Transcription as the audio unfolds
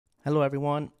Hello,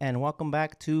 everyone, and welcome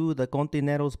back to the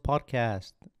KONTAINEROZ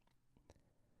podcast.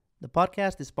 The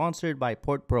podcast is sponsored by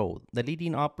PORTPRO, the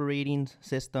leading operating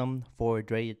system for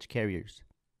DRAYAGE carriers.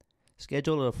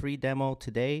 Schedule a free demo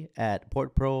today at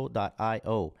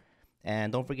portpro.io.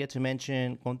 And don't forget to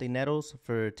mention Containeros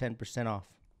for 10% off.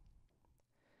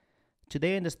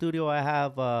 Today in the studio, I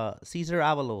have Cesar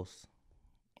Avalos.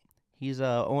 He's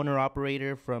a owner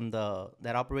operator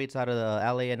that operates out of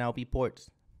the LA and LB ports.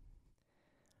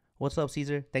 What's up,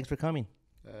 Cesar? Thanks for coming.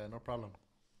 No problem.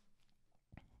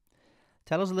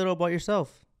 Tell us a little about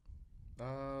yourself.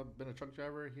 Been a truck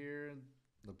driver here in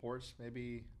the ports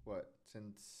maybe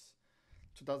since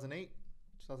 2008,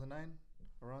 2009,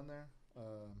 around there.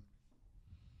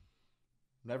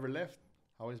 Never left.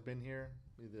 Always been here,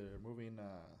 either moving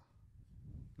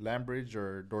land bridge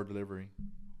or door delivery.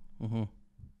 Mm-hmm.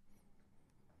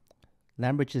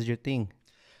 Lambridge is your thing.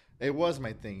 It was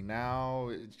my thing. Now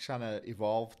it's trying to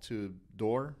evolve to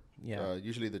door. Yeah.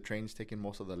 Usually the train's taking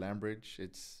most of the land bridge.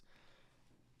 It's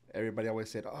everybody always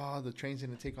said, "Oh, the train's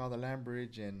gonna take all the land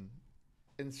bridge," and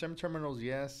in some terminals,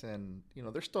 yes, and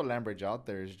there's still land bridge out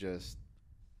there. It's just,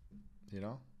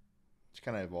 it's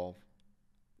kind of evolve.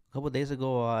 A couple of days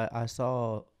ago, I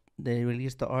saw they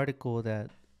released the article that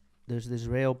there's this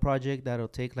rail project that'll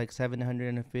take like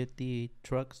 750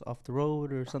 trucks off the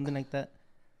road or something like that.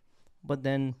 But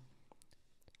then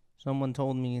someone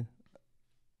told me,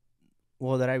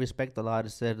 well, that I respect a lot,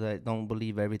 said that I don't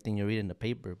believe everything you read in the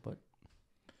paper. But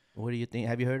what do you think?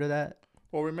 Have you heard of that?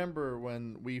 Well, remember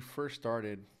when we first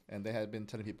started, and they had been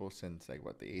telling people since the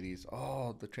 80s,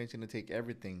 oh, the train's gonna take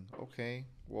everything. Okay,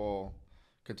 well,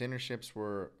 container ships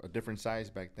were a different size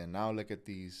back then. Now look at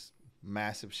these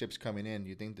massive ships coming in.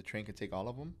 You think the train could take all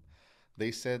of them?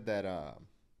 They said that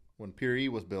when Pier E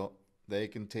was built, they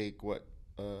can take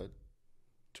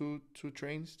two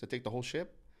trains to take the whole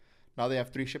ship. Now they have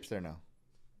 3 ships there now.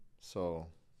 So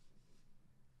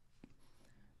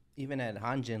Even at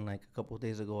Hanjin, like a couple of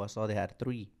days ago, I saw they had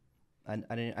 3.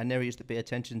 I never used to pay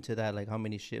attention to that, like how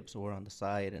many ships were on the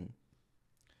side, and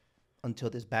until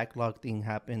this backlog thing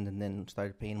happened, and then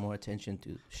started paying more attention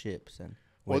to ships and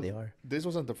where they are. this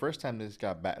wasn't the first time this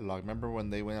got backlogged. Remember when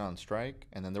they went on strike,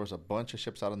 and then there was a bunch of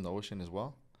ships out in the ocean as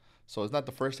well. So it's not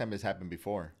the first time this happened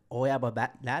before. Oh yeah, but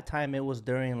that time it was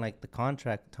during like the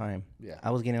contract time. Yeah.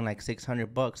 I was getting like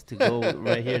 $600 to go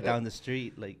right here down the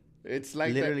street, like It's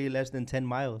like literally less than 10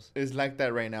 miles. It's like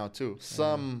that right now too.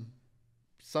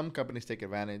 Some companies take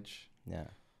advantage. Yeah.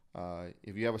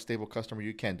 If you have a stable customer,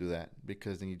 you can't do that,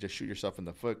 because then you just shoot yourself in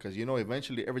the foot, because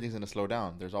eventually everything's gonna slow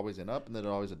down. There's always an up and there's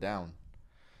always a down.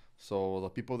 So the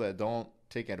people that don't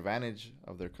take advantage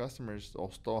of their customers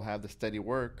will still have the steady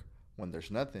work when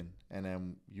there's nothing. And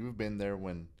then you've been there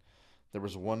when there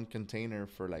was one container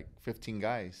for like 15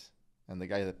 guys, and the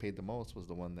guy that paid the most was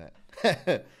the one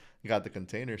that got the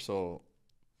container. So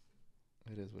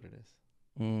it is what it is.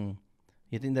 Mm.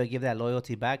 You think they'll give that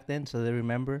loyalty back then, so they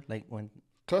remember, like when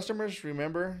Customers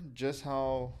remember just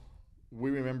how we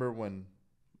remember when,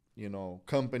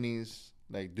 companies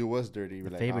like do us dirty. We're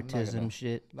the like, I'm not favoritism gonna.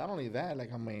 shit. Not only that,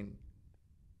 like, I mean,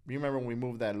 you remember when we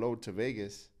moved that load to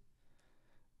Vegas,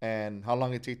 and how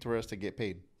long it took for us to get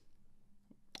paid?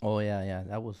 Oh yeah,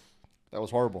 That was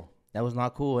horrible. that was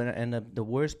not cool. And the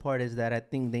worst part is that I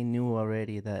think they knew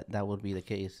already that would be the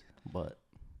case. But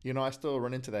I still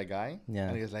run into that guy. Yeah.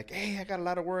 And he's like, "Hey, I got a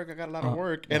lot of work. I got a lot of Oh,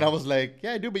 work." yeah. And I was like,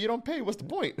 "Yeah, I do, but you don't pay. What's the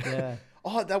point?" yeah,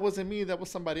 Oh, that wasn't me. That was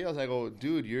somebody else. I go,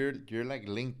 "Dude, you're like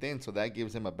LinkedIn, so that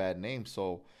gives him a bad name."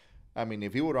 So, I mean,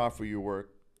 if he would offer you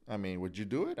work, I mean, would you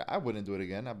do it? I wouldn't do it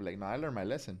again. I'd be like, "No, I learned my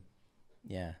lesson."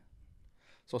 yeah.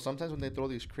 So sometimes when they throw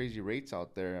these crazy rates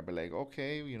out there, I'd be like,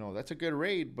 "Okay, that's a good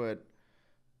rate, but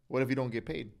what if you don't get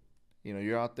paid?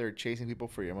 You're out there chasing people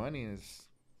for your money." Is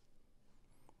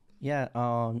Yeah,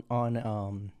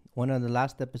 on one of the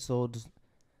last episodes,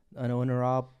 an owner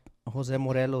op Jose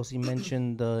Morelos, he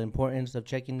mentioned the importance of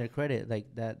checking their credit,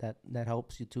 like that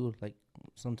helps you too. Like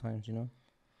sometimes,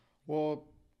 well,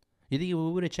 you think if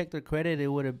we would have checked their credit, it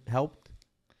would have helped.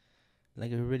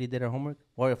 Like if we really did our homework,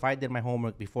 or if I did my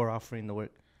homework before offering the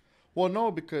work. no,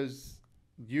 because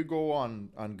you go on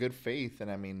good faith,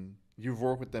 and I mean, you've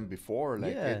worked with them before.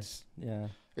 Like, Yeah, yeah,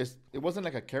 it wasn't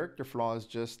like a character flaw. It's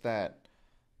just that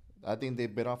I think they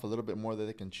bit off a little bit more than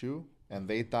they can chew, and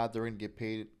they thought they were gonna get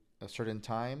paid a certain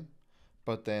time,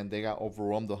 but then they got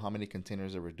overwhelmed with how many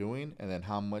containers they were doing, and then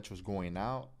how much was going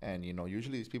out. And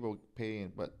usually these people pay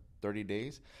in 30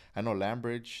 days. I know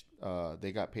Lambridge,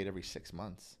 they got paid every 6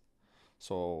 months.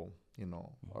 So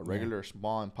a regular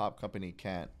small and pop company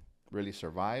can't really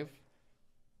survive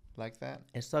like that.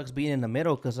 it sucks being in the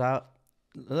middle because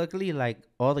luckily, like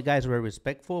all the guys were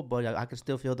respectful, but I could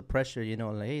still feel the pressure, you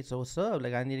know, like, hey, so what's up?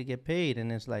 Like, I need to get paid.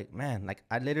 And it's like, man, like,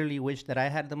 I literally wish that I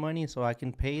had the money so I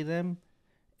can pay them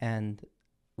and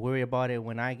worry about it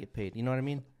when I get paid. You know what I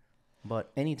mean?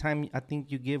 But anytime I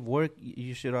think you give work,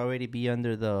 you should already be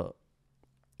under the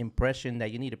impression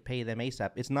that you need to pay them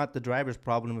ASAP. It's not the driver's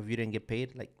problem if you didn't get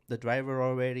paid. Like, the driver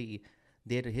already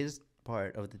did his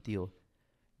part of the deal.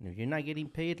 And if you're not getting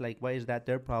paid, like, why is that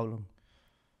their problem?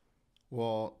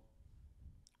 Well,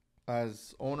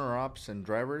 as owner ops and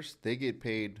drivers, they get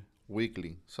paid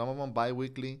weekly. Some of them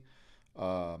bi-weekly.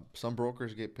 Some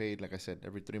brokers get paid, like I said,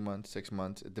 every 3 months, 6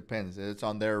 months. It depends. It's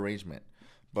on their arrangement.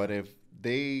 But if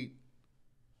they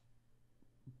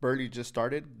barely just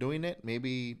started doing it,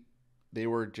 maybe they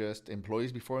were just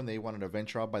employees before and they wanted to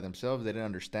venture out by themselves. They didn't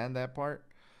understand that part.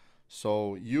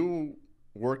 So you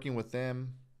working with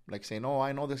them, like saying, "Oh,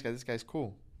 I know this guy. This guy's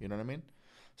cool." You know what I mean?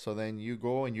 So then you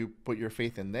go and you put your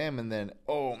faith in them, and then,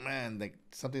 oh man, like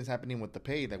something's happening with the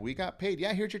pay. Like, we got paid.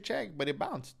 Yeah, here's your check, but it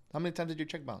bounced. How many times did your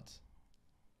check bounce?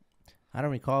 I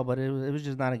don't recall, but it was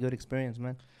just not a good experience,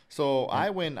 man. So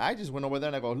And I just went over there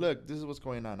and I go, look, this is what's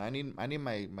going on. I need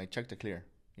my check to clear.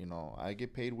 I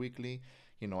get paid weekly.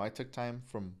 I took time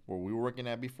from where we were working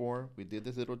at before. We did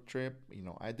this little trip.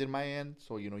 I did my end.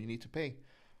 So, you need to pay.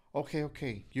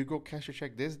 Okay. You go cash your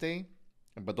check this day,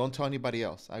 but don't tell anybody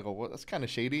else. I go, well, that's kind of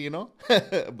shady.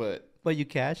 but but you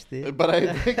cashed it. but I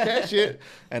did cash it.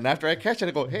 And after I cash it,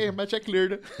 I go, hey, my check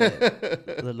cleared.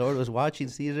 The Lord was watching,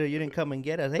 Cesar. You didn't come and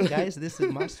get us. Hey guys, this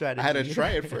is my strategy. I had to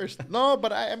try it first. No,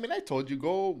 but I mean, I told you,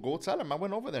 go tell him. I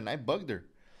went over there and I bugged her.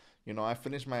 I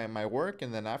finished my work,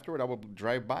 and then afterward, I would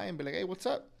drive by and be like, hey, what's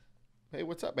up? Hey,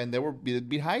 what's up? And they would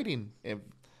be hiding.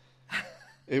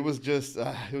 It was just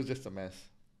a mess.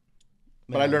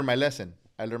 But I Man, learned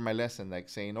my lesson. Like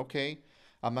saying, okay,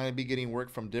 I'm not gonna be getting work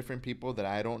from different people that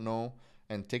I don't know,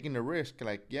 and taking the risk.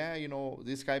 Like, yeah,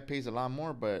 this guy pays a lot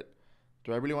more, but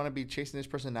do I really want to be chasing this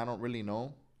person I don't really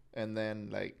know? And then,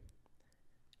 like,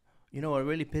 what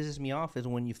really pisses me off is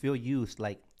when you feel used.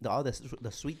 Like the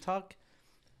sweet talk,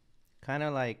 kind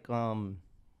of like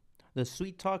the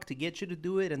sweet talk to get you to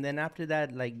do it, and then after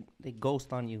that, like they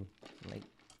ghost on you. Like,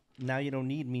 now you don't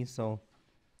need me, so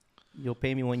you'll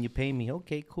pay me when you pay me.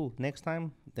 Okay, cool. Next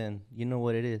time, then you know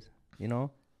what it is. You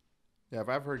know? yeah, if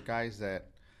I've heard guys that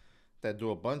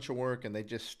do a bunch of work and they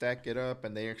just stack it up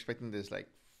and they're expecting this like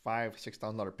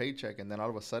 $5,000-$6,000 paycheck, and then all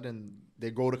of a sudden they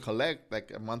go to collect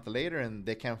like a month later and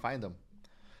they can't find them.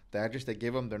 The address they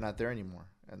gave them, they're not there anymore.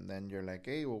 And then you're like,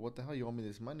 hey, well, what the hell? You owe me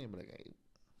this money. But like, hey.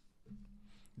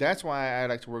 That's why I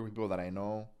like to work with people that I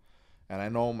know, and I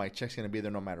know my check's gonna be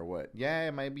there no matter what. Yeah,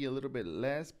 it might be a little bit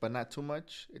less, but not too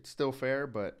much. It's still fair,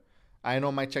 but I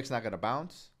know my check's not gonna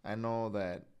bounce. I know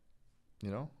that, you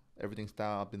know, everything's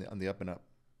down up on the up and up.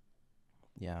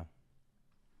 Yeah.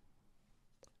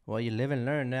 Well, you live and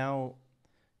learn. Now,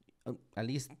 at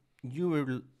least you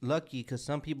were lucky because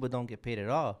some people don't get paid at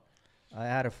all. I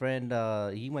had a friend.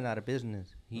 He went out of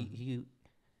business. He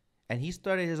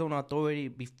started his own authority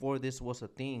before this was a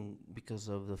thing because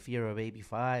of the fear of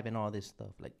AB5 and all this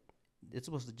stuff. Like, this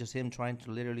was just him trying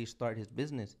to literally start his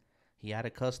business. He had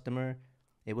a customer.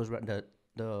 It was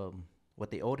the what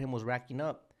they owed him was racking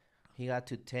up. He got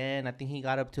to 10. I think he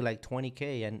got up to like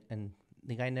 20K, and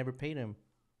the guy never paid him.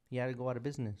 He had to go out of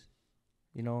business.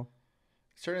 You know,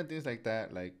 Certain things like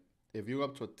that, like if you go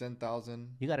up to a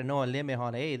 10,000, you got to know a limit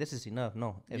on, hey, this is enough.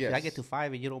 No, if I get yes, to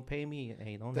 5 and you don't pay me,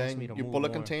 hey, don't ask me then to you move pull a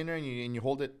more. container and you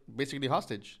hold it basically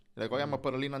hostage. You're like, oh, yeah, I'm Mm. gonna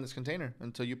put a lien on this container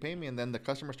until you pay me, and then the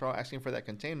customers start asking for that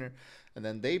container, and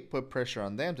then they put pressure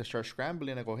on them to start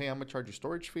scrambling. I go, hey, I'm gonna charge you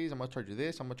storage fees, I'm gonna charge you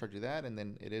this, I'm gonna charge you that, and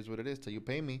then it is what it is till you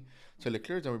pay me, till it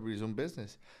clears, and we resume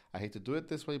business. I hate to do it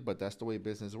this way, but that's the way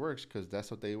business works because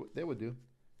that's what they would do.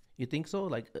 You think so?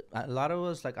 Like, a lot of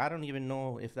us, like, I don't even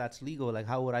know if that's legal. Like,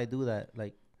 how would I do that?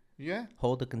 Like, Yeah,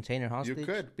 hold the container you hostage?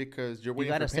 could because you're You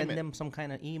waiting got for to send payment. them some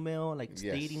kind of email, like,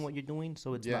 stating Yes. what you're doing.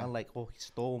 So it's Yeah. not like, oh, he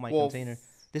stole my Well, container.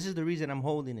 This is the reason I'm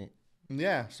holding it.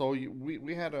 yeah. So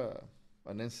we had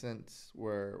an instance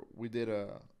where we did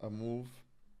a move,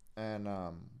 and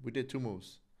we did two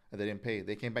moves, and they didn't pay.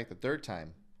 They came back the third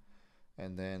time,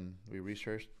 and then we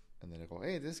researched, and then they go,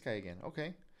 hey, this guy again.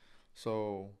 Okay,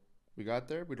 so we got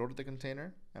there, we loaded the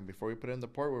container, and before we put it in the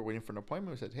port, we were waiting for an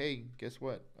appointment. We said, hey, guess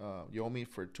what? You owe me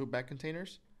for two back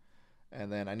containers, and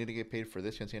then I need to get paid for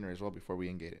this container as well before we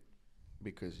ingate it,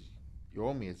 because you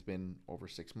owe me. It's been over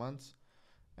 6 months,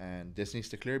 and this needs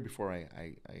to clear before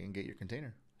I ingate your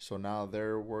container. So now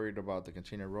they're worried about the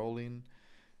container rolling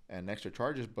and extra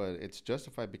charges, but it's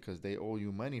justified because they owe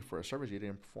you money for a service you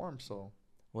didn't perform. So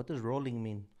What does rolling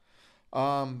mean?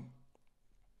 um,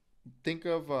 think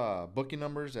of booking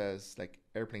numbers as like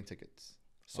airplane tickets.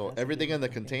 So that's a everything good. in the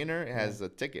Okay. container Yeah. has a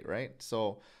ticket, right?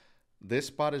 So this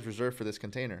spot is reserved for this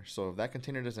container. So if that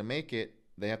container doesn't make it,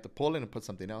 they have to pull it and put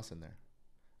something else in there,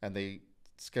 and they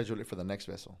schedule it for the next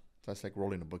vessel. That's like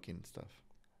rolling a booking and stuff.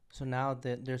 So now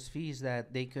that there's fees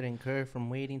that they could incur from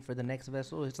waiting for the next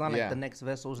vessel. It's not like Yeah. the next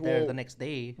vessel's there the Well, next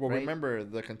day, well, right? remember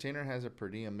the container has a per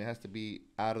diem. It has to be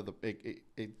out of the.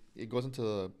 It goes into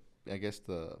the. I guess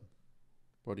the.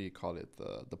 What do you call it?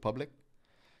 The public.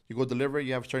 You go deliver.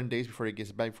 You have certain days before it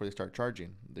gets back before they start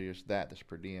charging. There's that. There's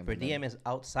per diem. Per and then- diem is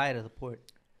outside of the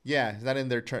port. Yeah, it's not in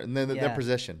their turn. Their Yeah.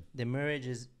 possession. The merge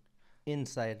is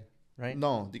inside, right?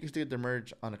 No, you can still get the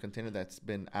merge on a container that's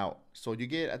been out. So you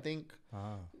get, I think,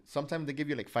 Ah, sometimes they give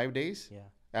you like 5 days. yeah.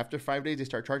 After 5 days, they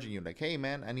start charging you. Like, hey,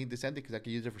 man, I need this empty because I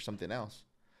could use it for something else.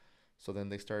 So then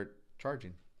they start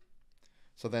charging.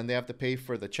 So then they have to pay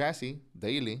for the chassis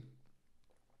daily.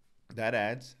 That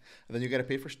adds. And then you got to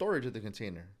pay for storage of the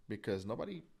container because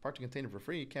nobody parks a container for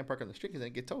free. You can't park on the street because then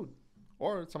it get towed.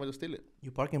 Or somebody will steal it.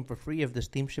 You park him for free if the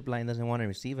steamship line doesn't want to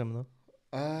receive him, though.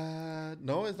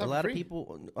 No, it's not A lot free. of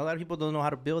people don't know how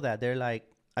to build that. They're like,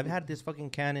 I've had this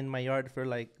fucking can in my yard for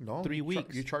like No, 3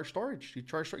 weeks. You charge storage.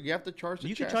 You have to charge the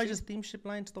You chassis. can charge the steamship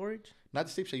line storage. Not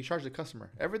the steamship. You charge the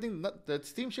customer. Everything. The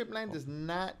steamship line does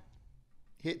not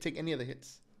take any of the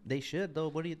hits. They should though.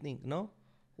 What do you think? No,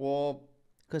 Well,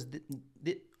 because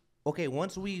okay,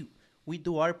 once we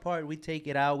do our part, we take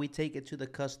it out, we take it to the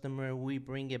customer, we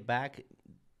bring it back.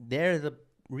 They're the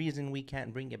reason we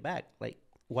can't bring it back. Like,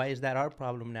 why is that our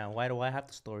problem now? Why do I have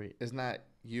to store it? it's not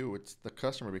you. It's the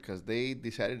customer because they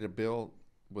decided to build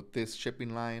with this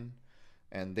shipping line,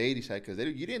 and they decided because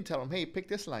you didn't tell them, hey, pick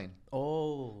this line.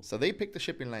 Oh, So they pick the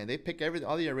shipping line. They pick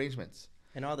all the arrangements.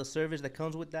 and all the service that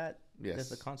comes with that. Yes. That's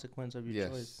the consequence of your Yes.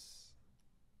 choice.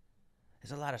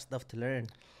 There's a lot of stuff to learn.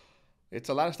 It's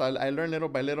a lot of stuff. I learn little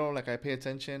by little. Like I pay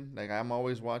attention. Like I'm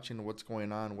always watching what's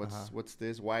going on. What's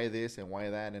this? Why this and why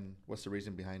that? And what's the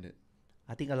reason behind it?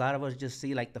 I think a lot of us just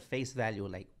see like the face value,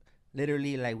 like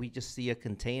literally, like we just see a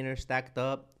container stacked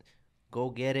up, go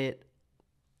get it,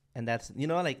 and that's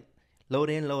like load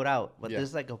in, load out. But Yeah.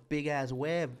 there's like a big ass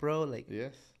web, bro. Like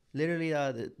Yes. literally,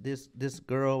 this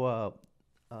girl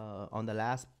on the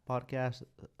last podcast,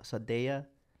 Sadea,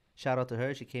 shout out to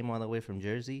her. She came all the way from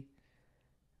Jersey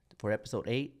for episode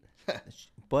 8.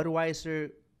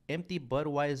 Empty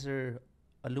Budweiser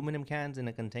aluminum cans in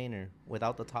a container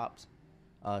without the tops,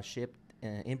 shipped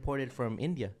imported from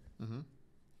India.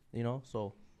 Mm-hmm.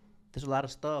 So there's a lot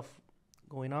of stuff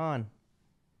going on.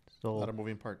 A lot So of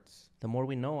moving parts. the more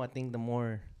we know, I think the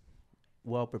more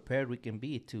well prepared we can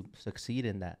be to succeed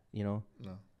in that. No.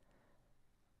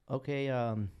 Okay,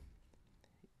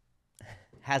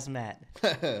 hazmat.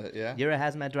 Yeah. You're a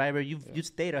hazmat driver. You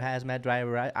stayed a hazmat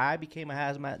driver. I became a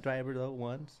hazmat driver though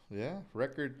once. Yeah.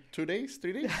 Record 2 days,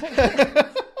 3 days.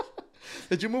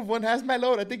 Did you move one hazmat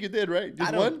load? I think you did, right? Just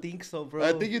I don't one? think so, bro.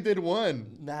 I think you did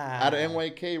one. Nah. Out of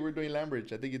NYK, we're doing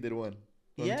Lambridge. I think you did one.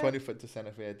 From Yeah. 20 foot to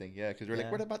Santa Fe, I think. Yeah, because we're Yeah.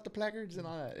 like, what about the placards and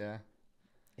all that? Yeah.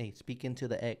 Hey, speaking to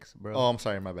the X, bro. Oh, I'm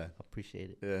sorry. My bad.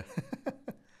 Appreciate it. Yeah.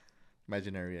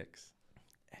 Imaginary X.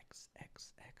 X.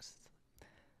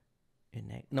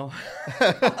 No.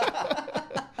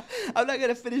 I'm not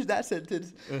gonna finish that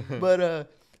sentence.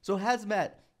 But so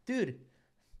hazmat, dude,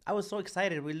 I was so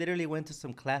excited. We literally went to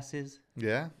some classes.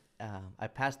 Yeah. I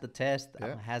passed the test. I'm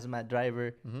Yeah. a hazmat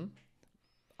driver. Mm-hmm.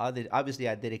 Obviously,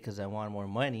 I did it because I wanted more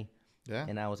money, Yeah.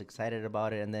 and I was excited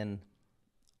about it. And then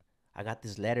I got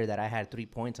this letter that I had 3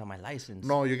 points on my license.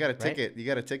 No, you got a Right? ticket. You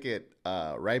got a ticket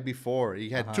right before. You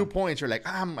had 2 points. You're like,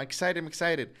 I'm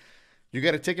excited. You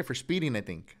got a ticket for speeding, I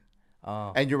think.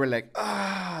 Oh. And you were like,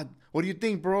 what do you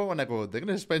think, bro? And I go, they're going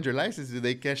to suspend your license if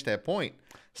they catch that point.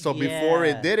 So before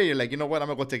Yeah. it did it, you're like, you know what? I'm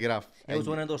going to go take it off. It was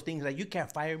one of those things like, you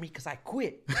can't fire me because I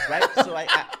quit, right? So I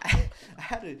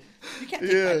had to. You can't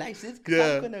take my Yeah. license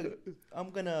because Yeah. I'm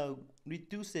gonna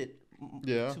reduce it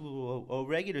Yeah. to a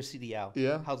regular CDL.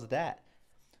 Yeah. How's that?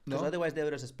 Because No. otherwise they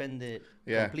would have suspended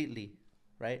Yeah. completely,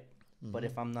 right? But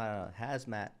if I'm not a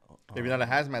hazmat, If you're not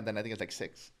a hazmat, then I think it's like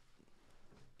 6.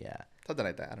 yeah, Something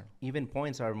like that. I don't know. even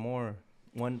points are more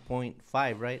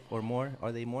 1.5, right, or more.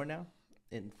 Are they more now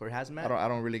for hazmat? I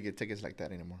don't really get tickets like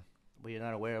that anymore. But you're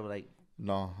not aware of like.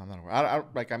 No, I'm not aware.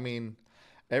 I mean,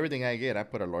 everything I get, I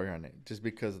put a lawyer on it just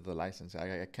because of the license.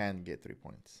 I can't get 3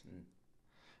 points.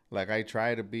 Like, I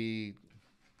try to be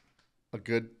a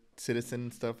good citizen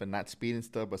and stuff and not speed and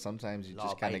stuff, but sometimes you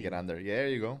just kind of get Law-abiding. on there. Yeah, there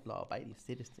you go. Law-abiding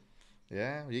citizen.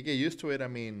 Yeah, you get used to it. I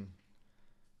mean,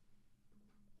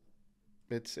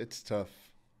 it's tough.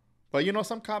 But,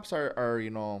 some cops are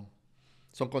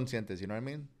son conscientes, you know what I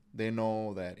mean? They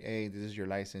know that, hey, this is your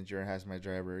license. You're a hazmat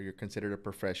driver. You're considered a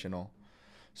professional.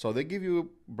 So they give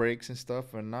you breaks and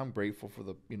stuff, and I'm grateful for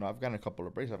the, I've gotten a couple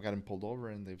of breaks. I've gotten pulled over,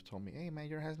 and they've told me, hey, man,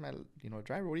 you're a hazmat,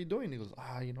 driver. What are you doing? He goes,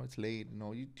 it's late.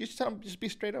 You just tell them, just be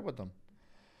straight up with them.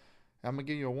 I'm going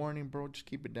to give you a warning, bro. Just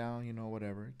keep it down,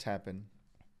 whatever. It's happened.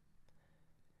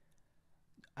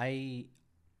 I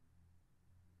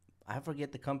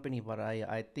forget the company, but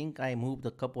I think I moved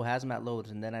a couple hazmat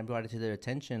loads, and then I brought it to their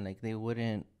attention. Like, they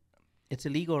wouldn't. It's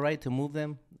illegal, right, to move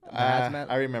them? The hazmat?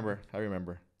 I remember.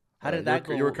 How did that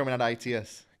go? You were coming out of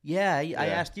ITS. Yeah, I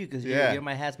asked you because you're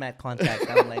my hazmat contact.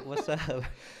 I'm like, what's up?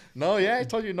 No, yeah, I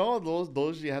told you, no,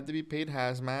 those you have to be paid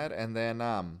hazmat. And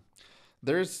then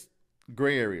there's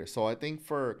gray areas. So I think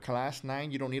for class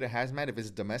 9, you don't need a hazmat if it's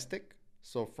domestic.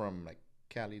 So from like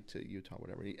Cali to Utah,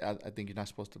 whatever. I think you're not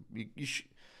supposed to.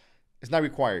 It's not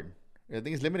required. I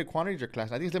think it's limited quantities or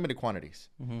class. I think it's limited quantities.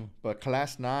 Mm-hmm. But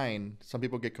class 9, some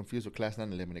people get confused with class 9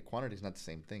 and limited quantities. Not the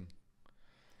same thing.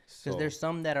 Because there's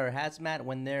some that are hazmat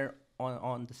when they're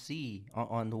on the sea,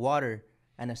 on the water,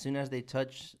 and as soon as they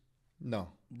touch,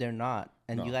 they're not.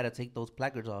 And you got to take those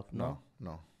placards off. No.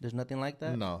 There's nothing like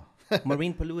that? No.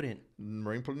 Marine pollutant.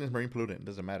 Marine pollutant is marine pollutant. It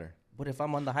doesn't matter. But if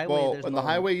I'm on the highway, well, on the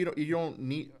highway, you don't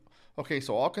need. Okay,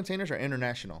 so all containers are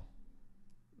international.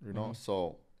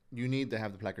 So you need to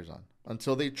have the placards on.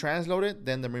 Until they transload it,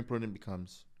 then the marine pollutant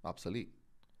becomes obsolete.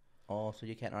 Oh, so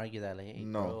you can't argue that, like, hey,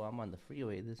 bro, I'm on the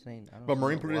freeway. This ain't. But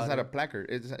marine pollutant is not a placard.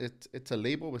 It's a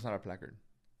label, but it's not a placard.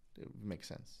 It makes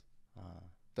sense.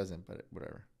 Doesn't, but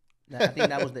whatever. I think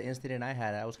that was the incident I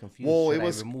had. I was confused. Well, Should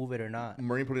I remove it or not?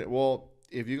 Marine pollutant. Well,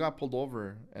 if you got pulled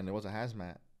over and it was a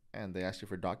hazmat and they asked you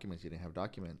for documents, you didn't have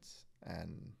documents,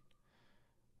 and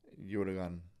you would have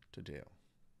gone to jail.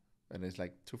 And it's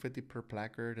like $250 per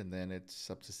placard, and then it's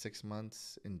up to 6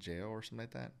 months in jail or something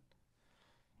like that.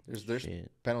 There's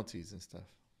penalties and stuff.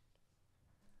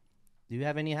 Do you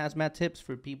have any hazmat tips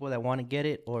for people that want to get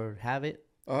it or have it?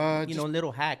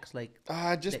 Little hacks like.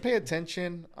 Just pay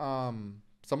attention.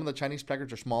 Some of the Chinese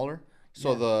placards are smaller,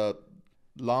 so the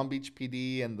Long Beach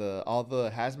PD and all the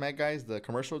hazmat guys, the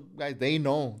commercial guys, they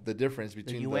know the difference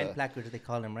between the UN placards, they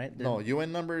call them, right? No,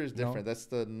 UN number is different. No? That's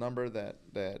the number that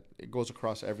it goes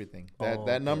across everything.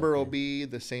 That number will be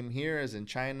the same here as in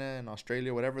China and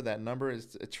Australia, whatever. That number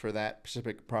is, it's for that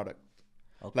specific product.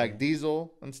 Okay. Like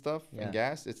diesel and stuff and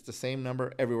gas, it's the same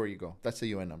number everywhere you go. That's the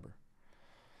UN number.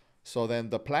 So then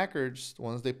the placards, the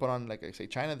ones they put on, like I say,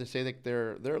 China, they say that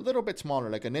they're a little bit smaller,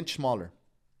 like an inch smaller.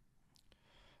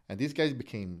 And these guys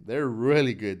they're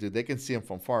really good, dude. They can see them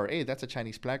from far. Hey, that's a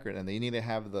Chinese placard. And they need to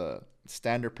have the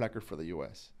standard placard for the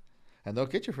U.S. And they'll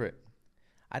get you for it.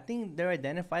 I think they're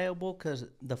identifiable because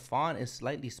the font is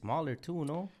slightly smaller too,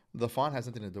 no? The font has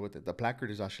nothing to do with it. The placard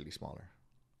is actually smaller.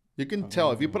 You can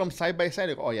tell. If you put them side by side,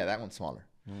 you go, oh, yeah, that one's smaller.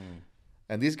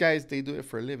 And these guys, they do it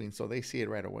for a living, so they see it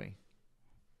right away.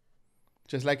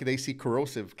 Just like they see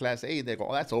corrosive class A, they go,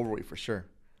 oh, that's overweight for sure.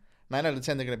 9 out of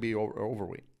 10, they're going to be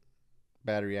overweight.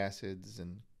 Battery acids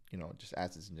and, just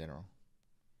acids in general.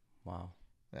 Wow.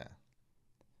 Yeah.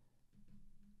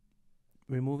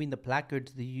 Removing the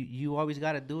placards, do you always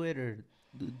got to do it, or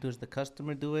does the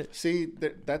customer do it? See,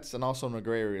 that's also in a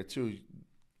gray area too.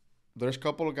 There's a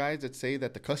couple of guys that say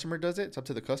that the customer does it. It's up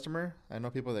to the customer. I know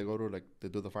people that go to they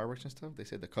do the fireworks and stuff. They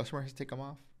say the customer has to take them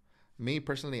off. Me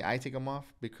personally, I take them off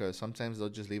because sometimes they'll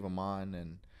just leave them on,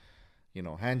 and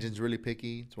Hanjin's really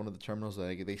picky. It's one of the terminals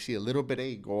that they see a little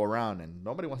bit go around, and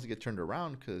nobody wants to get turned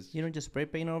around because you don't just spray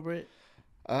paint over it.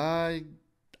 I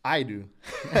do.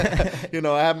 I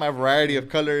have my variety of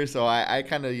colors, so I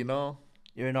kind of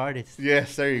You're an artist.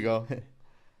 Yes, there you go.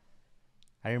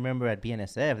 I remember at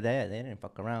BNSF they didn't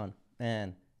fuck around,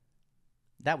 and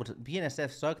that was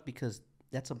BNSF sucked because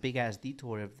that's a big ass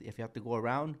detour if you have to go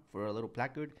around for a little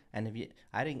placard. And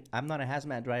I'm not a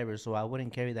hazmat driver, so I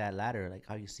wouldn't carry that ladder like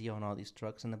how you see on all these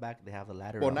trucks in the back. They have a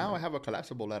ladder. Well, now I have a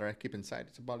collapsible ladder I keep inside.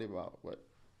 It's probably about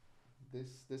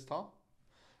this tall,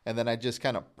 and then I just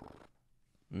kind of.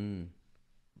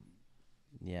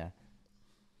 Yeah.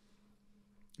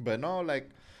 But no, like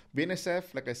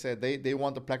BNSF, like I said, they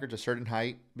want the placards a certain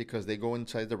height because they go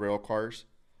inside the rail cars.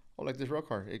 Oh, like this rail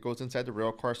car. It goes inside the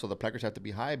rail car, so the placards have to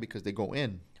be high because they go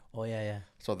in. Oh, yeah.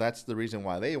 So that's the reason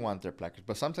why they want their placards.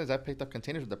 But sometimes I picked up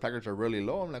containers where the placards are really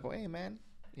low. I'm like, oh, hey, man,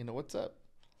 what's up?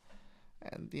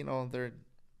 And, they don't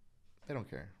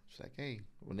care. It's like, hey,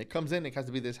 when it comes in, it has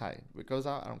to be this high. If it goes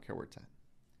out, I don't care where it's at.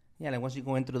 Yeah, like once you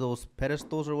go into those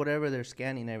pedestals or whatever, they're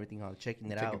scanning everything out,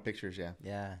 checking it out. Taking pictures, yeah.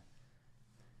 Yeah.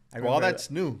 Well, that's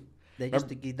new. They used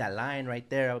to get that line right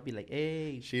there. I would be like,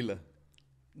 hey. Sheila.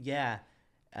 Yeah.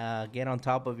 Get on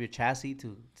top of your chassis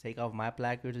to take off my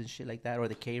placards and shit like that, or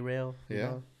the K-rail.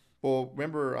 Yeah. Well,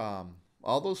 remember,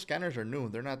 all those scanners are new.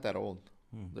 They're not that old.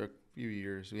 Hmm. They're a few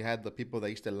years. We had the people that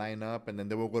used to line up, and then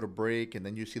they will go to break, and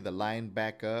then you see the line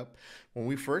back up. When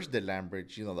we first did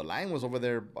Landbridge, the line was over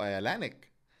there by Atlantic.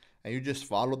 And you just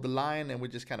followed the line, and we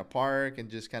just kind of park and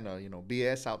just kind of,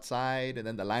 BS outside. And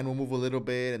then the line will move a little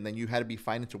bit, and then you had to be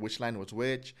finding to which line was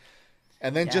which.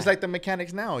 And then just like the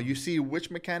mechanics now, you see which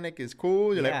mechanic is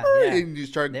cool. You're like, and you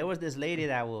start. There was this lady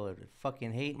that would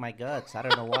fucking hate my guts. I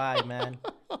don't know why, man.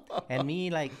 And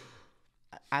me, like,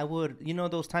 I would,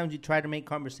 those times you try to make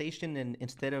conversation, and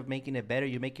instead of making it better,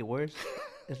 you make it worse.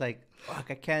 It's like, fuck,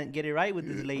 I can't get it right with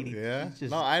this lady. Yeah.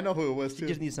 No, I know who it was, too. She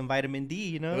just needs some vitamin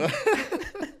D,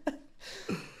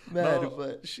 Man, no,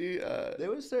 but she there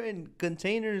were certain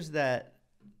containers that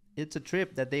it's a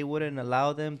trip that they wouldn't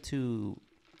allow them to.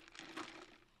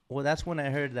 Well, that's when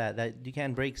I heard that you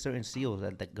can't break certain seals,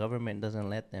 that the government doesn't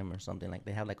let them or something. Like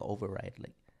they have like an override,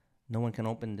 like no one can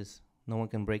open this, no one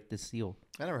can break this seal.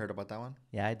 I never heard about that one.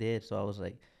 Yeah, I did. So I was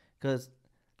like, because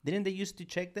didn't they used to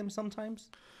check them sometimes?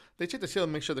 They checked the seal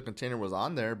and make sure the container was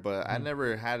on there, but I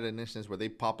never had an instance where they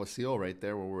pop a seal right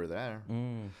there where we were there.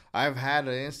 I've had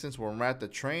an instance where we're at the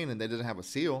train and they didn't have a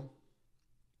seal.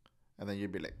 And then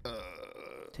you'd be like,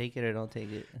 take it or don't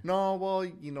take it. No, well,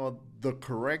 the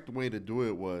correct way to do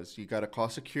it was you got to call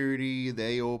security.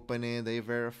 They open it, they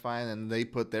verify, and they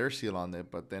put their seal on it.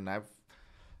 But then I've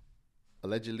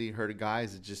allegedly heard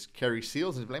guys that just carry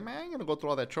seals and be like, man, I ain't going to go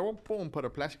through all that trouble. Boom, put a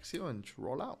plastic seal and just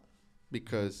roll out.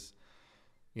 Because...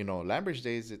 Landbridge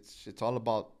days, it's all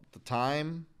about the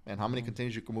time and how many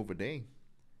containers you can move a day.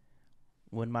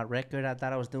 With my record, I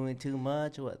thought I was doing too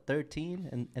much.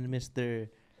 13? And Mr.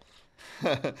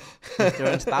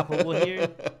 Unstoppable here.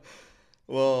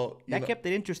 Well, that kept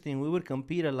it interesting. We would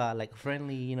compete a lot, like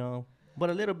friendly, but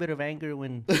a little bit of anger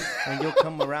when you'll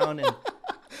come around and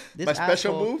my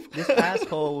special move. This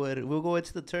asshole we'll go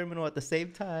into the terminal at the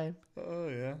same time. Oh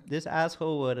yeah. This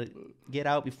asshole would get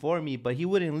out before me, but he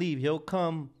wouldn't leave. He'll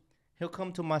come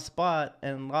to my spot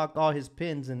and lock all his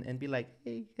pins and be like,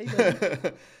 hey.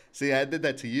 See, I did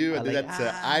that to you. I did that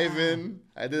to Ivan.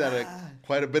 I did that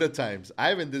quite a bit of times.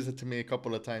 Ivan did it to me a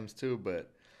couple of times too, but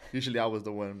usually I was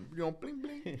the one, bling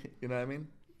bling. You know what I mean?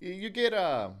 You get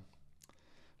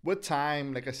with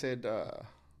time, like I said.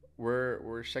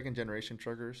 We're second generation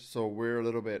truckers, so we're a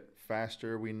little bit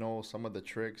faster. We know some of the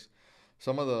tricks.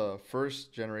 Some of the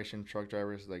first generation truck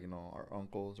drivers, like our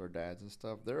uncles or dads and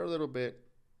stuff, they're a little bit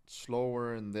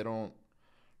slower and they don't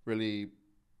really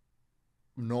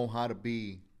know how to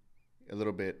be a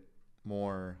little bit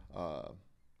more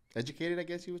educated, I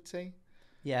guess you would say.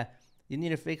 Yeah. You need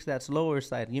to fix that slower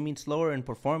side. You mean slower in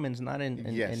performance, not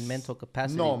in mental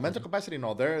capacity. No, mental capacity.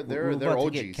 No, they're OGs. To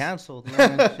get canceled.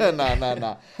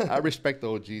 No. I respect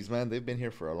the OGs, man. They've been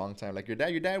here for a long time. Like your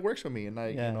dad works with me,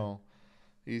 and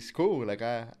he's cool. Like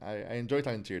I enjoy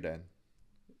talking to your dad.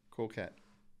 Cool cat.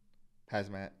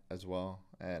 HAZMAT as well,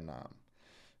 and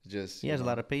he has a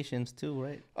lot of patience too,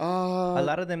 right? A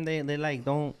lot of them they like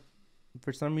don't,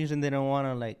 for some reason they don't want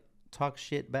to like talk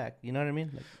shit back. You know what I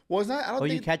mean? Like, well, it's not. I don't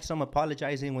think you catch some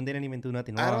apologizing when they didn't even do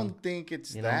nothing wrong. I don't think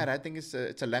it's that. I think it's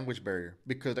a language barrier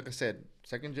because, like I said,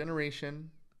 second generation,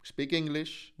 speak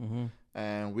English,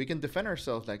 and we can defend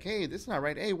ourselves. Like, hey, this is not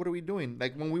right. Hey, what are we doing?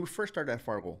 Like when we first started at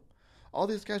Fargo, all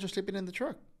these guys were sleeping in the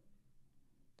truck.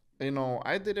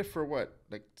 I did it for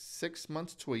like 6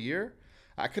 months to a year.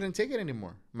 I couldn't take it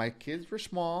anymore. My kids were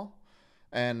small,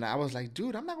 and I was like,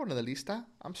 dude, I'm not going to the lista.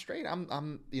 I'm straight.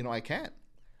 I can't.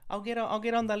 I'll get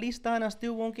on the lista and I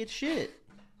still won't get shit.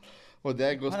 Well,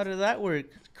 that goes. How does that work?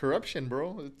 Corruption,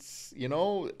 bro. It's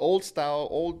old style,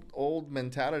 old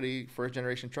mentality. First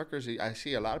generation truckers. I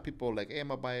see a lot of people like, hey, I'm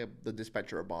gonna buy the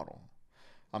dispatcher a bottle.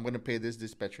 I'm gonna pay this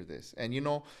dispatcher this, and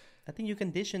I think you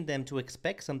condition them to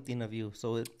expect something of you,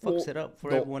 so it fucks it up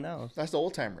for everyone else. That's the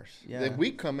old timers. Yeah. If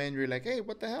we come in, you're like, hey,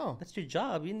 what the hell? That's your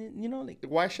job. Like.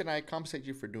 Why should I compensate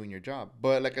you for doing your job?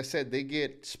 But like I said, they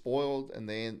get spoiled and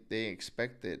they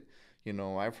expect it.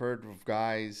 I've heard of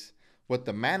guys with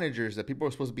the managers that people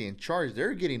are supposed to be in charge.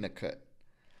 They're getting a cut.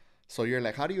 So you're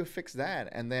like, how do you fix that?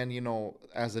 And then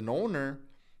as an owner,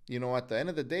 at the end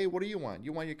of the day, what do you want?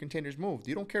 You want your containers moved.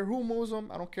 You don't care who moves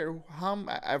them. I don't care how.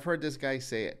 I've heard this guy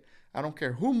say it. I don't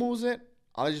care who moves it.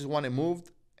 I just want it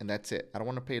moved, and that's it. I don't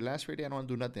want to pay last Friday. I don't want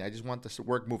to do nothing. I just want the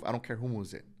work moved. I don't care who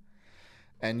moves it.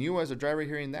 And you, as a driver,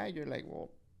 hearing that, you're like,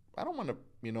 well, I don't want to,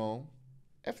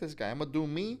 F this guy. I'm going to do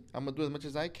me. I'm going to do as much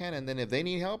as I can. And then if they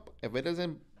need help, if it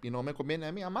doesn't, me conviene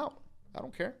a mí, I'm out. I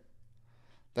don't care.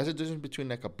 That's the difference between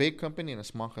like a big company and a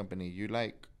small company.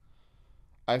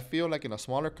 I feel like in a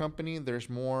smaller company, there's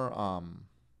more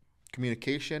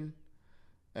communication.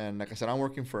 And like I said, I'm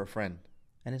working for a friend.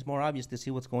 And it's more obvious to see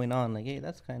what's going on. Like, hey,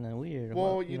 that's kind of weird.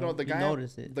 Well, You the you guy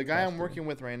notice it the guy I'm faster. working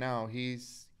with right now,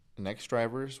 he's an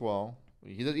ex-driver as well.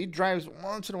 He drives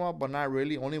once in a while, but not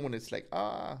really. Only when it's like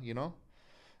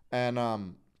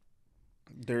And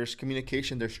there's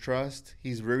communication, there's trust.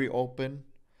 He's very open,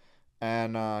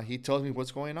 and he tells me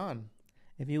what's going on.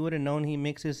 If you would have known he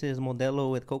mixes his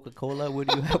Modelo with Coca-Cola,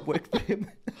 would you have worked for him?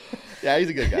 Yeah, he's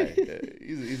a good guy.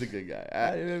 He's a good guy.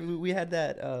 I remember we had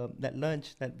that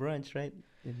lunch, that brunch, right?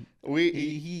 And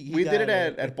We we did got it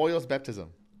at Boyle's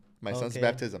baptism, my son's okay.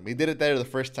 baptism. He did it there the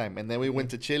first time, and then we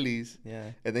went to Chili's,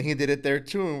 Yeah. and then he did it there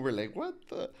too, and we're like, what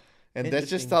the? And that's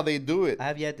just Interesting. how they do it. I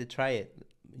have yet to try it.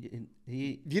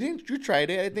 He, You tried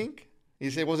it, I think. You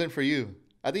said it wasn't for you.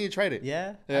 I think you tried it.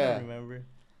 yeah, I Yeah. don't remember.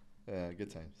 Yeah, good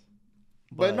times.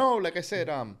 But But no, like I said,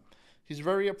 he's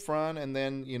very upfront, and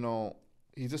then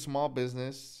he's a small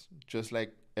business, just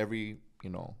like every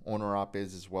owner op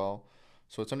is as well.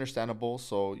 So it's understandable.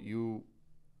 So you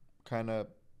kind of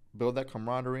build that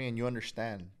camaraderie, and you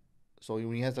understand. So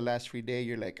when he has the last free day,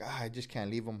 you're like, I just can't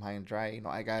leave him high and dry.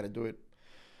 I gotta do it.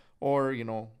 Or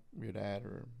your dad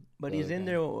or but the he's other in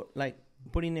guy. there like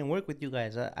putting in work with you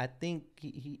guys. I think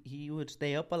he would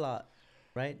stay up a lot,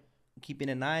 right? Keeping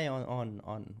an eye on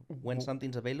when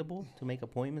something's available to make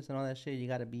appointments and all that shit. You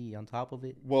got to be on top of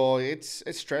it. Well, it's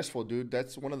stressful, dude.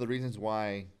 That's one of the reasons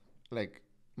why, like,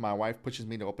 my wife pushes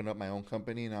me to open up my own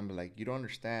company, and I'm like, you don't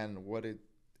understand what it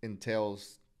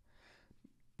entails,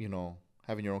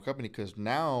 having your own company. Because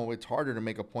now it's harder to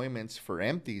make appointments for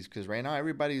empties. Because right now,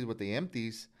 everybody's with the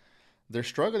empties, they're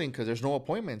struggling because there's no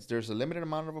appointments. There's a limited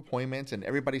amount of appointments, and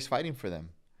everybody's fighting for them.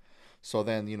 So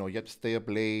then, you have to stay up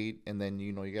late, and then,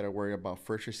 you got to worry about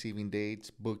first receiving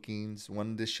dates, bookings,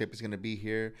 when this ship is going to be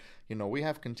here. We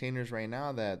have containers right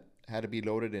now that had to be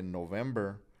loaded in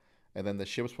November, and then the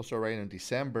ship was supposed to arrive in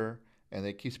December, and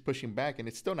it keeps pushing back, and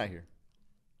it's still not here.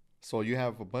 So you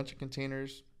have a bunch of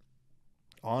containers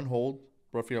on hold,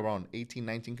 roughly around 18,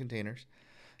 19 containers,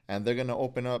 and they're going to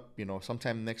open up,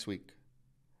 sometime next week.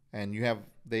 And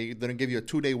they're going to give you a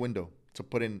 2-day window to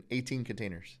put in 18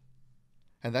 containers.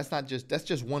 And that's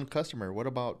just one customer. What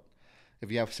about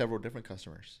if you have several different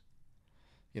customers?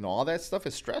 All that stuff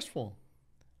is stressful.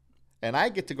 And I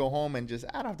get to go home and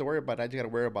I don't have to worry about it. I just got to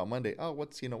worry about Monday. Oh,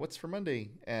 what's for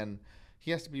Monday? And he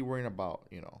has to be worrying about,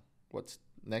 what's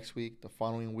next week, the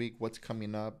following week, what's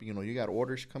coming up. You got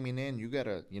orders coming in. You got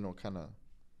to, kind of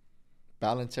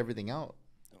balance everything out.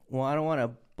 Well, I don't want to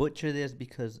butcher this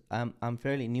because I'm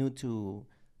fairly new to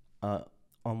uh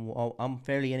I'm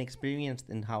fairly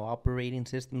inexperienced in how operating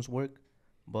systems work,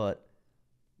 but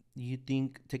you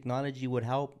think technology would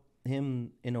help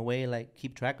him in a way like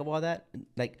keep track of all that?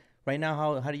 Like right now,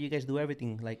 how do you guys do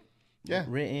everything? Like Yeah.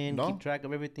 written, keep No. track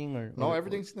of everything, No,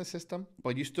 everything's in the system,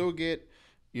 but you still get,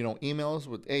 emails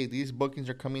with, hey, these bookings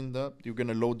are coming up. You're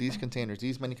gonna load these containers,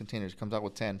 these many containers. It comes out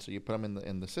with 10, so you put them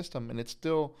in the system, and it's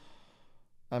still,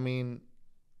 I mean,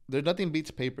 there's nothing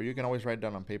beats paper. You can always write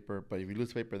down on paper, but if you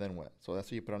lose paper, then what? So that's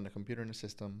what you put on the computer in the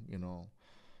system,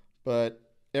 But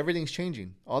everything's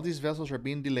changing. All these vessels are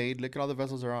being delayed. Look at all the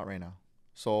vessels that are out right now.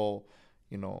 So,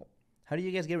 how do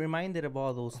you guys get reminded of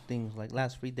all those things? Like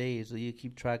last 3 days, so you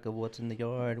keep track of what's in the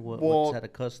yard, what's at well, a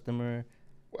customer.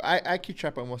 I keep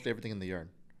track of mostly everything in the yard.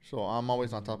 So I'm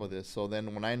always on top of this. So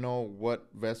then when I know what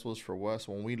vessels for what,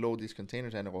 so when we load these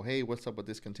containers, I know, hey, what's up with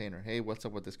this container? Hey, what's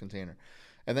up with this container?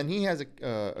 And then he has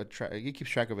he keeps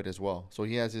track of it as well. So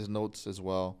he has his notes as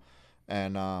well.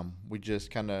 And we just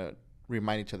kind of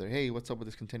remind each other, hey, what's up with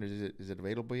this container? Is it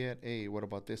available yet? Hey, what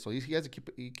about this? So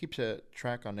he keeps a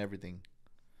track on everything.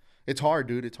 It's hard,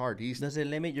 dude. It's hard. Does it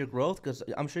limit your growth? Because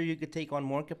I'm sure you could take on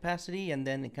more capacity and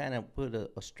then it kind of put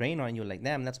a strain on you. Like,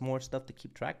 damn, that's more stuff to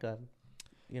keep track of,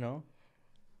 you know?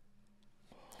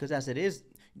 Because as it is,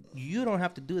 you don't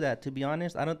have to do that. To be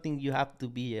honest, I don't think you have to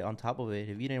be on top of it.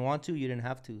 If you didn't want to, you didn't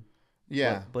have to.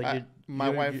 Yeah, But my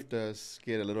wife does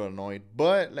get a little annoyed,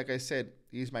 but like I said,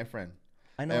 he's my friend,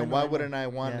 I know. and why wouldn't I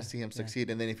want Yeah, to see him yeah. succeed?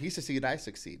 And then if he succeeds, I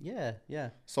succeed. Yeah, yeah.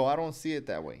 So I don't see it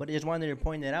that way. But I just wanted to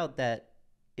point it out that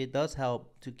it does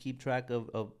help to keep track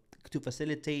of to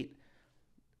facilitate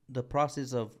the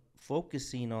process of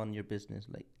focusing on your business,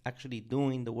 like actually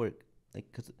doing the work. Like,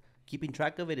 because keeping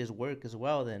track of it is work as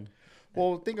well. Then,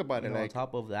 Well, think about you it. know, on Like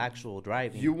top of the actual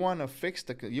driving. you want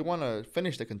to you want to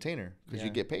finish the container because you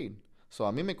Yeah. get paid. So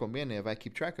a mí me conviene if I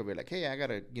keep track of it. Like, hey, I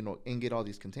gotta get all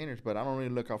these containers, but I don't really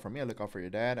look out for me. I look out for your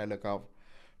dad. I look out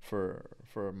for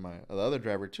the other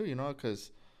driver too.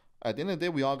 Because at the end of the day,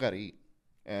 we all gotta eat.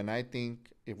 And I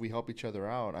think if we help each other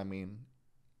out, I mean,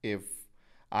 if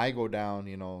I go down,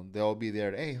 they'll be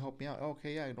there. Hey, help me out.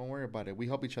 Okay, yeah, don't worry about it. We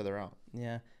help each other out.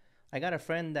 Yeah, I got a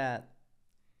friend that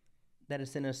that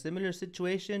is in a similar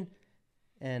situation,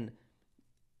 and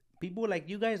people like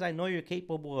you guys, I know you're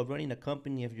capable of running a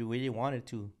company if you really wanted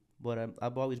to, but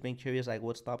I've always been curious, like,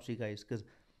 what stops you guys, because,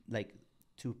 like,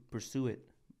 to pursue it.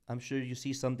 I'm sure you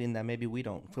see something that maybe we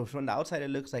don't. From the outside,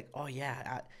 it looks like, oh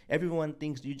yeah, everyone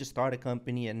thinks you just start a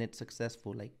company and it's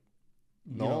successful. Like,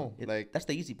 No, like that's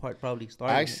the easy part, probably I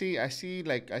starting it. see, I see,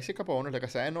 like I see a couple owners. Like I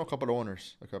said, I know a couple of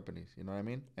owners of companies. You know what I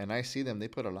mean? And I see them. They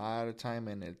put a lot of time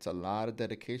in. It's a lot of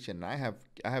dedication. I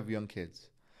have young kids,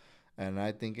 and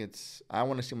I think I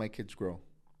want to see my kids grow.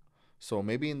 So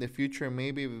maybe in the future,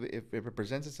 maybe if it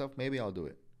presents itself, maybe I'll do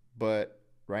it. But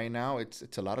right now,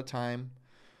 it's a lot of time,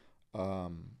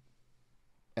 um,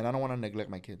 and I don't want to neglect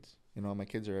my kids. You know, my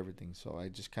kids are everything. So I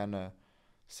just kind of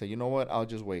say, you know what? I'll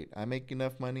just wait. I make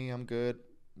enough money. I'm good.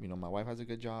 You know, my wife has a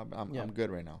good job. Yeah, I'm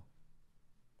good right now.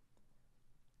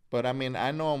 But I mean,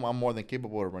 I know I'm more than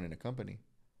capable of running a company.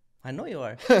 I know you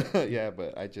are. Yeah,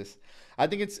 but I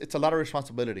think it's a lot of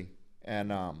responsibility,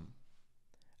 and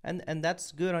And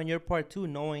that's good on your part too,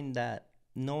 knowing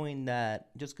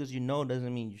that just because you know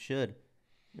doesn't mean you should,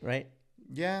 right?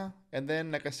 yeah. And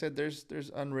then like I said,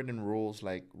 there's unwritten rules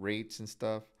like rates and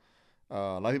stuff. A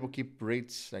lot of people keep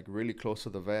rates like really close to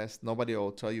the vest. Nobody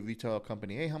will tell you if you tell a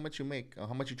company, hey, how much you make,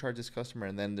 how much you charge this customer,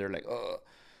 and then they're like,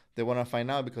 they want to find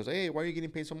out because, hey, why are you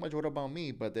getting paid so much? What about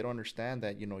me? But they don't understand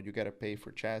that, you got to pay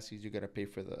for chassis, you got to pay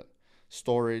for the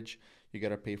storage, you got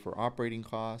to pay for operating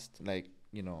costs. Like,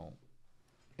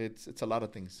 it's a lot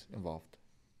of things involved.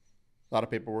 A lot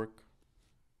of paperwork.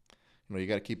 You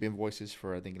got to keep invoices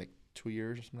for, I think, like 2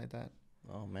 years or something like that.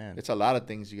 Oh man. It's a lot of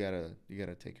things you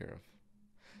gotta take care of.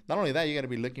 Not only that, you got to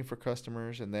be looking for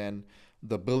customers, and then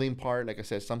the billing part. Like I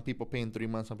said, some people pay in 3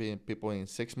 months, some people in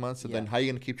 6 months. So then, how are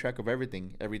you gonna keep track of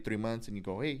everything every 3 months? And you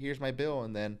go, hey, here's my bill,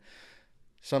 and then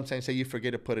sometimes say you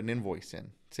forget to put an invoice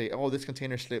in. Say, oh, this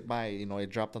container slipped by, it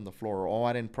dropped on the floor. Or, oh,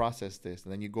 I didn't process this,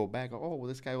 and then you go back. Oh, well,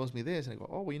 this guy owes me this, and I go,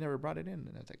 oh, well, you never brought it in,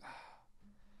 and it's like,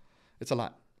 it's a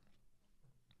lot.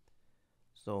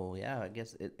 So yeah, I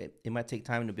guess it might take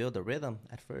time to build a rhythm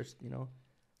at first.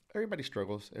 Everybody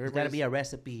struggles. There's got to be a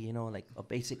recipe, like a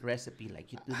basic recipe.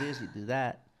 Like you do this, you do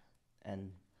that,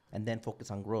 and then focus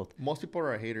on growth. Most people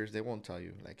are haters. They won't tell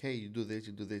you. Like, hey, you do this,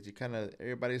 you do this. You kind of,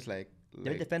 everybody's like.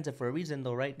 They're defensive for a reason,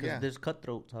 though, right? Because Yeah. there's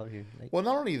cutthroats out here. Like, Well,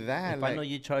 not only that. if I know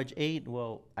you charge 8,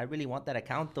 well, I really want that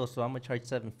account though, so I'm gonna charge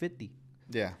 750.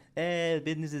 Yeah.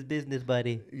 Business is business,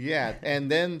 buddy. Yeah, and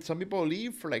then some people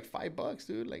leave for like $5,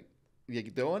 dude. Like, yeah,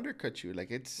 they'll undercut you.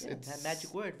 Like, it's that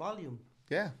magic word, volume,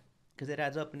 yeah. because it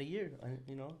adds up in a year.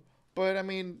 But I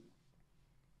mean,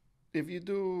 if you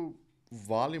do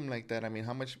volume like that, I mean,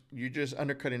 how much you're just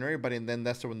undercutting everybody, and then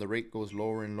that's when the rate goes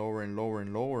lower and lower and lower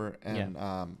and lower,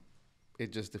 and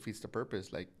it just defeats the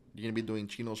purpose. Like, you're gonna be doing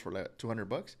chinos for like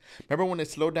 $200. Remember when it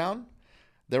slowed down?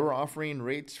 They were offering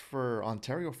rates for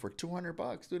Ontario for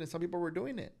 $200, dude, and some people were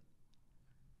doing it.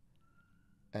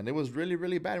 And it was really,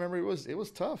 really bad. Remember, it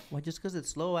was tough. Well, just because it's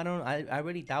slow, I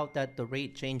really doubt that the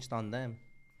rate changed on them.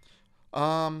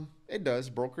 It does.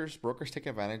 Brokers take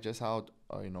advantage. Just how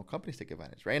companies take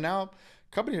advantage. Right now,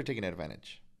 companies are taking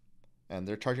advantage, and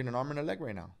they're charging an arm and a leg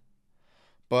right now.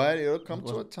 But it'll come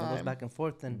to a time. It goes back and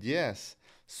forth then. Yes.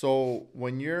 So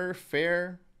when you're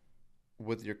fair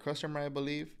with your customer, I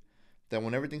believe that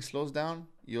when everything slows down,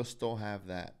 you'll still have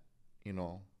that,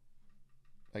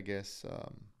 I guess,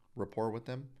 rapport with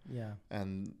them. Yeah.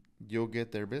 And you'll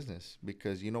get their business,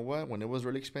 because you know what? When it was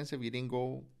really expensive, you didn't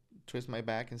go twist my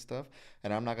back and stuff,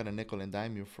 and I'm not gonna nickel and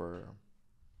dime you for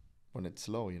when it's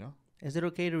slow. Is it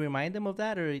okay to remind them of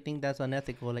that, or you think that's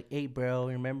unethical? Like, hey, bro,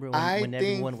 remember when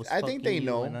everyone was fucking you? I think they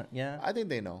know. I think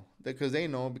they know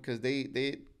because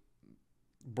they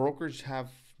brokers have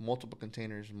multiple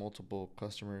containers, multiple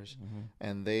customers,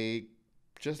 and they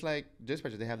just like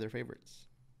dispatchers, they have their favorites,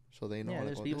 so they know. Yeah, like,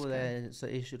 there's people that it's an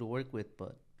issue to work with,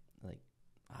 but like,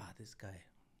 this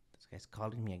guy's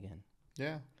calling me again.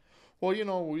 Yeah, well,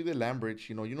 we did Lambridge.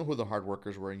 You know who the hard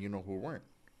workers were, and you know who weren't.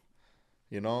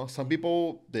 Some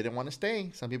people, they didn't want to stay.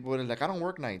 Some people were like, I don't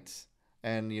work nights,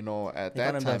 and at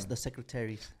that time, the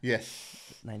secretaries.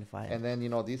 Yes, 9 to 5. And then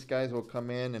these guys will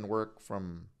come in and work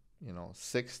from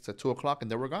 6 to 2 o'clock,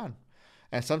 and they were gone.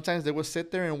 And sometimes they would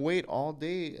sit there and wait all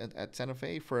day at Santa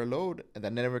Fe for a load, and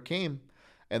that never came.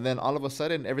 And then all of a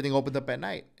sudden, everything opened up at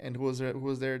night, and who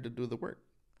was there to do the work?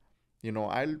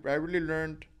 I really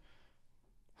learned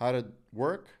how to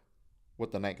work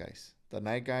with the night guys. The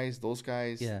night guys, those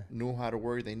guys knew how to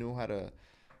work. They knew how to,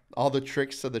 all the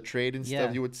tricks of the trade and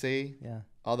stuff, you would say. Yeah.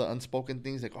 All the unspoken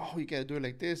things like, oh, you gotta do it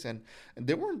like this, and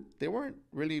they weren't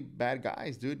really bad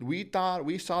guys, dude. We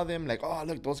saw them like, oh,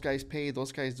 look, those guys pay,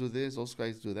 those guys do this, those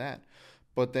guys do that,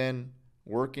 but then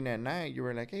working at night, you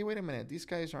were like, hey, wait a minute, these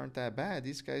guys aren't that bad.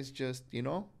 These guys just,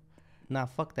 Nah,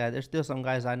 fuck that. There's still some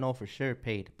guys I know for sure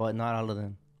paid, but not all of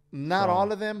them. not So,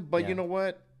 all of them, but you yeah. know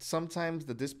what? Sometimes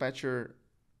the dispatcher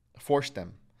forced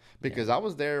them because I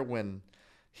was there when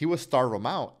he would starve them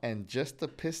out, and just to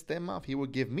piss them off, he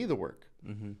would give me the work.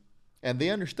 Mm-hmm. And they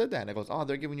understood that. And it goes, oh,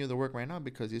 they're giving you the work right now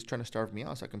because he's trying to starve me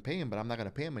out so I can pay him, but I'm not going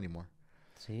to pay him anymore.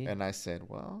 See? And I said,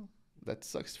 well, that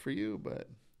sucks for you, but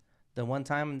The one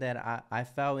time that I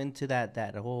fell into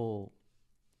that whole,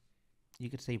 you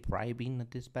could say, bribing the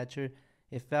dispatcher,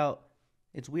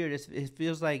 it's weird. It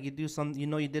feels like you did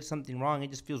something wrong. It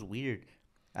just feels weird.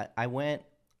 I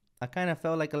kind of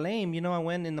felt like a lame, I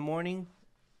went in the morning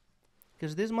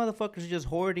because this motherfucker's just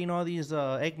hoarding all these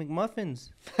Egg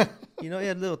McMuffins. He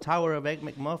had a little tower of Egg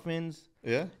McMuffins.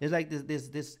 yeah. It's like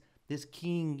this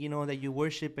king, that you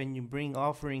worship and you bring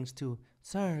offerings to.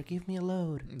 Sir, give me a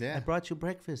load. Yeah. I brought you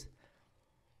breakfast.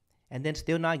 And then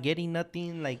still not getting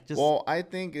nothing, like just. Well, I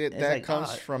think that like,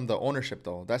 comes from the ownership,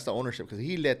 though. That's the ownership because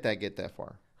he let that get that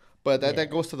far. But that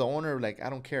goes to the owner, like, I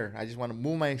don't care. I just want to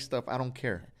move my stuff. I don't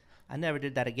care. I never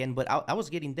did that again, but I was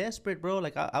getting desperate, bro.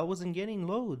 Like, I wasn't getting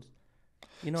loads.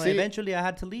 See, Eventually I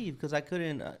had to leave because I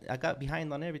couldn't. I got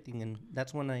behind on everything, and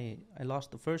that's when I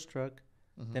lost the first truck.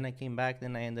 Mm-hmm. Then I came back.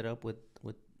 Then I ended up with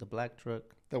the black truck.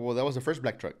 that was the first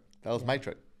black truck. That was my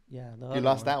truck. Yeah, You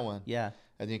lost that one. Yeah,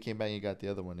 And then you came back and you got the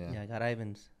other one, yeah, I got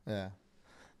Ivan's. Yeah.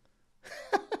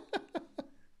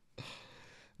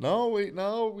 No,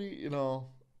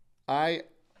 I,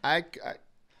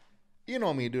 you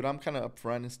know me, dude. I'm kind of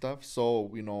upfront and stuff. So,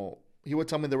 he would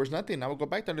tell me there was nothing. I would go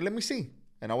back there and let me see.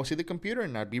 And I would see the computer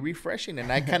and I'd be refreshing.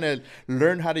 And I kind of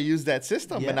learned how to use that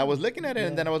system. And I was looking at it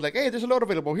and then I was like, hey, there's a load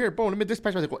available here. Boom, let me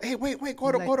dispatch. I go, hey, wait,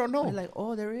 go to, no. Like,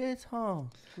 oh, there is, huh?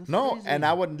 That's No, crazy. and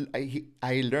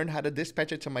I learned how to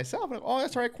dispatch it to myself. Like, oh,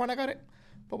 that's all right, Quan, I got it.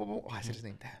 Oh, I said his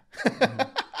name. Damn.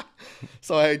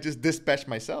 So I just dispatched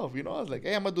myself. I was like,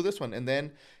 hey, I'm gonna do this one. And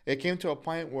then it came to a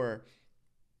point where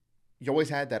you always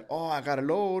had that. Oh, I got a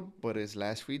load, but it's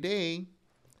last free day.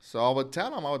 So I would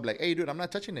tell him, I would be like, hey, dude, I'm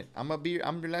not touching it. I'm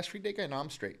your last free day guy. No, I'm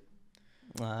straight.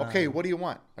 Okay, what do you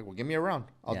want? I go, give me a round.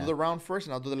 I'll do the round first,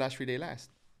 and I'll do the last free day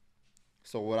last.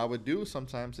 So what I would do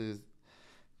sometimes is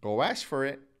go ask for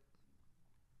it.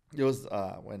 It was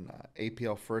when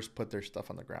APL first put their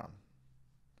stuff on the ground.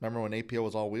 Remember when APL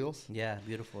was all wheels? Yeah,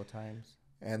 beautiful times.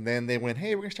 And then they went,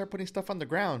 hey, we're going to start putting stuff on the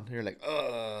ground. You're like,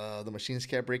 the machines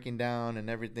kept breaking down and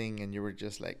everything. And you were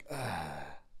just like,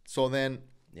 So then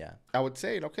I would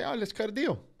say, okay, let's cut a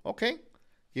deal. Okay,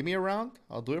 give me a round.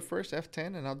 I'll do it first,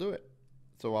 F10, and I'll do it.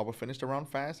 So I would finish the round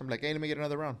fast. I'm like, hey, let me get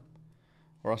another round.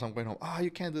 Or else I'm going home. Oh,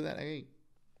 you can't do that. Hey.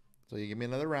 So you give me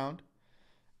another round.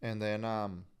 And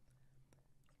then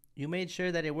you made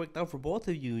sure that it worked out for both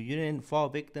of you. You didn't fall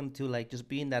victim to like just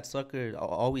being that sucker,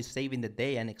 always saving the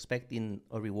day and expecting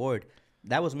a reward.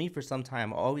 That was me for some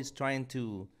time, always trying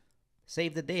to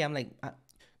save the day. I'm like,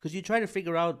 because you try to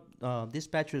figure out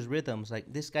dispatcher's rhythms. Like,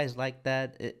 this guy's like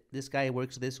that. This guy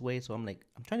works this way. So I'm like,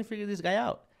 I'm trying to figure this guy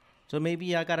out. So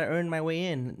maybe I got to earn my way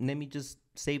in. Let me just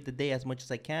save the day as much as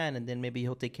I can, and then maybe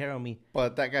he'll take care of me.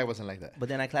 But that guy wasn't like that. But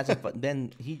then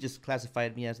then he just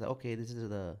classified me as okay, this is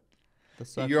the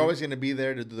sucker. You're always going to be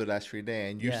there to do the last free day.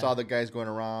 And you saw the guys going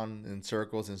around in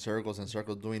circles and circles and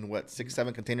circles doing,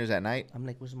 6-7 containers at night? I'm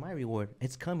like, where's my reward?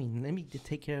 It's coming. Let me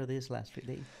take care of this last free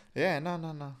day. Yeah, no.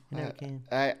 You never came.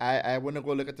 I went to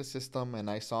go look at the system, and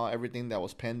I saw everything that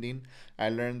was pending. I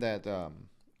learned that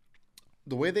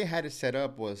the way they had it set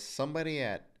up was somebody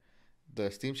at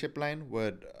the steamship line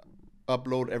would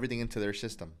upload everything into their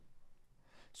system.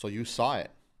 So you saw it,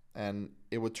 and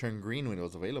it would turn green when it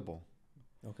was available.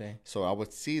 Okay. So I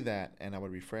would see that, and I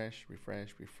would refresh. And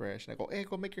I go, hey,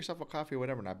 go make yourself a coffee or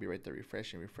whatever. And I'd be right there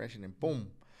refreshing, and boom.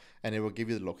 And it will give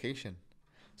you the location.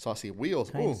 So I'll see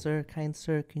wheels. Kind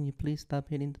sir, can you please stop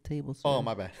hitting the table, sir? Oh,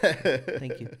 my bad.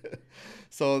 Thank you.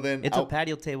 So then it's a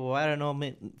patio table. I don't know.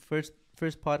 First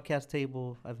podcast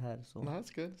table I've had. So no,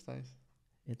 that's good. It's nice.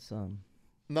 It's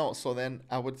No, so then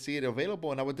I would see it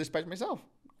available, and I would dispatch myself.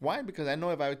 Why? Because I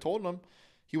know if I told him,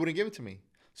 he wouldn't give it to me.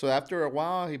 So after a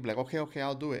while, he'd be like, okay,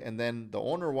 I'll do it. And then the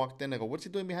owner walked in. I go, what's he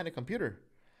doing behind the computer?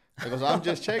 I goes, I'm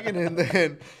just checking. And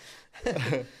then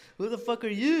who the fuck are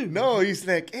you? No, he's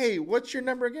like, hey, what's your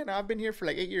number again? I've been here for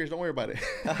like 8 years. Don't worry about it.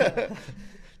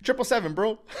 777,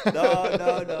 bro.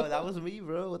 No. That was me,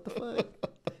 bro. What the fuck?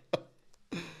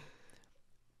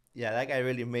 Yeah, that guy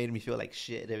really made me feel like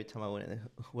shit every time I went in there.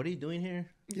 What are you doing here?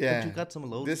 Yeah. You got some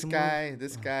loads. This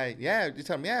guy. Yeah, you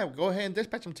tell him, yeah, go ahead and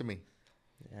dispatch him to me.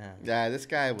 Yeah, this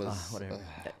guy was... whatever.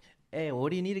 Hey, what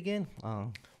do you need again?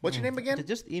 What's your name again?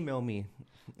 Just email me.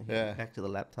 Yeah. Back to the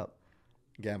laptop.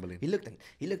 Gambling. He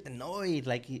looked annoyed.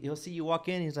 Like he'll see you walk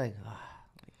in, he's like,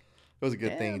 It was a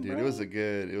good thing, damn, dude. bro. It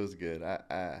was good.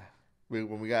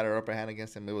 When we got our upper hand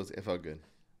against him, it felt good.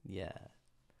 Yeah.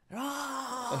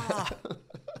 Ah!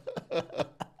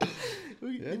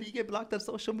 Yeah. Did he get blocked on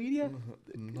social media?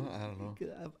 No, I don't know.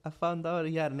 I found out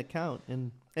he had an account,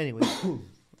 and anyway.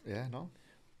 Yeah, no.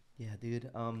 Yeah,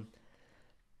 dude.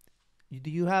 Do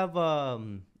you have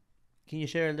Can you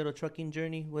share a little trucking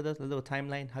journey with us? A little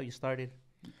timeline, how you started?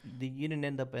 You didn't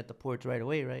end up at the ports right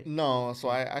away, right? No, so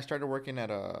I started working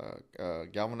at a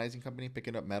galvanizing company,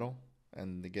 picking up metal,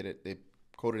 and they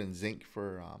coat it in zinc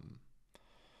for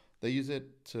they use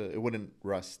it it wouldn't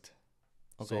rust.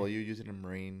 Okay. So you use it in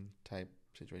marine type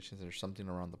situations. There's something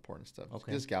around the port and stuff.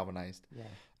 Okay. It's just galvanized. Yeah.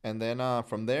 And then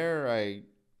from there I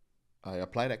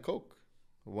applied at Coke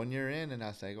 1 year in, and I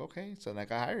was like, okay, so then I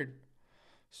got hired.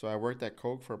 So I worked at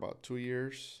Coke for about 2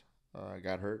 years. I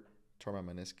got hurt, tore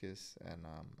my meniscus, and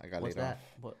I got laid off.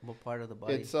 What part of the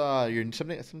body? It's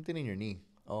something in your knee.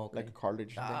 Oh, okay. Like a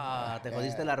cartilage. Te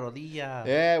jodiste la rodilla.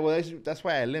 Yeah, well, that's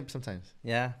why I limp sometimes.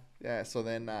 Yeah. Yeah, so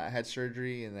then I had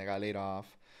surgery, and I got laid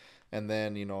off. And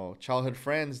then, childhood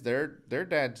friends, their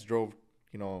dads drove,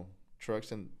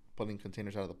 trucks and pulling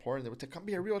containers out of the port. And they would say, come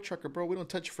be a real trucker, bro. We don't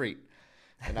touch freight.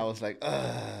 And I was like,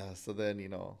 ugh. So then,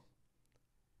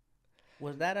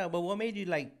 Was that but what made you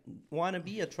want to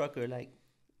be a trucker?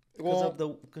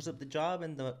 Because of the job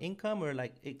and the income, or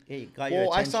it got your attention?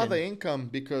 Well, I saw the income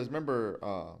because remember,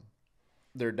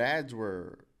 their dads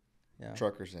were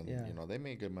truckers, and they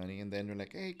made good money. And then they're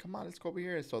like, hey, come on, let's go over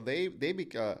here. So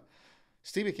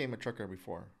Steve became a trucker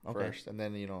before first, and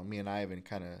then me and Ivan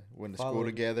kind of went to school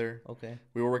together. Okay,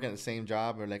 we were working at the same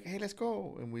job. We're like, hey, let's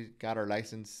go, and we got our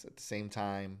license at the same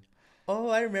time. Oh,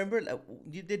 I remember.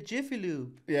 You did Jiffy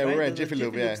Lube. Yeah, right? We were at Jiffy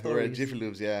Lube. Yeah, we were at Jiffy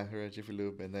Lubes. Yeah, we were at Jiffy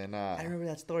Lube, and then I remember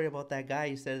that story about that guy.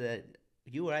 You said that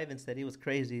you or Ivan said he was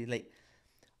crazy.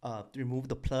 Remove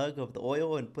the plug of the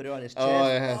oil and put it on his chest. Oh,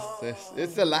 yes.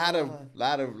 It's a lot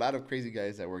of crazy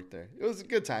guys that worked there. It was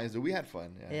good times, dude. We had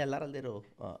fun. Yeah, a lot of little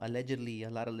allegedly a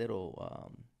lot of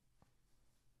little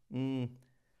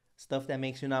stuff that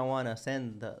makes you not want to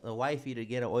send the wifey to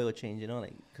get an oil change,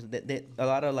 because a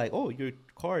lot of oh, your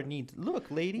car needs, look,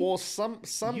 lady. Well, some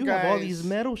you guys have all these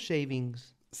metal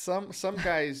shavings. Some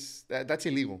guys that's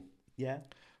illegal. Yeah.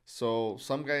 So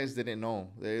some guys didn't know,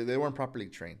 they weren't properly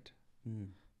trained.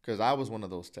 Because I was one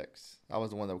of those techs. I was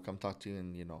the one that would come talk to you,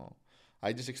 and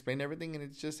I just explained everything, and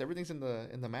it's just everything's in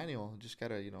the manual. Just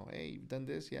gotta hey, you've done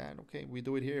this, yeah, okay, we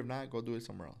do it here. If not, go do it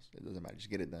somewhere else. It doesn't matter.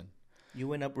 Just get it done. You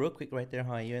went up real quick right there,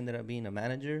 huh? You ended up being a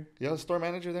manager? Yeah, I was a store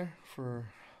manager there for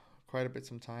quite a bit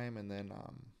some time. And then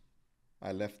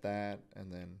I left that. And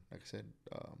then, like I said,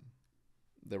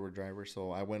 there were drivers.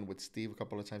 So I went with Steve a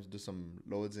couple of times to do some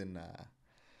loads in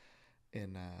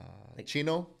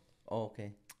Chino. Oh,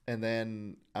 okay. And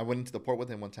then I went into the port with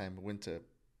him one time. I went to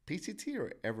PCT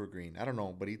or Evergreen. I don't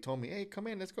know. But he told me, hey, come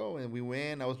in, let's go. And we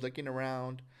went. I was looking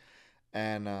around.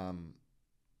 And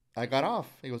I got off.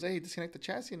 He goes, hey, disconnect the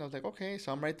chassis. And I was like, okay.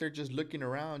 So I'm right there just looking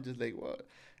around, just like, what?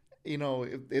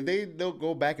 If they'll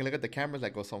go back and look at the cameras,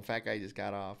 like, oh, some fat guy just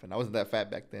got off. And I wasn't that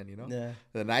fat back then, Yeah.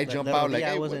 Then I jump out like, hey,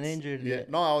 I wasn't injured. Yeah.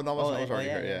 No, I was already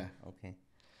hurt, yeah. Okay.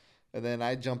 And then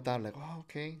I jumped out like, oh,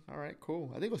 okay. All right, cool.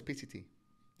 I think it was PCT.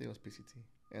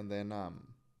 And then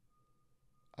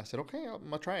I said, okay, I'm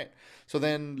going to try it. So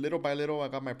then little by little, I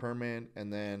got my permit.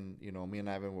 And then, me and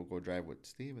Ivan will go drive with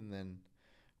Steve. And then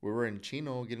we were in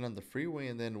Chino getting on the freeway.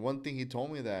 And then one thing he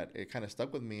told me that it kind of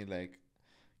stuck with me,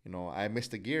 I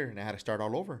missed a gear and I had to start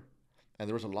all over. And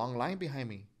there was a long line behind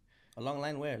me. A long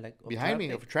line where? Behind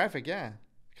me of traffic, yeah.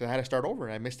 Because I had to start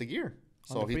over. I missed a gear.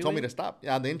 So he told me to stop.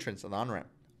 Yeah, on the entrance, on the on-ramp.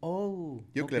 Oh.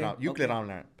 Euclid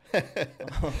on-ramp.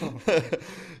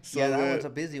 So yeah, that one's a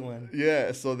busy one.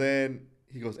 Yeah, so then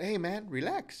he goes, hey, man,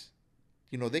 relax.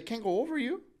 They can't go over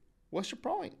you. What's your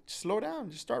problem? Just slow down.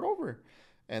 Just start over.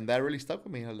 And that really stuck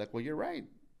with me. I was like, well, you're right.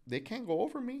 They can't go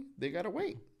over me. They got to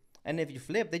wait. And if you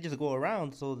flip, they just go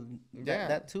around. So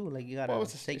that too, you got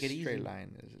to take it easy. Straight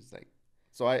line. It's just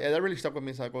so that really stuck with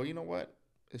me. So I go, you know what?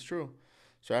 It's true.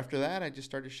 So after that, I just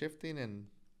started shifting, and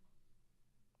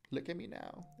look at me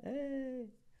now. Hey.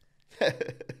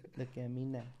 Look at me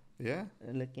now. Yeah.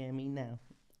 Look at me now.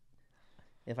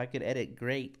 If I could edit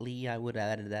greatly, I would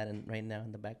have added that right now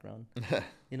in the background.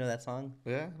 You know that song?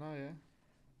 Yeah. Oh, yeah.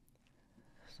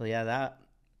 So yeah,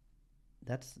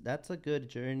 that's a good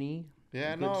journey.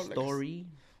 Yeah, good story.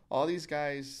 All these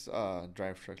guys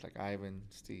drive trucks, like Ivan,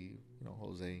 Steve,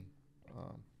 Jose,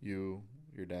 you,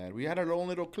 your dad. We had our own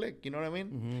little clique, you know what I mean?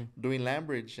 Mm-hmm. Doing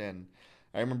Lambridge, and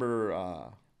I remember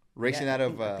racing Yeah, out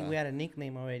of. I think we had a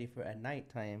nickname already for at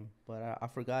nighttime, but I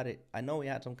forgot it. I know we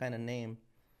had some kind of name.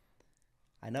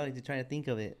 I know he's trying to think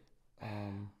of it. I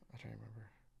don't remember.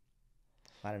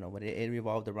 I don't know, but it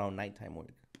revolved around nighttime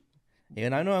work.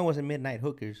 And I know it wasn't midnight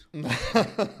hookers.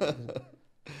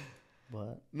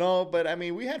 But no, but I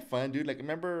mean, we had fun, dude. Like,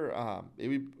 remember,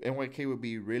 NYK would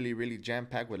be really, really jam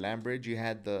packed with Lambridge. You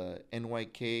had the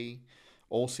NYK,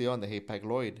 OCL, and the Haypack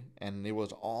Lloyd, and it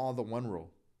was all the one row,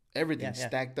 everything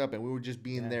stacked up, and we would just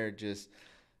be in there just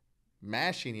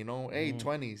mashing,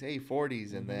 A20s,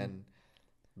 A40s, and then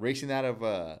racing out of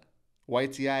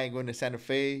YTI and going to Santa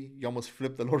Fe. You almost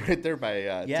flipped the load right there by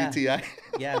TTI.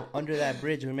 Yeah, under that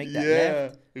bridge, we make that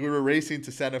left. We were racing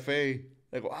to Santa Fe.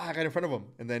 Like, I got in front of him.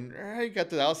 And then I got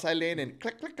to the outside lane and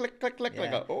click, click, click, click, click.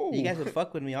 Yeah. Like, oh. You guys would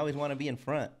fuck with me. I always want to be in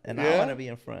front. And I want to be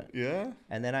in front. Yeah.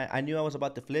 And then I knew I was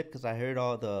about to flip because I heard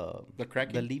all the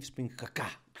cracking. The leaf spring.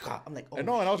 I'm like, oh. I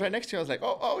know. And I was right next to you. I was like,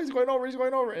 oh, he's going over. He's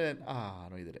going over. And then,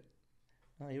 no, he did it.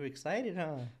 Oh, you were excited,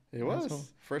 huh? It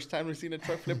was. First time we've seen a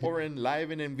truck flip over in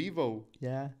live and in vivo.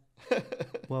 Yeah.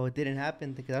 Well, it didn't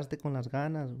happen. Te quedaste con las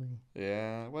ganas, güey.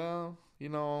 Yeah. Well,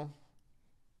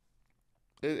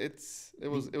 it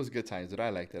was good times, dude.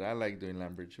 I liked it. I liked doing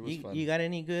Lambridge. It was fun. You got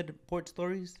any good port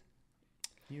stories?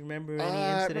 You remember any incident?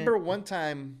 I remember one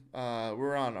time we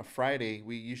were on a Friday.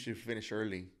 We usually finish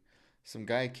early. Some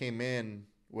guy came in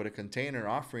with a container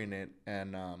offering it,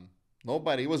 and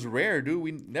nobody. It was rare, dude.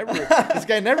 We never. This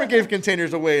guy never gave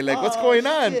containers away. Like, what's going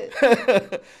on?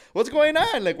 What's going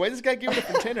on? Like, why is this guy giving a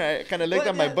container? I kind of looked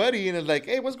at my buddy and was like,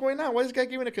 hey, what's going on? Why is this guy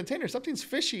giving a container? Something's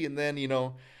fishy. And then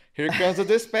here comes the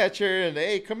dispatcher, and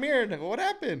hey, come here. And I go, what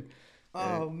happened?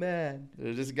 Oh, man.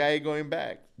 There's this guy going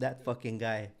back. That fucking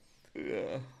guy.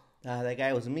 Yeah. That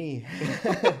guy was me.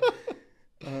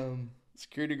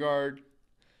 Security guard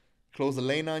closed the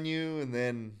lane on you, and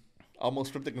then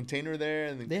almost flipped the container there.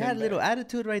 And then they had a little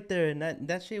attitude right there, and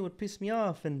that shit would piss me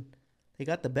off, and they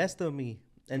got the best of me.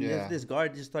 And this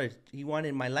guard just started, he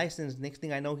wanted my license. Next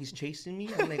thing I know, he's chasing me.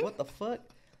 I'm like, what the fuck?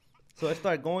 So I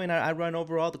start going. I run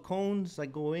over all the cones. I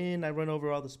go in. I run over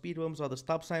all the speed bumps, all the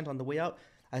stop signs. On the way out,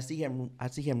 I see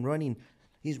him running.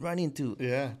 He's running too.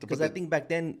 Yeah. Because I think back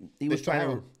then he was trying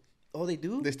to. Oh, they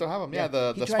do? They still have them. Yeah,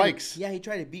 the spikes. He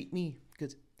tried to beat me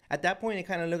because at that point it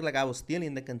kind of looked like I was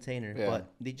stealing the container,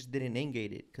 but they just didn't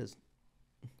engage it because.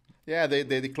 Yeah,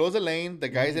 they closed the lane. The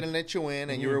guys didn't let you in,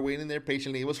 and you were waiting there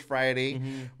patiently. It was Friday.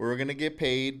 We were gonna get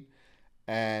paid,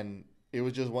 and it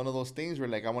was just one of those things where,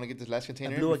 like, I want to get this last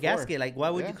container. I blew a gasket. Like, why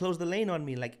would you close the lane on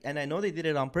me? Like, and I know they did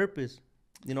it on purpose.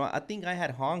 I think I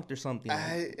had honked or something.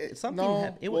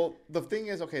 Well, the thing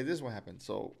is, okay, this is what happened.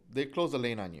 So they closed the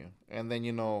lane on you, and then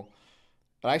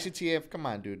ICTF. Come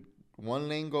on, dude. One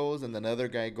lane goes, and then another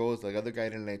guy goes. The other guy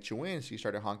didn't let you in, so you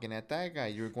started honking at that guy.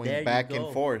 You were going back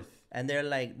and forth. And they're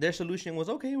like, their solution was,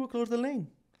 okay, we'll close the lane.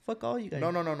 Fuck all you guys.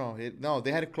 No.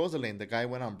 They had to close the lane. The guy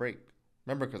went on break.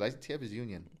 Remember, because ICTF is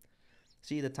union.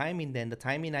 See, the timing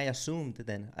I assumed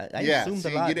then. I assumed a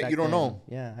lot. You don't know.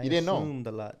 Yeah, I didn't know. assumed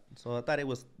a lot. So I thought it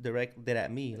was directed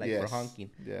at me, for honking.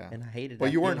 Yeah. And I hated that.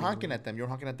 But you weren't honking at them. You were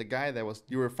honking at the guy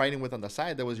you were fighting with on the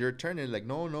side. That was your turn. And like,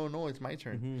 no, it's my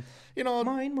turn.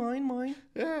 Mine.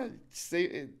 Yeah.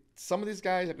 Some of these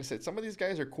guys, like I said, some of these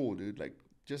guys are cool, dude. Like,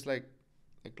 just like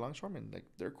longshoremen. Like,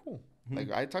 they're cool.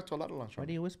 Like, I talk to a lot of longshoremen. Why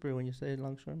do you whisper when you say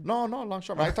longshoremen? No,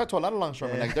 longshoremen. I talk to a lot of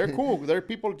longshoremen. Like, they're cool. They're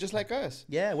people just like us.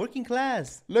 Yeah, working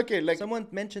class. Look at, like, someone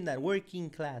mentioned that working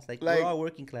class. Like, we're all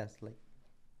working class. Like,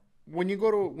 when you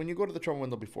go to the trouble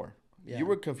window before, you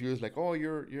were confused. Like, oh,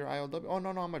 you're ILW. Oh, no,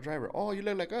 I'm a driver. Oh, you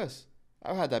look like us.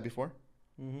 I've had that before.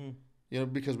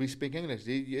 Because we speak English.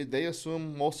 They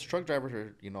assume most truck drivers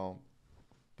are,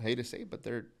 I hate to say it, but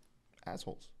they're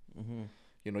assholes.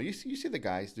 You see the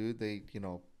guys, dude. They,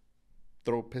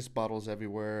 throw piss bottles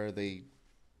everywhere. They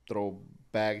throw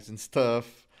bags and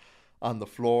stuff on the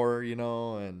floor,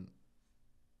 and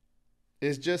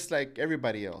it's just like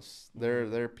everybody else.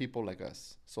 They're people like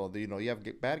us. So, you have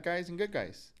bad guys and good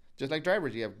guys. Just like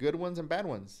drivers, you have good ones and bad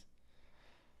ones.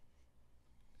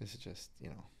 This is just,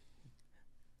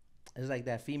 It's like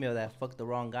that female that fucked the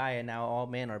wrong guy and now all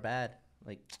men are bad.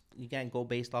 Like, you can't go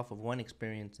based off of one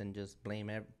experience and just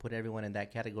put everyone in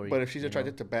that category. But if she's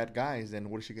attracted to bad guys, then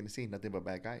what is she going to see? Nothing but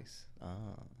bad guys.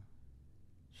 Oh,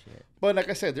 shit. But like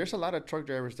I said, there's a lot of truck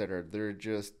drivers they're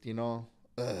just,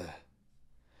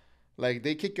 like,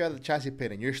 they kick you out of the chassis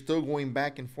pit and you're still going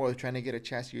back and forth trying to get a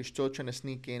chassis. You're still trying to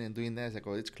sneak in and doing that. It's like,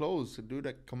 oh, it's closed. So, dude,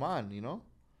 like, come on,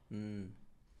 Some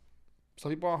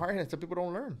people are hard-headed. Some people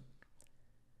don't learn.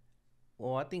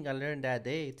 Well, I think I learned that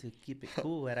day to keep it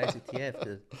cool at ICTF.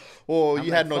 Cause Well, I'm you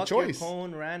like, had no fuck your choice.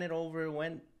 cone, ran it over,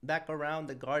 went back around.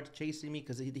 The guard's chasing me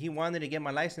because he wanted to get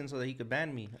my license so that he could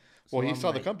ban me. So Well, he I'm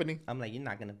saw the like- company. I'm like, you're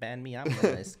not gonna ban me. I'm gonna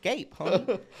escape,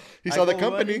 homie. He I saw the go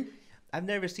company. running. I've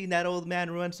never seen that old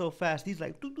man run so fast. He's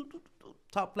like, "Doo, doo, doo, doo, doo."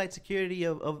 Top flight security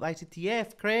of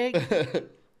ICTF, Craig.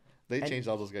 They And changed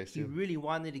all those guys He too. really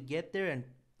wanted to get there and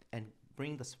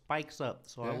bring the spikes up.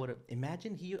 So I Yeah. would have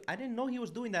imagine I didn't know he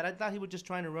was doing that. I thought he was just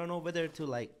trying to run over there to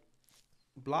like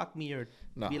block me or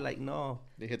No. be like, no.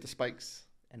 They hit the spikes.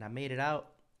 And I made it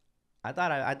out. I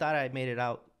thought I made it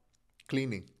out.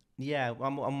 Cleaning. Yeah,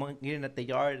 I'm getting at the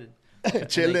yard.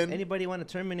 Chilling. Like, anybody want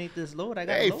to terminate this load? I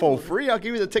got Hey, a load. for free, I'll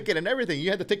give you the ticket and everything. You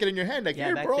had the ticket in your hand. Like, Yeah,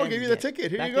 here, back bro, I'll then, give you the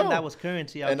ticket. Here back you go. then that was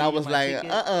currency. And I was like,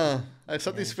 ticket.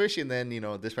 something's fishy. And then,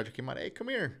 dispatcher came out. Hey, come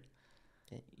here.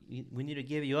 We need to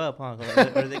give you up, huh?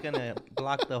 Or they're gonna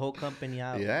block the whole company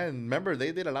out. Yeah, and remember,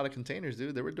 they did a lot of containers,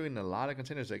 dude. They were doing a lot of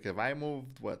containers. Like, if I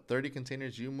moved, 30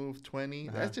 containers, you moved 20.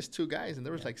 Uh-huh. That's just 2 guys. And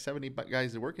there was like 70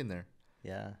 guys that work in there.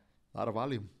 Yeah, A lot of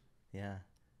volume. yeah.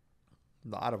 A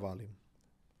lot of volume.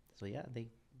 So yeah,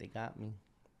 they got me.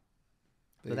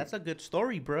 They- So that's a good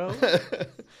story, bro.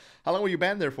 How long were you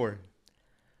banned there for?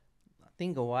 I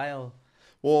think a while.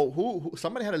 Well, who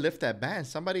somebody had to lift that ban.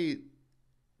 Somebody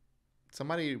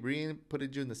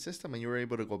re-inputted you in the system and you were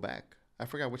able to go back. I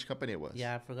forgot which company it was.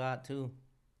 Yeah, I forgot too,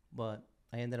 but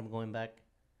I ended up going back.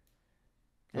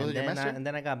 Was it your master? And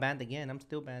then I got banned again. I'm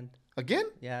still banned. Again?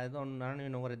 Yeah, I don't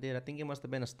even know what I did. I think it must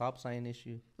have been a stop sign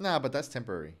issue. Nah, but that's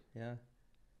temporary. Yeah.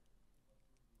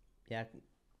 Yeah,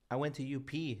 I went to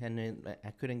UP and then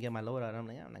I couldn't get my load out. I'm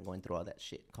like, I'm not going through all that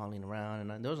shit, calling around,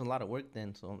 and there was a lot of work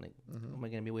then. So I'm like, Mm-hmm. am I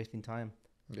gonna be wasting time?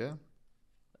 Yeah.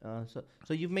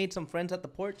 So you've made some friends at the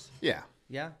ports? Yeah.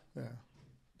 Yeah. Yeah.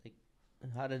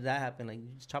 How did that happen? Like, you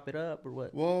just chop it up or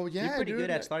what? Well, yeah, You're pretty dude. good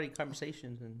at starting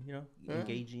conversations and Yeah.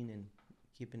 engaging and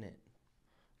keeping it.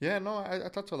 Yeah, no, I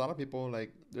talked to a lot of people.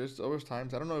 Like, there's always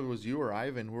times, I don't know if it was you or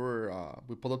Ivan,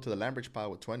 we pulled up to the Lambridge pile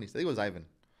with 20s. I think it was Ivan.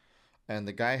 And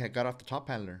the guy had got off the top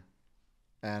handler.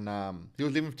 And he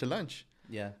was leaving to lunch.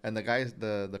 Yeah. And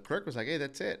the clerk was like, hey,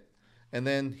 that's it. And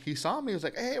then he saw me. He was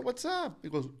like, hey, what's up? He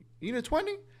goes, you need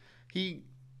 20? He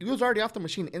was already off the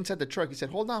machine inside the truck. He said,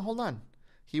 hold on.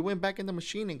 He went back in the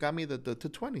machine and got me the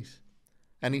 20s.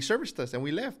 And he serviced us, and we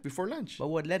left before lunch. But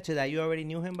what led to that? You already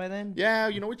knew him by then? Yeah,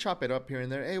 we chop it up here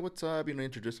and there. Hey, what's up?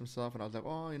 Introduce himself. And I was like,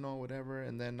 oh, whatever.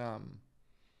 And then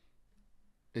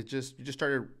you just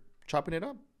started chopping it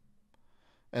up.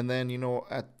 And then,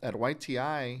 at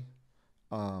YTI,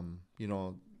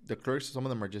 the clerks, some of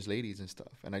them are just ladies and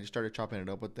stuff. And I just started chopping it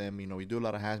up with them. We do a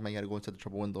lot of hazmat. You got to go inside the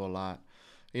trouble window a lot.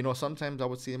 Sometimes I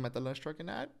would see them at the lunch truck, and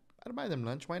I'd buy them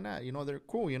lunch. Why not? They're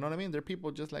cool. You know what I mean? They're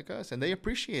people just like us, and they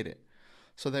appreciate it.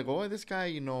 So they go, oh, this guy,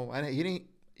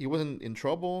 he wasn't in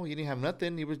trouble. He didn't have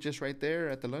nothing. He was just right there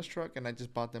at the lunch truck, and I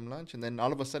just bought them lunch. And then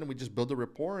all of a sudden, we just built a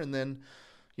rapport. And then,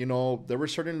 there were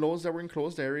certain loads that were in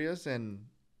closed areas, and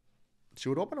she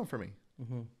would open them for me.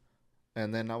 Mm-hmm.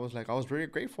 And then I was very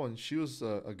grateful. And she was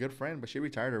a good friend, but she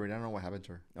retired already. I don't know what happened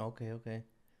to her. Okay.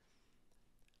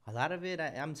 A lot of it,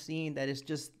 I'm seeing that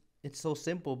it's so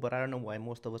simple, but I don't know why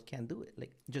most of us can't do it.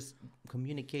 Like, just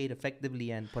communicate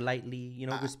effectively and politely,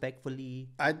 respectfully.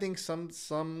 I think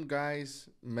some guys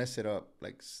mess it up.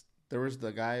 Like, there was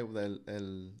the guy,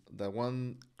 the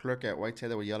one clerk at Whiteside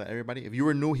that would yell at everybody. If you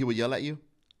were new, he would yell at you.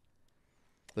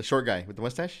 The short guy with the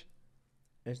mustache.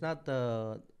 It's not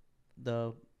the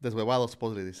That's what Avalos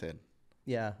supposedly they said.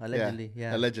 yeah, allegedly,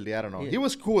 yeah. Allegedly, I don't know. Yeah. He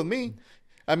was cool with me.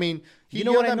 I mean, he You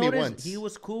know yelled what I at me noticed? once. He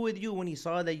was cool with you when he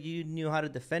saw that you knew how to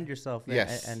defend yourself.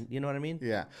 Yes. And you know what I mean?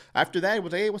 Yeah. After that, he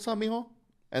was like, hey, what's up, mijo?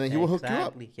 And then he would hook you up.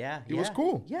 Exactly. Yeah. He was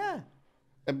cool. Yeah.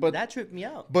 But That tripped me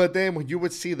out. But then when you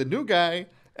would see the new guy,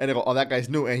 and they go, oh, that guy's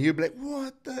new. And he'd be like,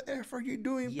 what the F are you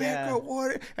doing? Yeah. Back up,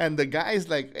 water. And the guy's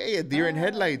like, hey, a deer in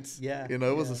headlights. Yeah, It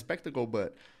was a spectacle.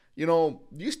 But,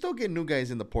 you still get new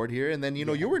guys in the port here. And then,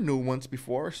 you were new once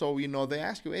before. So, they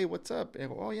ask you, hey, what's up? And I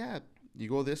go, oh, yeah, you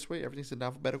go this way. Everything's in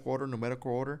alphabetical order,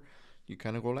 numerical order. You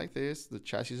kind of go like this. The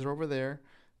chassis are over there.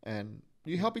 And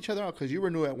you help each other out because you were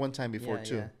new at one time before,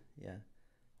 too. Yeah.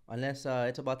 Unless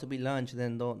it's about to be lunch,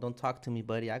 then don't talk to me,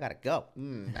 buddy. I got to go.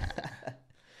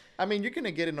 I mean, you're going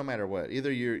to get it no matter what.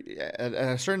 Either you're at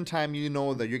a certain time, you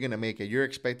know that you're going to make it. You're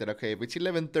expected, okay, if it's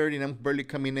 11:30 and I'm barely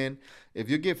coming in, if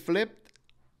you get flipped,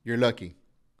 you're lucky.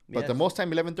 But the most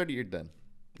time, 11:30, you're done.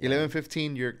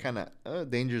 11:15, you're kind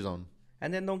of danger zone.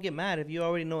 And then don't get mad if you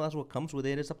already know that's what comes with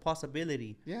it. It's a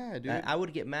possibility. Yeah, dude. I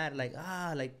would get mad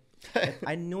if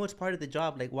I know it's part of the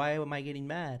job. Like, why am I getting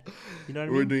mad? You know what I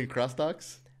mean? We're doing cross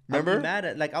talks. I'll be Remember? mad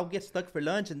at, like, I'll get stuck for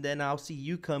lunch, and then I'll see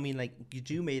you coming, like,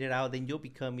 you made it out, then you'll be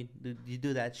coming. You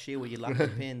do that shit where you lock the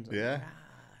pins. I'm Yeah. like,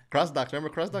 Cross docks. Remember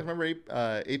cross docks? Remember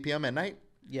 8 p.m. at night?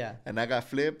 yeah. And I got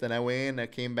flipped, and I went in, I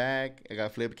came back, I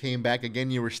got flipped, came back again.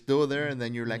 You were still there, and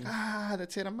then you're like,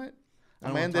 that's it. I'm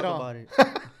gonna end it all. About it.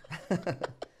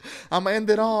 I'm gonna end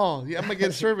it all. Yeah, I'm gonna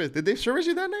get service. Did they service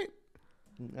you that night?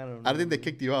 I don't know. I think they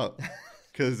kicked you out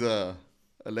because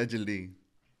allegedly.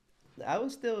 I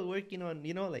was still working on,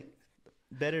 like,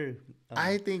 better.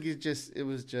 I think it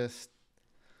was just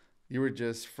you were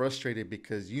just frustrated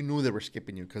because you knew they were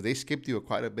skipping you because they skipped you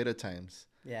quite a bit of times.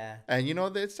 Yeah. And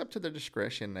it's up to their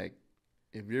discretion. Like,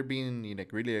 if you're being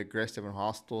like really aggressive and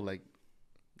hostile, like,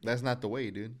 that's not the way,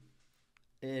 dude.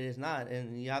 It is not,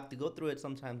 and you have to go through it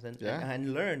sometimes and Yeah.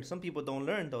 and learn. Some people don't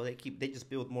learn though; they just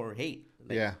build more hate.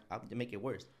 Like, Yeah. to make it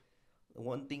worse.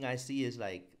 One thing I see is,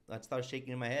 like, I start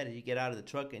shaking in my head, and you get out of the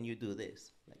truck and you do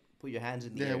this, like, put your hands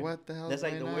in the air. Yeah, what the hell? That's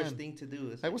like the going worst on? thing to do.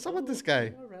 It's Like, what's up with this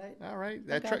guy? All right.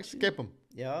 That truck, skip him.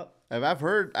 Yeah. I've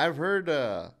heard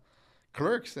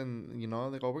clerks and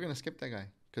they go, we're gonna skip that guy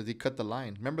because he cut the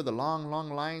line. Remember the long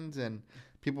lines, and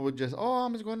people would just,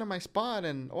 I'm just going to my spot,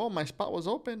 and my spot was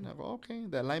open. I go, okay,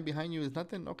 that line behind you is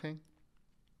nothing. Okay.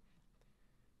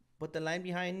 But the line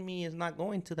behind me is not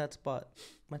going to that spot.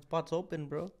 My spot's open,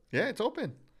 bro. Yeah, it's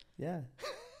open. Yeah.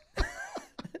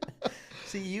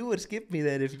 See, you would skip me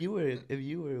then if you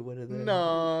were one of them.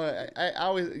 No, I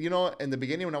always, in the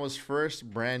beginning when I was first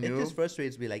brand new. It just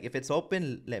frustrates me. Like, if it's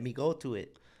open, let me go to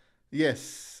it.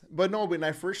 Yes, but no, when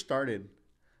I first started,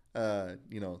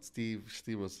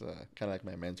 Steve was kind of like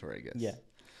my mentor, I guess. Yeah.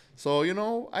 So,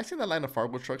 I seen the line of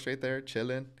Fargo trucks right there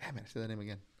chilling. Damn it, I said that name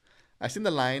again. I seen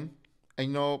the line,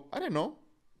 and I didn't know.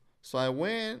 So I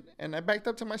went and I backed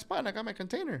up to my spot and I got my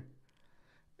container.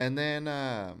 And then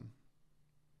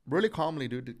really calmly,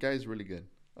 dude, the guy's really good.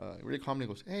 Really calmly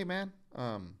goes, "Hey man,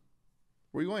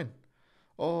 where you going?"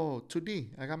 "Oh, 2D.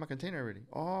 I got my container already."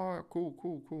 "Oh,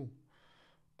 cool.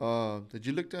 Did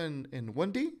you look in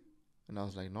 1D?" And I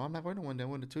was like, "No, I'm not going to 1D. I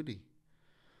went to 2D."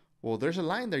 "Well, there's a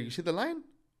line there. You see the line?"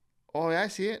 "Oh, yeah, I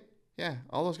see it. Yeah,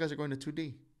 all those guys are going to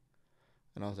 2D."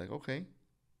 And I was like, "Okay.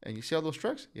 And you see all those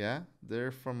trucks?" "Yeah,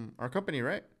 they're from our company,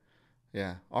 right?"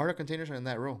 "Yeah, all our containers are in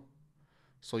that row.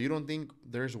 So you don't think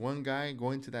there's one guy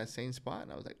going to that same spot?"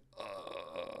 And I was like,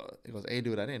 He goes, "Hey,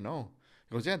 dude, I didn't know."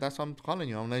 He goes, "Yeah, that's why I'm calling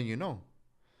you. I'm letting you know.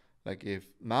 Like, if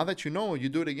now that you know, you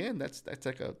do it again, that's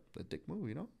like a dick move,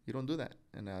 You don't do that."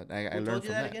 And I Who learned told you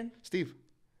from that that. again? Steve,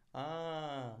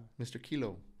 Ah. Mr.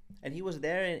 Kilo. And he was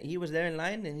there, in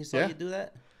line, and he saw Yeah. you do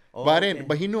that. Oh, But I okay. didn't.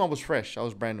 But he knew I was fresh. I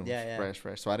was brand new. Yeah, yeah.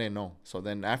 Fresh. So I didn't know. So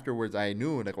then afterwards, I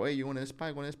knew. Like, "Hey, you going to this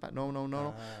spot? Going to this spot?" No.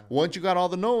 Ah. Once you got all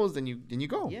the no's, then you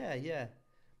go. Yeah.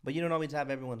 But you don't always have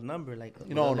everyone's number, like. with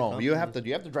No. other You have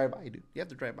companies. to drive by, dude. You have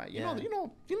to drive by. You Yeah.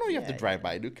 know. You have to Yeah, drive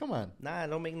by, dude. Come on. Nah,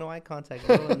 don't make no eye contact,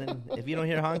 bro. And then if you don't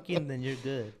hear honking, then you're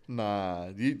good.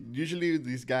 Nah. Usually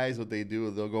these guys, what they do,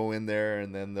 they'll go in there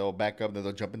and then they'll back up and then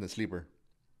they'll jump in the sleeper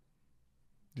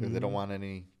because they don't want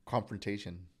any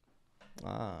confrontation.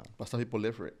 Ah. But some people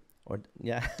live for it. Or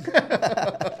yeah.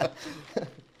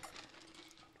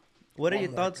 What are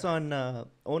your thoughts on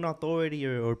own authority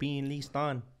or being leased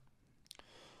on?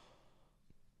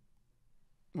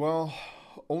 Well,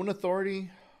 own authority,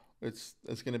 it's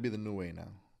going to be the new way now,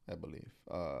 I believe.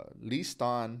 Leased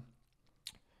on.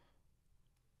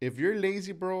 If you're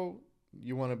lazy, bro,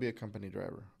 you want to be a company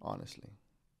driver, honestly,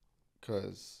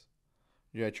 because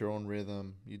you're at your own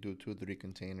rhythm. You do 2 or 3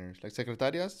 containers. Like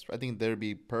secretarias, I think they'd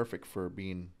be perfect for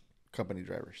being company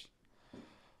drivers.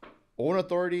 Own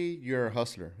authority, you're a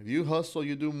hustler. If you hustle,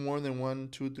 you do more than 1,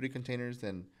 2, 3 containers,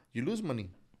 then you lose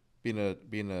money being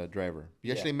a driver.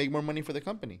 You actually make more money for the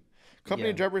company.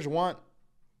 Company drivers want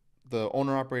the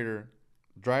owner-operator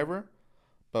driver,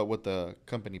 but with the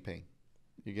company pay.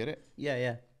 You get it?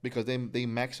 Yeah. Because they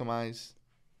maximize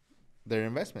their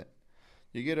investment.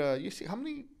 You see how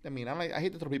many, I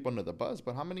hate to throw people under the bus,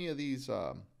 but how many of these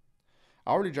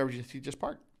hourly drivers you see just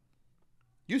parked?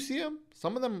 You see them.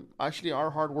 Some of them actually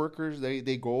are hard workers. They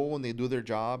go and they do their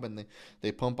job and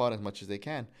they pump out as much as they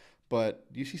can. But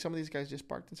you see some of these guys just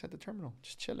parked inside the terminal,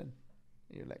 just chilling.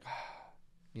 And you're like,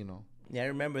 Yeah, I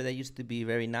remember they used to be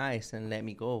very nice and let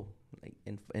me go, like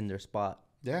in their spot.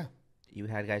 Yeah. You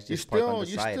had guys just park on the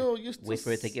side, you wait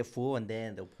for it to get full, and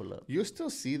then they'll pull up. You still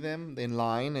see them in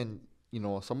line, and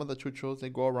some of the chuchos, they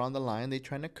go around the line, they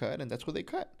trying to cut, and that's where they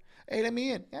cut. "Hey, let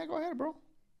me in." "Yeah, go ahead, bro."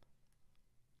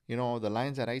 The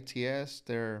lines at ITS,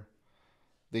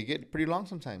 they get pretty long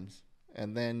sometimes,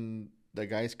 and then the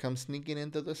guys come sneaking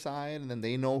into the side, and then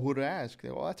they know who to ask. They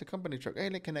go, "Oh, that's a company truck. Hey,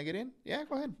 can I get in?" "Yeah,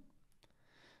 go ahead."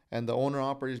 And the owner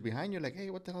operator's behind you, like, "Hey,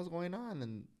 what the hell's going on?"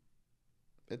 And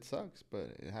it sucks, but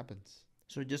it happens.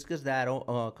 So just because that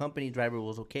company driver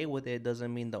was okay with it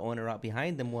doesn't mean the owner out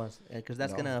behind them was, because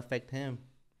that's No. gonna affect him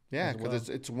Yeah, as because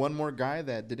well. it's one more guy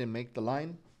that didn't make the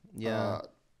line, Yeah. uh,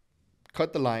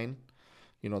 cut the line.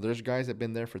 There's guys that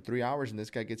been there for 3 hours, and this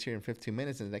guy gets here in 15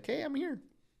 minutes, and is like, "Hey, I'm here."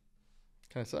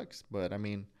 Kind of sucks, but I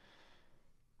mean,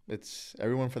 it's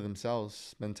everyone for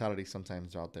themselves mentality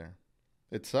sometimes out there.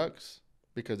 It sucks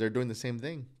because they're doing the same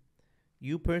thing.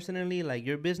 You personally, like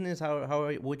your business,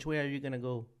 which way are you gonna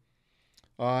go?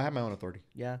 I have my own authority.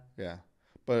 Yeah. Yeah,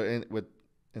 but with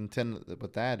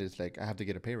that is like I have to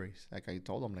get a pay raise. Like I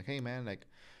told them, like, hey man, like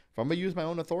if I'm gonna use my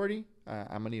own authority,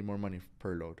 I'm gonna need more money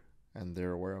per load, and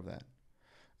they're aware of that.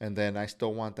 And then I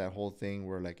still want that whole thing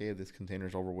where like, hey, this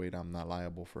container's overweight, I'm not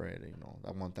liable for it.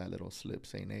 I want that little slip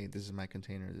saying, hey, this is my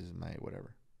container, this is my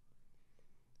whatever.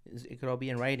 It could all be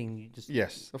in writing. You just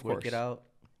Yes, of work course. it out.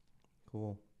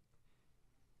 Cool.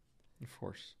 Of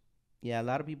course. Yeah, a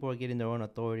lot of people are getting their own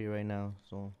authority right now,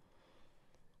 so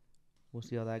we'll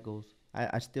see how that goes.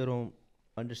 I still don't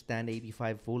understand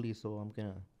 85 fully, so I'm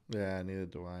gonna. Yeah, neither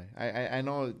do I. I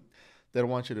know they don't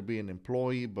want you to be an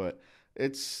employee, but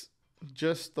it's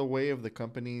just the way of the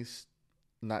companies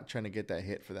not trying to get that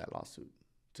hit for that lawsuit.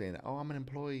 Saying that, oh, I'm an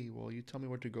employee. Well, you tell me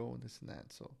where to go and this and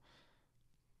that. So,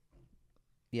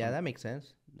 Yeah, that makes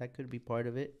sense. That could be part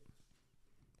of it.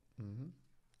 mm-hmm.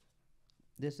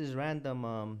 This is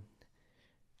random.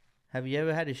 Have you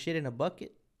ever had a shit in a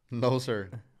bucket? No, sir.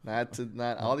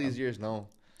 Not all these years. No.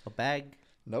 A bag?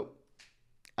 Nope.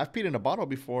 I've peed in a bottle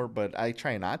before, but I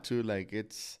try not to. Like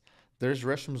there's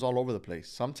restrooms all over the place.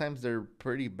 Sometimes they're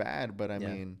pretty bad, but I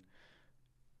mean,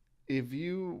 if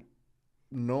you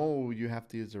know you have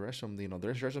to use the restroom,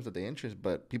 there's restrooms at the entrance,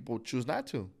 but people choose not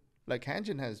to. Like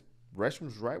Hanjin has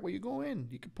restrooms right where you go in.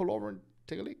 You can pull over and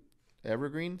take a leak.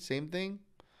 Evergreen, same thing.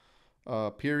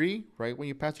 Pier E, right when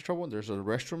you pass the trouble, there's a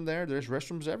restroom there. There's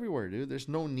restrooms everywhere, dude. There's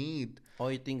no need. Oh,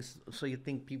 you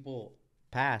think people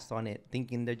pass on it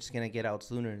thinking they're just gonna get out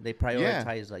sooner? They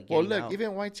prioritize like Well, getting look, out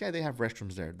even White they have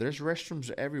restrooms there. There's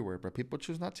restrooms everywhere, but people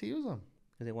choose not to use them.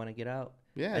 because they want to get out.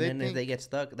 Yeah, And then if they get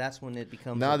stuck, that's when it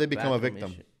becomes now they become a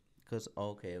victim. Because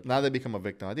okay. Now they become a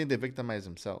victim. I think they victimize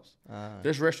themselves.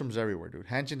 There's restrooms everywhere, dude.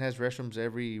 Hanjin has restrooms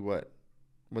every what?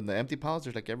 When the empty piles,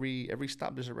 there's like every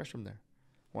stop there's a restroom there.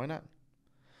 Why not?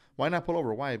 Why not pull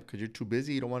over? Why? Because you're too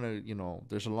busy. You don't want to,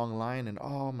 there's a long line and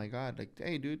oh my God, like,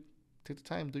 hey, dude, take the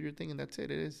time, do your thing, and that's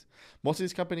it. It is. Most of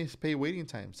these companies pay waiting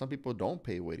time. Some people don't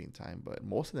pay waiting time, but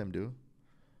most of them do.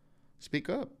 Speak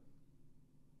up.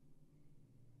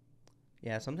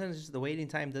 Yeah, sometimes just the waiting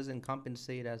time doesn't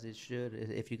compensate as it should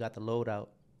if you got the load out.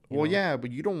 Well, yeah,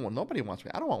 but you don't want, nobody wants,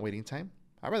 I don't want waiting time.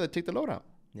 I'd rather take the load out.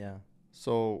 Yeah.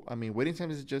 So, I mean, waiting time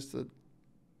is just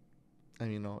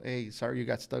hey, sorry you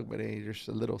got stuck, but hey, there's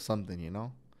a little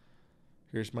something,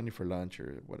 Here's money for lunch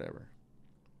or whatever.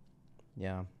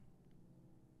 Yeah.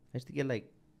 I used to get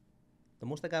the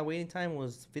most I got waiting time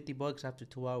was $50 after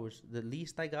 2 hours. The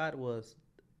least I got was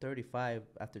 35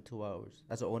 after 2 hours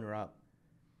as an owner op.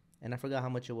 And I forgot how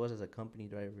much it was as a company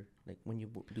driver. Like when you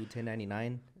do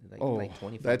 1099, like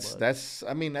 25 that's.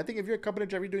 I mean, I think if you're a company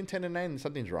driver, you're doing 1099,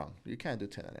 something's wrong. You can't do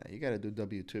 1099. You got to do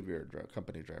W2 if you're a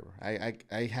company driver.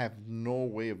 I have no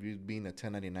way of you being a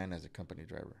 1099 as a company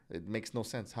driver. It makes no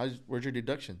sense. Where's your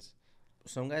deductions?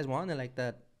 Some guys want it like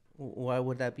that. Why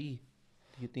would that be?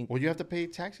 Do you think? Well, you have to pay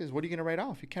taxes. What are you gonna write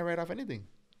off? You can't write off anything.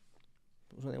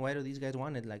 So why do these guys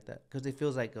want it like that? Because it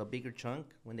feels like a bigger chunk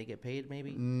when they get paid, maybe?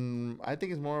 I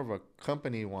think it's more of a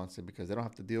company wants it because they don't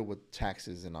have to deal with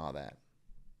taxes and all that.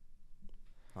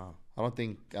 Oh. I don't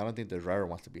think the driver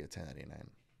wants to be a 1099.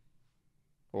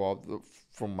 Well,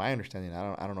 from my understanding,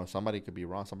 I don't know. Somebody could be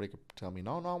wrong. Somebody could tell me,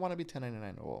 no, I want to be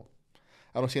 1099. Well,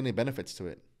 I don't see any benefits to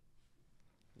it.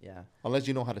 Yeah. Unless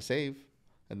you know how to save,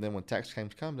 and then when tax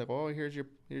times come, like, oh, here's your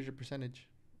percentage.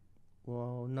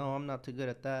 Well, no, I'm not too good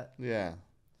at that. Yeah.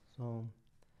 So,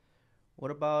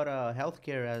 what about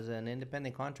healthcare as an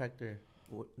independent contractor?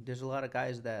 There's a lot of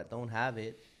guys that don't have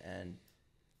it, and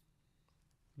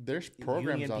there's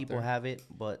programs union out people there. have it,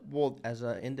 but as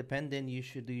an independent, you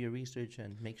should do your research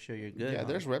and make sure you're good. Yeah,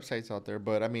 there's websites out there,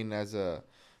 but I mean,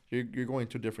 you're going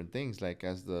to different things. Like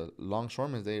as the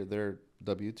longshoremen, they're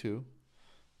W2,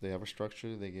 they have a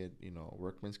structure, they get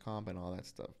workman's comp and all that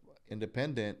stuff.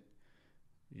 Independent,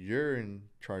 you're in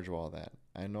charge of all that.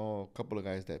 I know a couple of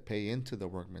guys that pay into the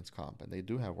workman's comp, and they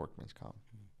do have workman's comp.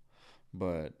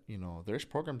 But, there's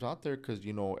programs out there because,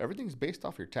 everything's based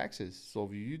off your taxes. So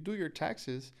if you do your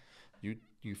taxes,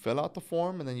 you fill out the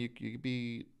form, and then you could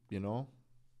be,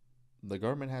 the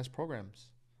government has programs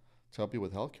to help you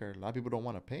with healthcare. A lot of people don't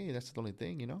want to pay. That's the only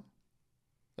thing, It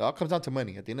all comes down to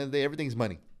money. At the end of the day, everything's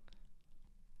money.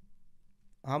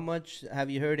 How much have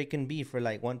you heard it can be for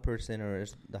like one person or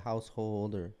is the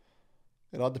household or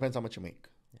It all depends how much you make.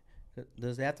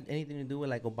 does it have anything to do with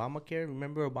like Obamacare?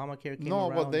 Remember Obamacare came No,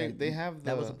 well around they have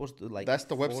that was the supposed to like that's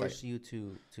the website. force you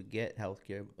to get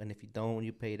healthcare, and if you don't,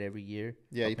 you pay it every year.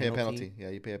 Yeah, A you pay a penalty. Yeah,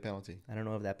 you pay a penalty. I don't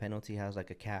know if that penalty has like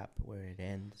a cap where it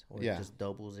ends or Yeah. it just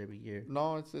doubles every year.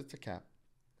 No, it's a cap.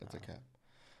 It's a cap.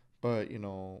 But you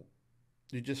know,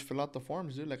 you just fill out the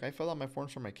forms, dude. Like I fill out my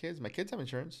forms for my kids. My kids have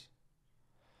insurance.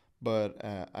 But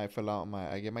I fill out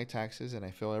I get my taxes and I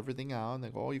fill everything out and they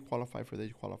go, oh, you qualify for this,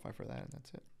 you qualify for that, and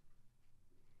that's it.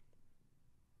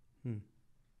 Hmm.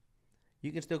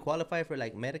 You can still qualify for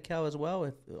like Medi-Cal as well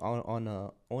if on a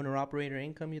owner operator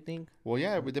income. You think? Well,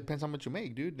 yeah, it depends how much you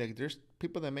make, dude. Like there's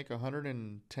people that make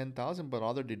 110,000, but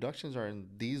all their deductions are in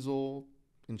diesel,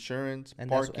 insurance, And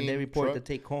parking, and they report truck. the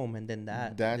take home, and then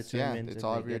That's determines it's if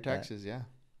all they of your get that. taxes. Yeah,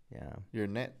 Yeah. your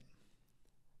net.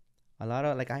 A lot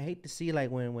of like I hate to see like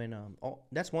when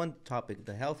that's one topic,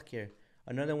 the healthcare.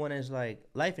 Another one is like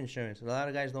life insurance. A lot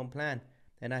of guys don't plan,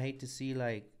 and I hate to see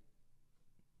like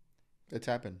It's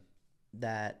happened.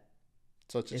 that.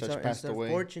 Such and It's such passed away.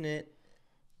 unfortunate,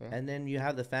 Yeah. and then you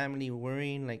have the family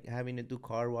worrying, like having to do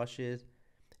car washes,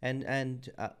 and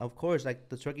of course like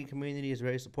the trucking community is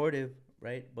very supportive,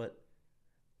 right? But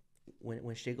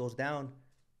when shit goes down,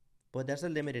 but that's a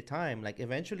limited time. Like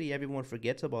eventually everyone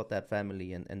forgets about that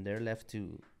family and they're left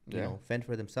to Yeah. fend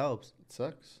for themselves. It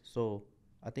sucks. So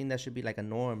I think that should be like a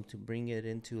norm to bring it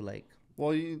into like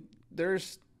Well,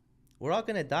 there's we're all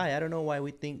gonna die. I don't know why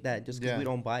we think that just because Yeah. we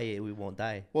don't buy it we won't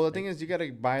die. Well, the thing is, you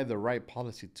gotta buy the right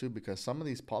policy too, because some of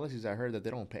these policies I heard that they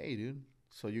don't pay, dude.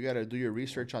 So you gotta do your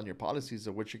research on your policies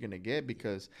of what you're gonna get,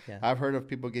 because Yeah. I've heard of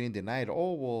people getting denied.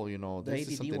 Oh, well, The this is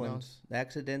ADD something ones, else. the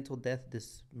accidental death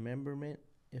dismemberment,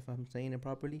 if I'm saying it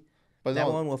properly. But That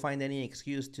no, one will find any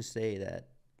excuse to say that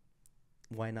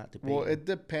why not to pay. well, you. it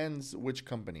depends which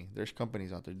company. There's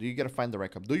companies out there. You gotta find the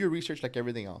right company. Do your research like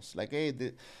everything else. Like, hey,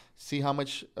 see how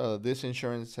much this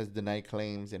insurance has denied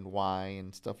claims and why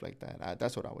and stuff like that.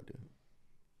 That's what I would do.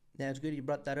 Yeah, it's good you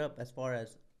brought that up as far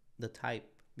as the type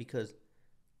because,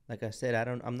 like I said,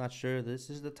 I'm not sure this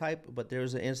is the type, but there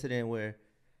was an incident where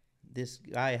this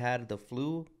guy had the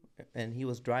flu and he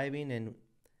was driving and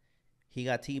he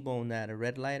got T-boned at a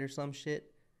red light or some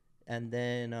shit, and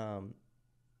then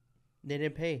they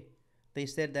didn't pay. They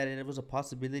said that it was a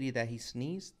possibility that he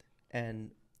sneezed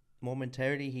and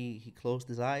momentarily he closed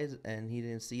his eyes and he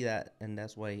didn't see that, and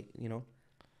that's why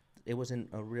it wasn't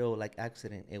a real like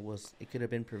accident. It could have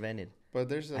been prevented. But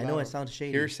there's I know it sounds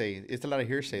shady. hearsay. It's a lot of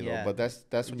hearsay Yeah. though. But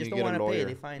that's You when just you don't get a want to pay. lawyer.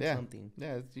 They find Yeah, something.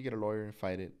 yeah. You get a lawyer and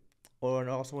fight it. Or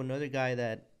also another guy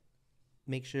that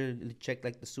make sure to check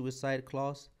like the suicide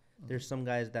clause. There's some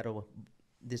guys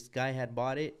this guy had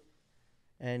bought it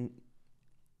and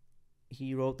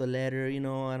he wrote the letter,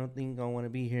 I don't think I want to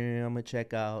be here. I'm gonna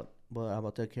check out, but I'm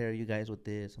gonna take care of you guys with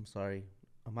this. I'm sorry,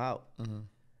 I'm out.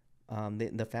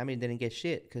 The family didn't get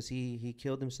shit because he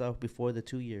killed himself before the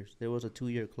 2 years. There was a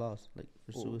 2-year clause like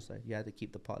for suicide. You had to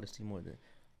keep the policy more than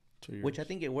 2 years. which I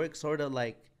think it works sort of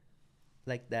like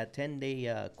that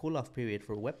 10-day cool off period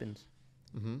for weapons.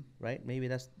 Right? Maybe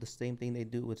that's the same thing they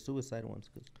do with suicide ones.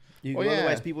 Cause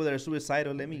otherwise, people that are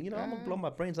suicidal, I'm gonna blow my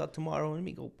brains out tomorrow. Let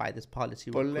me go buy this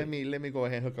policy. But let me go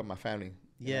ahead and hook up my family.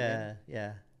 Yeah.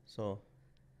 So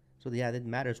yeah, it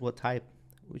matters what type.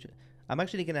 I'm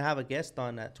actually gonna have a guest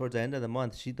on that towards the end of the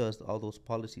month. She does all those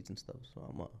policies and stuff. So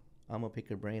I'm gonna pick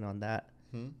her brain on that.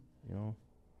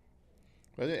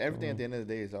 But everything at the end of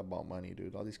the day is about money,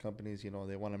 dude. All these companies, they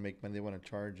want to make money, they want to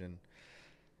charge, and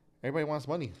everybody wants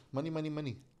money.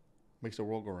 Money. Makes the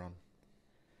world go round.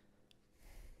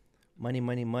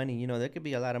 Money. There could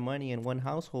be a lot of money in one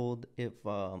household if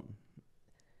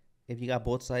you got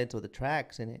both sides of the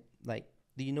tracks in it. Like,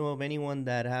 do you know of anyone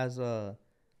that has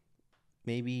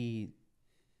maybe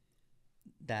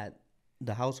that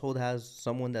the household has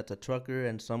someone that's a trucker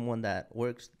and someone that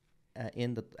works at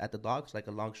the docks, like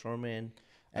a longshoreman?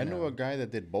 I know a guy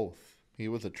that did both. He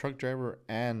was a truck driver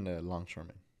and a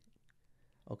longshoreman.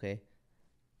 Okay.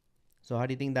 So how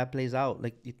do you think that plays out?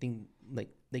 Like, you think like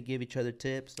they give each other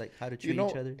tips, like how to treat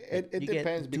each other? It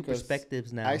depends get two because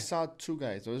perspectives now. I saw two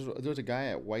guys. There was a guy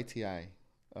at YTI.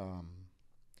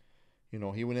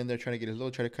 He went in there trying to get his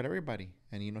load, try to cut everybody,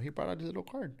 and he brought out his little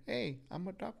card. Hey, I'm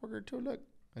a dock worker too. Look,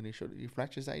 and he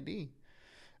flashed his ID,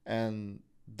 and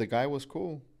the guy was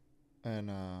cool, and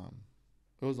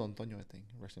it was Don Toño, I think.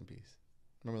 Rest in peace.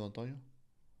 Remember Don Toño?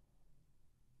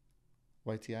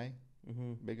 YTI,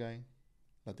 big guy,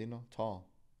 Latino, tall.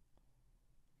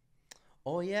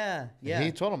 Oh yeah. And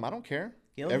he told him, I don't care.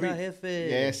 ¿Qué onda, jefe?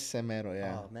 Yes, Semero,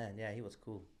 yeah. Oh man, yeah, he was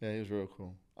cool. Yeah, he was real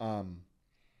cool.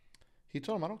 He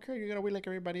told him, I don't care. You got to wait like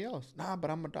everybody else. Nah, but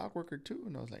I'm a dock worker too.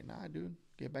 And I was like, nah, dude,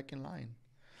 get back in line.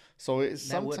 So it's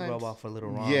That would sometimes. rub off a little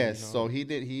wrong. Yes. You know? So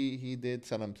he did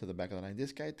send him to the back of the line.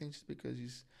 This guy thinks because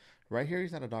he's right here,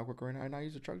 he's not a dock worker right now.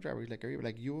 He's a truck driver. He's like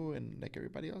like you and like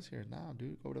everybody else here. Nah,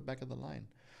 dude, go to the back of the line.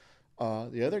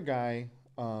 The other guy,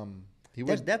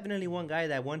 There's definitely one guy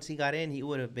that once he got in, he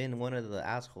would have been one of the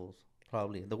assholes.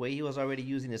 Probably the way he was already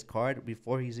using his card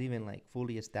before he's even like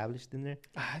fully established in there.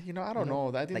 I don't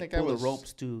know. I think like that guy pull was the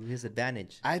ropes to his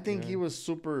advantage. I think he was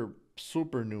super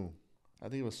new. I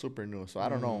think he was super new. So I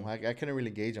don't know. I couldn't really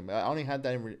gauge him. I only had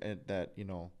that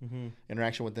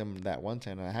interaction with him that one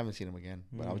time, and I haven't seen him again.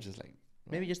 But I was just like,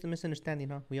 maybe just a misunderstanding,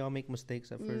 huh? We all make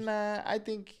mistakes at first. Nah, I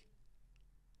think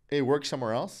it worked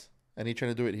somewhere else, and he tried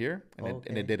to do it here, and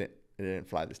it didn't. It didn't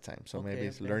fly this time. So maybe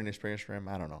it's learning experience for him.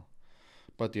 I don't know.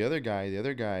 But the other guy,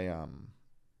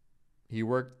 he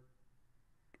worked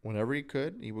whenever he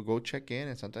could. He would go check in,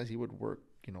 and sometimes he would work,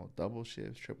 double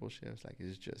shifts, triple shifts. Like,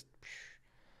 it's just.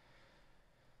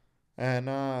 And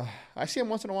I see him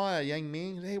once in a while at Yang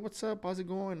Ming. Hey, what's up? How's it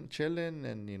going? Chilling.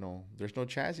 And there's no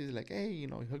chassis. He's like, hey, he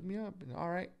hook me up. And, all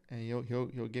right. And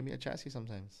he'll give me a chassis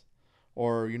sometimes,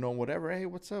 or whatever. Hey,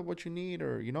 what's up? What you need?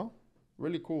 Or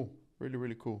really cool. Really,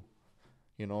 really cool.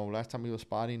 Last time he was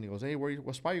spotting, he goes, hey,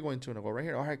 what spot are you going to? And I go, right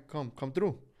here. All right, come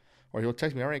through. Or he'll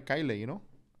text me, all right, Kyle,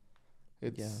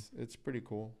 It's pretty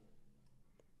cool.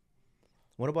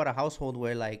 What about a household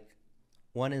where, like,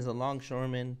 one is a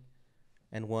longshoreman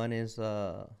and one is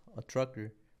a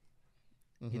trucker?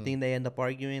 Mm-hmm. You think they end up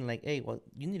arguing, like, hey, well,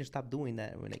 you need to stop doing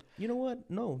that? And we're like, you know what?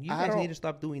 No, you guys need to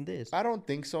stop doing this. I don't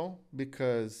think so,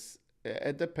 because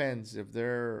it depends. If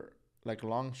they're, like,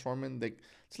 longshoremen,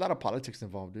 it's a lot of politics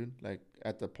involved, dude. Like,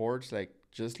 at the ports, like,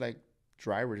 just like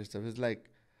drivers and stuff. It's like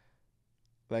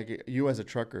you as a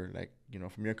trucker, like,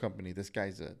 from your company, this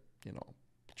guy's a,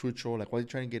 chucho. Like, why are you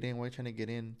trying to get in? Why are you trying to get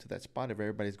into that spot if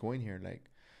everybody's going here? Like,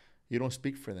 you don't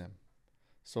speak for them.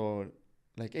 So,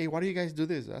 like, hey, why do you guys do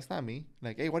this? That's not me.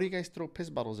 Like, hey, why do you guys throw piss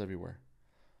bottles everywhere?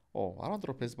 Oh, I don't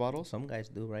throw piss bottles. Some guys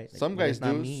do, right? Like, some guys do.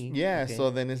 Not me. Yeah. Okay.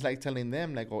 So then it's like telling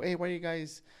them, like, oh, hey, why do you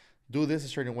guys do this a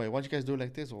certain way? Why don't you guys do it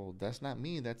like this? Well, that's not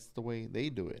me. That's the way they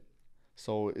do it.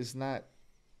 So it's not.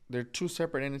 They're two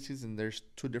separate entities, and there's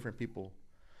two different people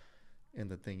in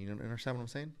the thing. You understand what I'm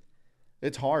saying?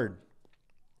 It's hard.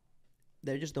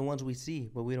 They're just the ones we see,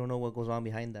 but we don't know what goes on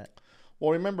behind that.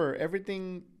 Well, remember,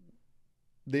 everything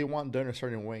they want done a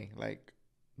certain way. Like,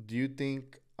 do you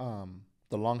think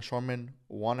the longshoremen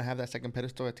want to have that second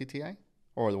pedestal at TTI?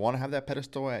 Or they want to have that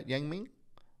pedestal at Yang Ming?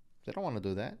 They don't want to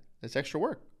do that. It's extra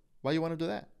work. Why you want to do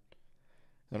that?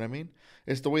 You know what I mean?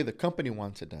 It's the way the company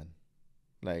wants it done.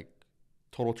 Like,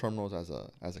 Total Terminals as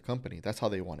a company, that's how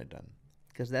they want it done.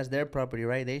 Because that's their property,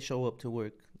 right? They show up to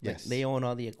work. Yes. Like, they own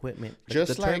all the equipment.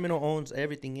 Just the terminal owns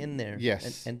everything in there.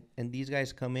 Yes. And these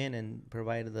guys come in and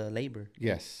provide the labor.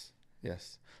 Yes.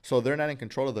 Yes. So they're not in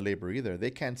control of the labor either.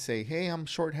 They can't say, hey, I'm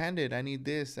shorthanded, I need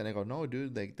this. And I go, no,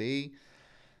 dude. Like, they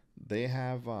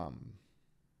have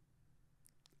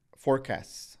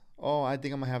forecasts. Oh, I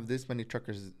think I'm going to have this many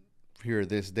truckers here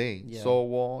this day. Yeah. So,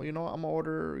 well, I'm going to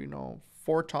order,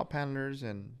 4 top handlers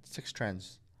and 6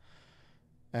 trans.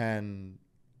 And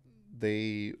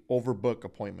they overbook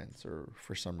appointments or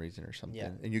for some reason or something.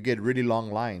 Yeah. And you get really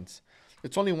long lines.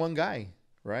 It's only one guy,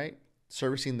 right,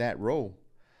 servicing that row.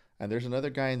 And there's another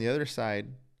guy on the other side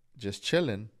just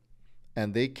chilling.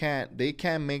 And they can't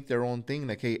make their own thing.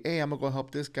 Like, hey, I'm going to go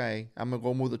help this guy. I'm going to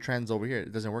go move the trans over here.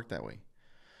 It doesn't work that way.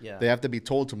 Yeah. They have to be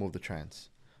told to move the trans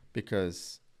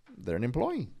because they're an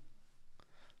employee.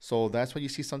 So that's why you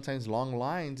see sometimes long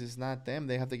lines. It's not them.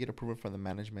 They have to get approval from the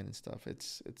management and stuff.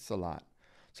 It's a lot.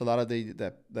 It's a lot of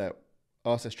that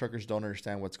us as truckers don't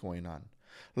understand what's going on.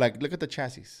 Like, look at the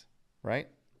chassis, right?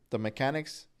 The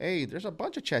mechanics, hey, there's a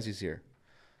bunch of chassis here.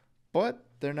 But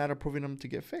they're not approving them to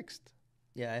get fixed.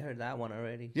 Yeah, I heard that one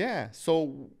already. Yeah,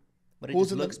 so... But it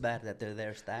just looks bad that they're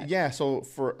there stacked. Yeah, so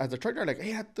as a trucker, like,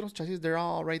 hey, those chassis, they're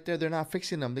all right there. They're not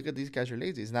fixing them. Look at these guys are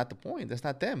lazy. It's not the point. That's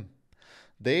not them.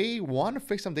 They want to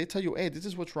fix them. They tell you, hey, this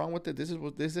is what's wrong with it. This is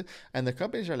what this is. And the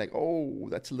companies are like, oh,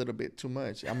 that's a little bit too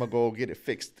much. I'm going to go get it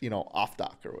fixed, off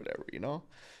dock or whatever,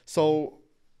 So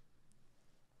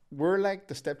we're like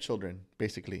the stepchildren,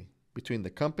 basically, between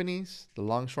the companies, the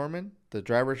longshoremen. The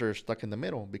drivers are stuck in the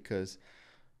middle because,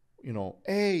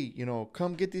 hey,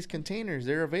 come get these containers.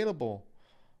 They're available.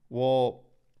 Well,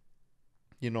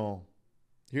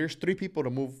 here's 3 people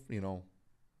to move,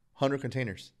 100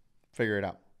 containers. Figure it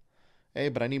out. Hey,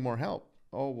 but I need more help.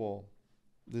 Oh, well,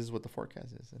 this is what the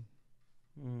forecast is.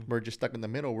 And we're just stuck in the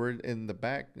middle. We're in the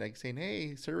back, like, saying,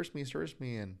 hey, service me.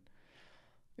 And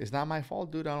it's not my fault,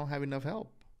 dude. I don't have enough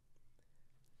help.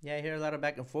 Yeah, I hear a lot of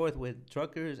back and forth with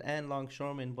truckers and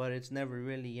longshoremen, but it's never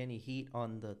really any heat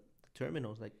on the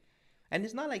terminals. Like, and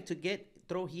it's not like to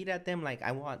throw heat at them. Like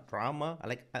I want drama.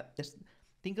 Just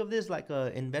think of this like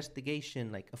a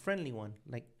investigation, like a friendly one.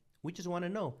 Like we just want to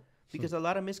know because a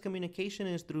lot of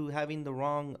miscommunication is through having the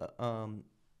wrong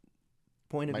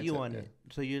point of view Mindset, on yeah. it.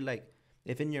 So you're like,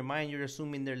 if in your mind you're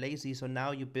assuming they're lazy, so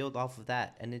now you build off of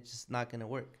that, and it's just not gonna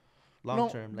work long No,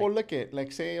 term. well, Like, look at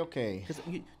like say okay. because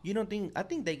you don't think I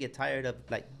think they get tired of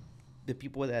like the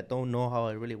people that don't know how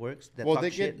it really works. That Well, talk they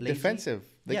shit, get lazy. defensive.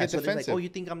 They Yeah, get so they're like, defensive. oh, you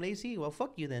think I'm lazy? Well,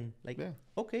 fuck you then. Like, Yeah.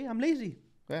 okay, I'm lazy.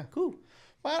 Yeah. Cool.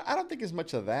 Well, I don't think it's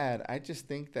much of that. I just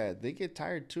think that they get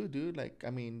tired too, dude. Like,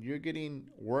 I mean, you're getting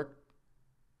work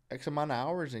X amount of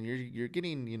hours, and you're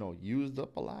getting used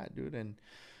up a lot, dude, and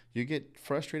you get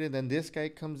frustrated. Then this guy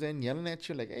comes in yelling at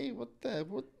you like, "Hey, what?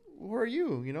 Who are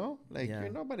you? Like Yeah.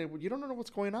 you're nobody. You don't know what's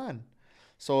going on."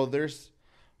 So there's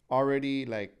already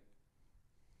like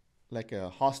a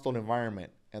hostile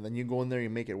environment, and then you go in there, you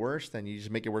make it worse. Then you just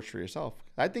make it worse for yourself.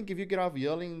 I think if you get off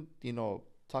yelling,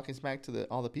 talking smack to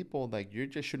all the people, like you're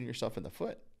just shooting yourself in the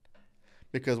foot.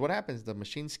 Because what happens? The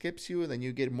machine skips you, and then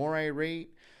you get more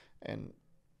irate, and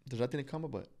there's nothing to come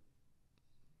of it.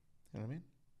 You know what I mean?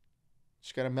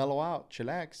 Just gotta mellow out,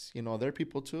 chillax. They're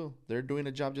people too. They're doing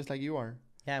a job just like you are.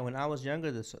 Yeah, when I was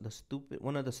younger,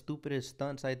 one of the stupidest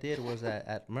stunts I did was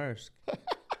at Maersk.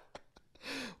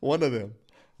 One of them.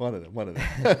 I'm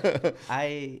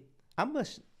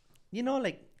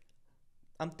like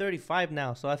I'm 35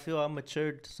 now, so I feel I'm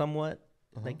matured somewhat.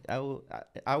 Uh-huh. Like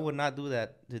I would not do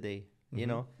that today,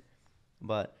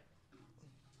 but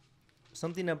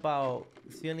something about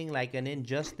feeling like an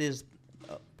injustice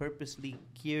purposely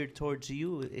geared towards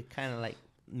you, it kind of like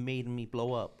made me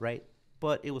blow up, right?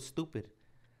 But it was stupid.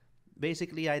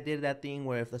 Basically, I did that thing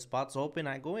where if the spot's open,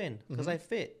 I go in because I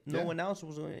fit. No one else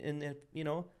was in it,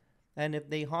 And if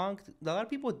they honked, a lot of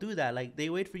people do that. Like they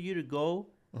wait for you to go,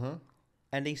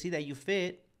 and they see that you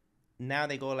fit. Now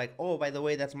they go like, "Oh, by the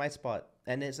way, that's my spot."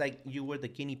 And it's like you were the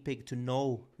guinea pig to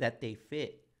know that they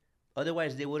fit.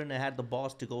 Otherwise, they wouldn't have had the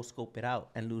balls to go scope it out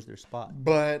and lose their spot.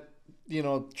 But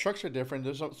trucks are different.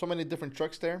 There's so many different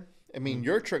trucks there. I mean,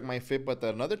 your truck might fit, but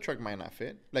another truck might not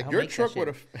fit. Like I'll your make that truck shit.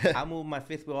 would have. I'll move my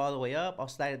fifth wheel all the way up. I'll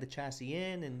slide the chassis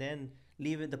in and then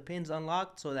leave the pins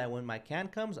unlocked so that when my can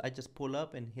comes, I just pull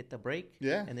up and hit the brake.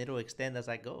 Yeah. And it'll extend as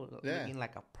I go. Yeah. Looking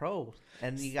like a pro.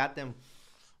 And you got them.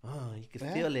 Oh, you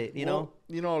can feel it,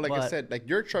 Like I said, like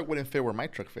your truck wouldn't fit where my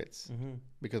truck fits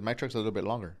because my truck's a little bit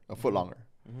longer, a foot longer.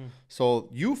 So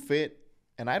you fit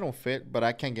and I don't fit, but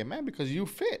I can't get mad because you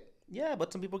fit. Yeah,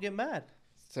 but some people get mad.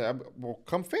 So, well,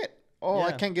 come fit. Oh, I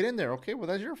Yeah. can't get in there. Okay, well,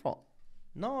 that's your fault.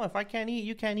 No, if I can't eat,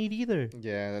 you can't eat either.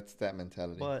 Yeah, that's that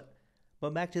mentality.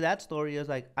 But back to that story, it was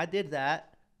like, I did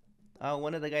that.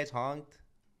 One of the guys honked,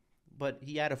 but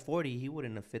he had a 40. He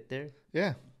wouldn't have fit there.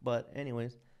 Yeah. But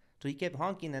anyways, so he kept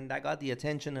honking, and that got the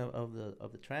attention of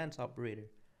the trans operator.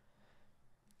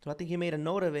 So I think he made a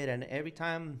note of it, and every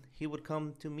time he would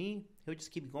come to me, he would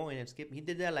just keep going and skip. He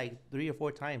did that like 3 or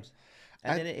 4 times.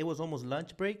 And then it was almost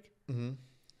lunch break.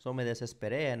 So me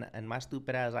desesperé, and my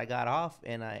stupid ass, I got off,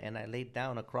 and I laid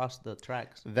down across the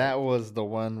tracks. That was the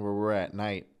one where we're at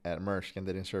night at Maersk and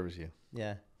they didn't service you.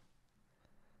 Yeah.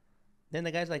 Then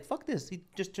the guy's like, fuck this. He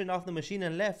just turned off the machine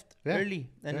and left early.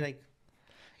 And he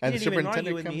And didn't even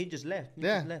argue with me. He just left. He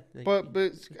just left. Like,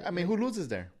 but I mean, who loses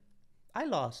there? I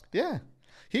lost. Yeah.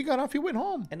 He got off. He went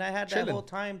home. And I had that whole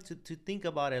time to think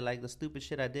about it, like the stupid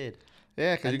shit I did.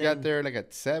 Yeah, because you got there like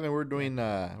at 7. We're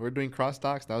doing cross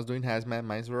docks. I was doing hazmat.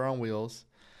 Mine were on wheels,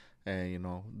 and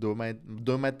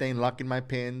doing my thing, locking my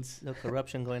pins. No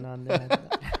corruption going on there.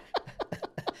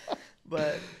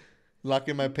 But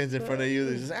locking my pins in front of you.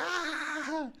 There's just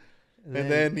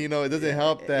and then it doesn't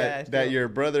help that your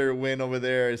brother went over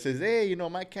there and says, "Hey,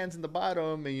 my can's in the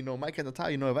bottom, and my can's on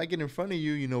top. If I get in front of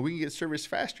you, we can get service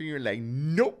faster." You're like,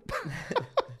 "Nope."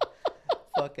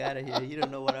 Fuck out of here! You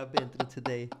don't know what I've been through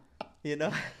today.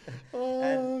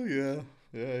 Oh,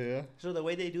 yeah. So the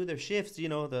way they do their shifts,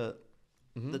 the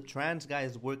trans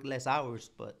guys work less hours,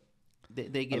 but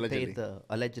they get paid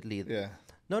allegedly. Yeah.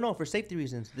 No, for safety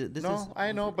reasons.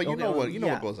 I know, but you know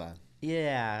what goes on.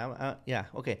 Yeah, yeah.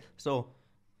 Okay, so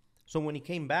when he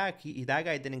came back, that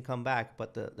guy didn't come back,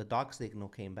 but the dock signal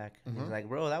came back. He's like,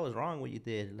 bro, that was wrong what you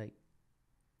did. Like,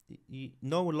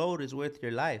 no load is worth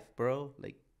your life, bro.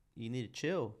 Like, you need to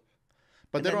chill.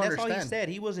 But they don't understand. That's all he said.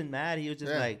 He wasn't mad. He was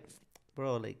just like,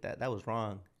 bro, like that was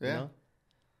wrong. Yeah.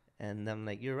 And I'm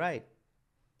like, you're right.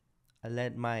 I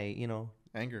let my,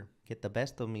 anger get the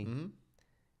best of me.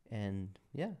 And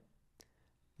yeah.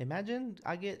 Imagine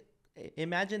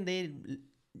they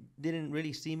didn't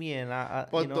really see me, and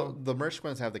But the merch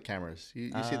ones have the cameras.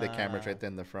 You see the cameras right uh, there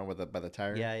in the front with by the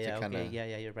tire. yeah, To yeah, kinda, okay, yeah,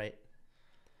 yeah, you're right.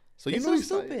 so It's so you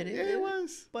saw. stupid. Yeah, it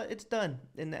was. But it's done,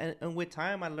 and with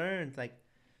time, I learned like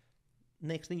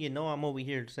next thing you know, I'm over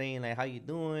here saying like how you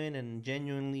doing, and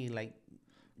genuinely like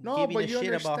No, giving but a you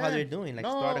shit about how they're understand. doing. Like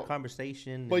start a No,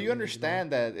 conversation. but you And, you know,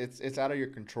 understand that it's out of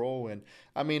your control. And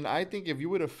I mean, I think if you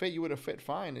would have fit, you would have fit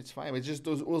fine. It's fine. It's just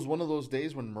it was one of those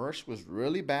days when merch was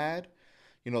really bad.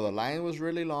 You know, the line was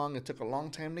really long. It took a long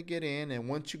time to get in. And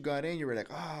once you got in, you were like,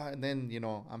 ah. And then, you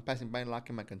know, I'm passing by and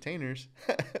locking my containers.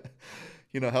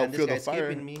 You know, help and this feel the guy's fire.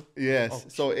 skipping me. Yes. Oh,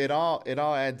 So it all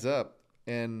adds up.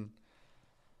 And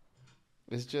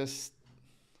it's just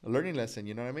a learning lesson.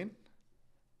 You know what I mean?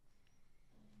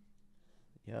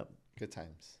 yep. Good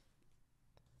times.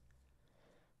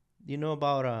 Do you know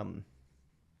about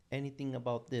anything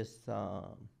about this?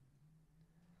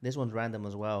 This one's random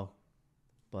as well,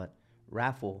 but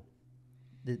raffle.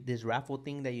 This raffle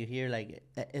thing that you hear, like,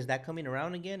 is that coming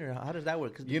around again, or how does that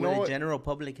work? Because You where know the what? general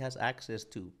public has access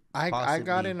to, I got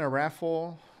possibly. in a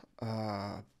raffle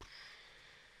uh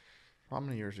how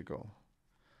many years ago?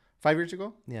 5 years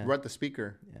ago? Yeah, We're at the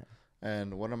speaker, yeah.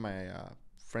 and one of my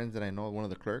friends that I know, one of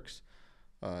the clerks,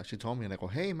 she told me, like, oh,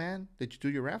 hey, man, did you do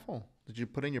your raffle? Did you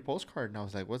put in your postcard? And I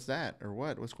was like, what's that? Or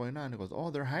what? What's going on? He goes,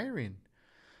 oh, they're hiring.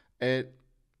 It,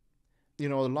 you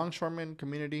know, the longshoreman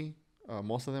community,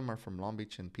 most of them are from Long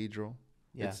Beach and Pedro.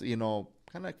 Yeah. It's, you know,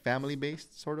 kind of like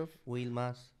family-based, sort of.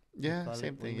 Wilmas. Yeah,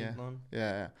 same thing, yeah. Wilmas.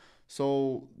 Yeah.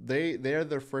 So they're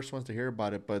the first ones to hear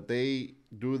about it, but they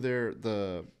do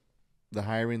the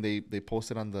hiring. They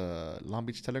post it on the Long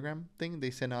Beach Telegram thing.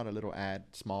 They send out a little ad,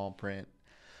 small print.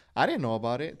 I didn't know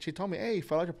about it. She told me, "Hey,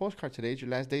 fill out your postcard today. It's your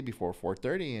last day before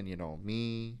 4:30." And you know,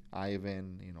 me,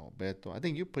 Ivan, you know, Beto. I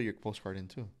think you put your postcard in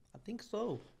too. I think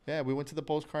so. Yeah, we went to the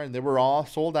postcard and they were all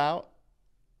sold out.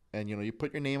 And you know, you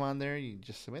put your name on there. You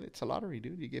just submit it. It's a lottery,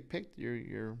 dude. You get picked.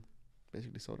 You're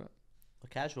basically sold out. A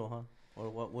casual, huh? Or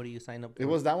what? What do you sign up for? It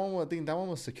was that one. I think that one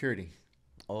was security.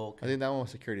 Oh, I okay. think that one was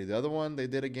security. The other one they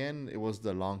did again. It was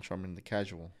the longshoreman, the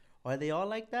casual. Are they all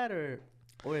like that, or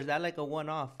is that like a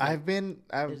one-off?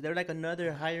 Is Is there like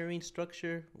another hiring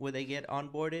structure where they get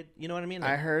onboarded? You know what I mean?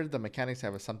 I Like, heard the mechanics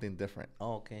have something different,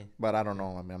 oh, okay. but I don't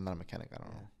know. I mean, I'm not a mechanic. I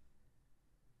don't know.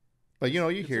 But you know,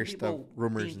 you 'Cause hear some stuff, people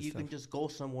rumors think and you stuff. can just go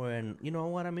somewhere and you know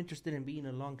what? I'm interested in being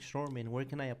a longshoreman. Where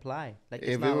can I apply? Like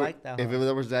it's If it not were, like that. if Huh?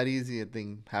 it was that easy, I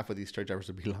think half of these truck drivers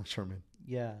would be longshoremen.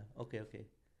 Yeah. Okay. Okay.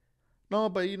 No,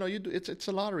 but you know, you do, it's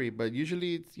a lottery. But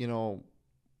usually, it's, you know,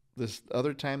 this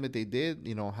other time that they did,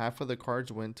 you know, half of the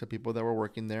cards went to people that were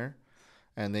working there,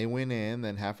 and they went in,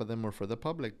 and half of them were for the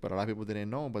public. But a lot of people didn't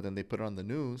know. But then they put it on the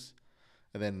news,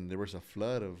 and then there was a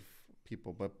flood of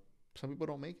people. But some people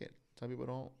don't make it. Some people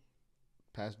don't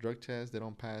pass drug tests. They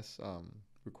don't pass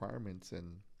requirements,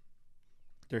 and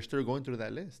they're still going through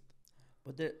that list.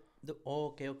 But oh,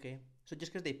 okay. Okay. So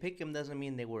just because they pick him doesn't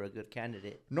mean they were a good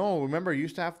candidate. No, remember, you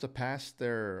used to have to pass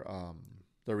their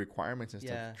requirements and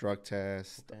stuff, Yeah. drug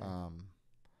test. Okay.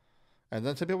 And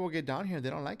then some people get down here and they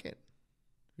don't like it.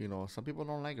 You know, some people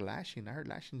don't like lashing. I heard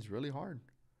lashing's really hard.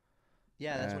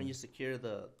 Yeah, that's when And- you secure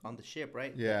on the ship,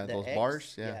 right? Yeah, those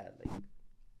bars, yeah. like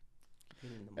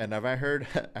hitting them And up. I heard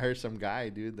I heard some guy,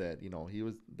 dude, that, you know, he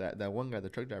was that one guy, the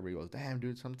truck driver, he goes, damn,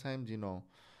 dude, sometimes, you know,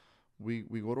 we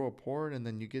go to a port and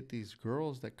then you get these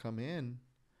girls that come in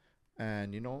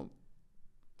and, you know,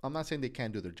 I'm not saying they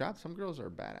can't do their job. Some girls are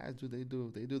badass, dude. They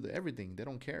do everything. They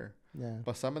don't care. Yeah.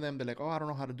 But some of them, they're like, oh, I don't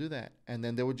know how to do that. And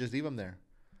then they would just leave them there.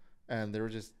 And they were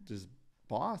just this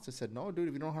boss that said, no, dude,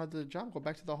 if you don't know how to do the job, go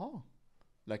back to the hall.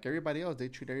 Like everybody else, they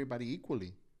treat everybody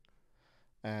equally.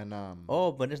 And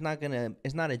Oh, but it's not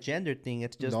a gender thing.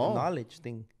 It's just a No. knowledge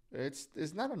thing.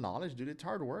 it's not a knowledge, dude. It's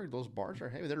hard work. Those bars are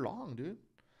heavy. They're long, dude.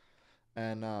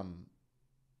 And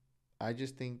I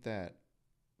just think that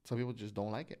some people just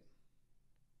don't like it.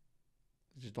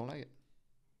 They just don't like it.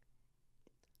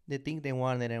 They think they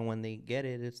want it, and when they get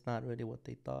it, it's not really what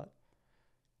they thought.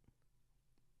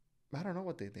 I don't know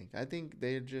what they think. I think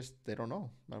they don't know.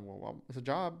 Well, it's a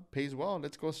job, pays well.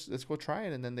 Let's go try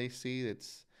it. And then they see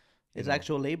it's It's know,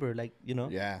 actual labor, like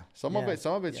yeah. Some of it's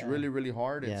Yeah. really really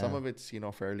hard, and some Yeah. of it's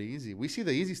fairly easy. We see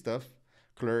the easy stuff,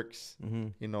 clerks,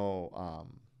 Mm-hmm.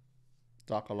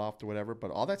 dock a loft or whatever.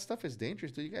 But all that stuff is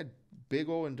dangerous. Dude. You got big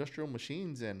old industrial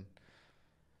machines, and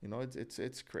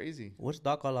it's crazy. What's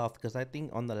dock off? Because I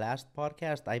think on the last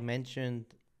podcast I mentioned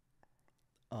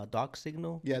dock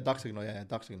signal. Yeah, dock signal. Yeah,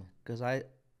 dock signal.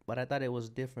 But I thought it was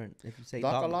different. If you say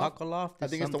Dock dock aloft? aloft, I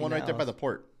think it's the one right there by the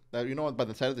port. That by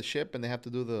the side of the ship, and they have to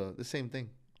do the same thing.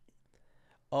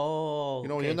 Oh, When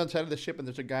you're on the side of the ship and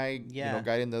there's a guy, Yeah.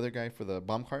 guiding the other guy for the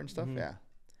bomb cart and stuff. Mhm. Yeah.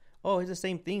 Oh, it's the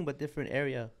same thing but different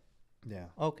area. Yeah.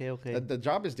 Okay, okay. The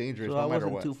job is dangerous So no I matter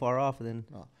wasn't what. too far off then.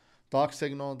 No. Dog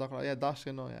signal, yeah, dog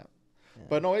signal, yeah. Yeah.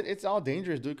 But no, it's all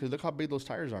dangerous, dude, because look how big those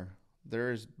tires are.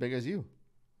 They're as big as you.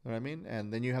 You know what I mean?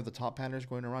 And then you have the top painters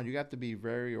going around. You have to be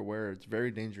very aware. It's a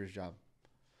very dangerous job.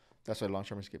 That's why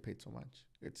longshoremen get paid so much.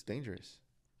 It's dangerous.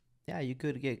 Yeah, you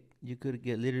could get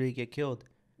literally get killed.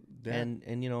 Yeah.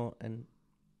 And you know, and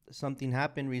something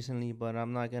happened recently, but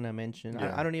I'm not gonna mention.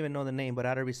 Yeah. I don't even know the name, but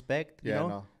out of respect, you Yeah, know.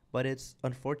 no. But it's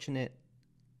unfortunate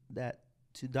that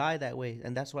to die that way,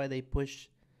 and that's why they push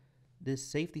this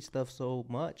safety stuff so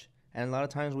much. And a lot of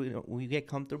times we get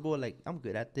comfortable, like I'm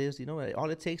good at this, you know. Like, all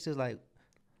it takes is like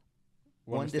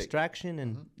one mistake. distraction,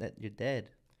 and that you're dead.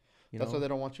 That's why they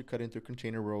don't want you cutting through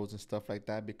container roads and stuff like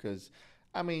that. Because,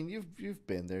 I mean, you've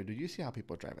been there. Do you see how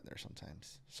people drive in there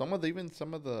sometimes? Some of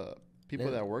the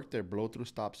people that work there blow through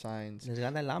stop signs. Les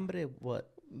gana el hambre. What?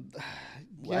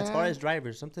 Yeah. As far as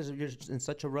drivers, sometimes if you're in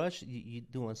such a rush, you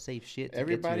doing safe shit to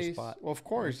get to your spot. Well, of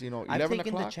course, you know, I've 11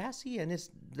 taken o'clock. the chassis and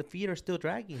the feet are still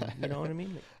dragging. You know what I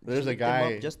mean? Like, There's a lift them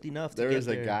guy. up just enough. There to is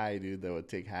get a there. guy, dude, that would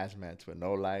take hazmats with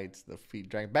no lights, the feet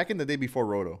dragging. Back in the day before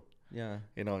Roto, Yeah.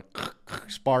 you know,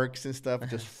 sparks and stuff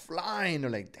just flying. They're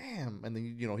like, damn. And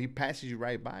then, you know, he passes you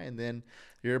right by, and then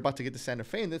you're about to get to Santa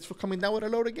Fe, and that's for coming down with a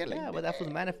load again. Like, Yeah, but that's what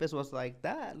the manifest was like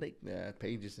that. Like, yeah,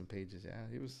 pages and pages. Yeah,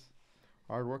 he was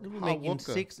hard work. we were making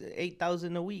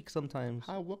 6,000-8,000 a week sometimes.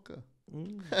 High worker.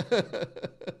 Mm.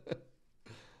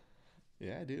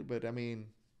 Yeah, dude. But I mean,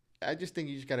 I just think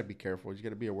you just gotta be careful. You just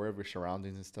gotta be aware of your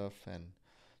surroundings and stuff, and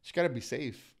just gotta be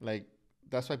safe. Like,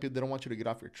 that's why people, they don't want you to get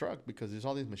off your truck, because there's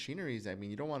all these machineries. I mean,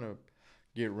 you don't want to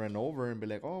get run over and be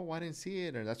like, oh, I didn't see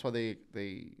it. And that's why they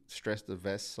stress the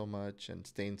vest so much and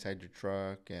stay inside your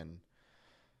truck, and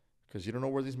because you don't know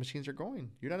where these machines are going.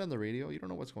 You're not on the radio. You don't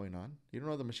know what's going on. You don't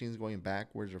know the machine's going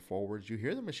backwards or forwards. You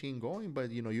hear the machine going,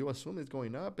 but you know, you assume it's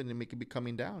going up, and it could be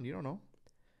coming down. You don't know.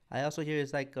 I also hear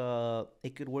it's like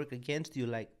it could work against you.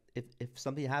 Like if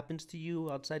something happens to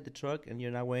you outside the truck and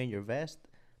you're not wearing your vest,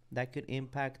 that could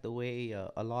impact the way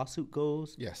a lawsuit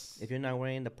goes. Yes. If you're not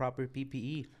wearing the proper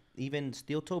PPE, even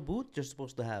steel toe boots you're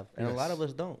supposed to have, and a lot Yes. of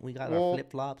us don't. We got our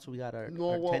flip flops, we got our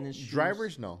tennis shoes.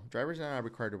 Drivers, no. Drivers are not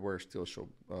required to wear steel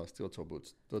toe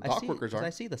boots. The I dock see, workers 'cause are. I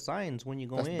see the signs when you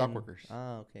go That's in. dock workers.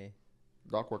 Ah, okay.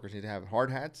 Dock workers need to have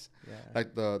hard hats. Yeah.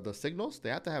 Like the signals, they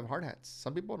have to have hard hats.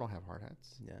 Some people don't have hard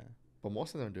hats, Yeah. but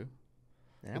most of them do. And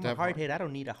But I'm they a have hard head. I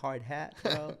don't need a hard hat,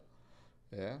 bro.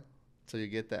 Yeah. So you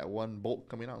get that one bolt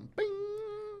coming out. Bing.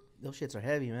 Those shits are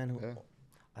heavy, man.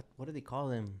 Yeah. What do they call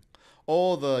them?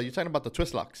 Oh, you're talking about the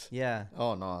twist locks. Yeah.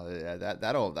 Oh no, yeah,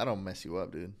 that'll mess you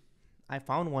up, dude. I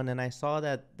found one and I saw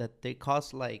that they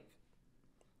cost like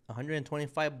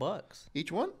 $125.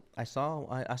 Each one? I saw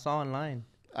online.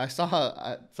 I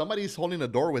saw somebody's holding a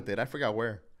door with it. I forgot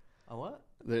where. A what?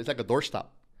 There's like a door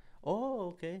stop. Oh,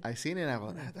 okay. I seen it. And I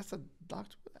go, that's a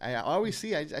doctor. I always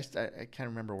see. I can't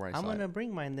remember where I I'm saw gonna it.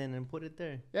 bring mine then and put it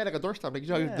there. Yeah, like a door stop. Like, you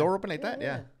know, your door open like that.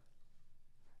 Yeah.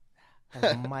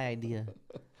 That's my idea.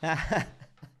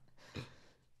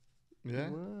 Yeah.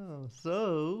 Wow.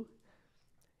 So,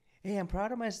 hey, I'm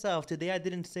proud of myself. Today I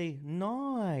didn't say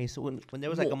nice. When there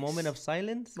was like a moment of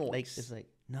silence, like Nice. it's like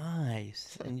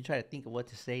nice. And you try to think of what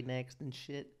to say next and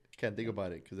shit. Can't think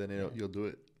about it because then you'll do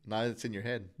it. Now it's in your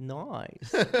head.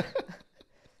 Nice.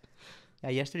 Yeah,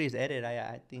 yesterday's edit,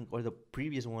 I think, or the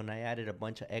previous one, I added a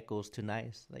bunch of echoes to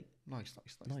nice. Like, Nice.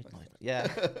 nice. Yeah.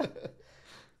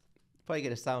 Probably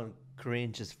gonna sound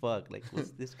cringe as fuck. Like, what's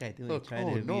this guy doing? Look,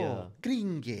 Trying to be a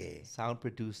Gringue. sound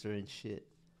producer and shit.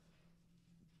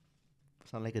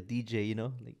 Sound like a DJ, you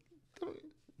know? Like,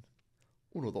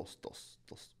 Uno, dos, dos,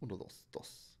 dos. Uno, dos,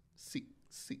 dos.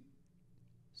 Sí.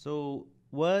 so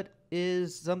what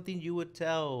is something you would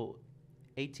tell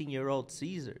 18-year-old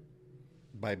Cesar?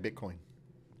 Buy Bitcoin.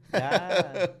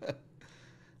 Yeah.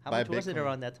 How Buy much was it Bitcoin.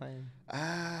 around that time?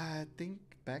 I think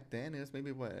back then it was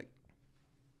maybe what, like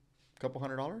a couple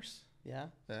 $100. Yeah.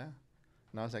 Yeah.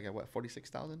 Now it's like at what,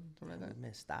 46,000, something like that. I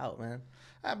missed out, man.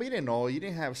 But you didn't know. You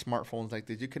didn't have smartphones like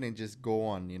this. You couldn't just go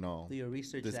on, Do your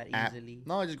research this that app. easily.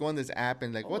 No, just go on this app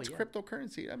and like, Oh, what's yeah.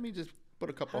 cryptocurrency? Let me just put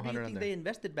a couple How do you hundred on think there. they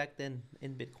invested back then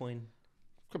in Bitcoin?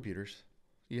 Computers.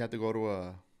 You had to go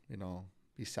to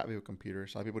be savvy with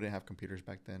computers. A lot of people didn't have computers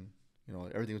back then.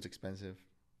 Everything was expensive.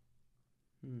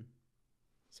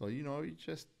 So, you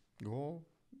just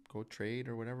go trade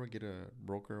or whatever, get a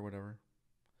broker or whatever.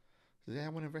 So, yeah, I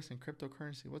want to invest in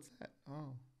cryptocurrency. What's that?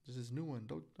 Oh, there's this new one,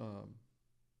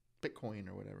 Bitcoin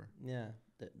or whatever. Yeah.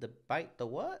 The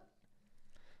what?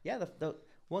 Yeah, the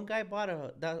one guy bought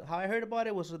how I heard about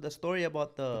it was the story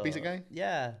about the pizza guy?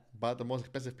 Yeah. Bought the most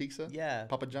expensive pizza? Yeah.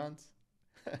 Papa John's?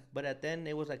 But at then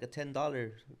it was like a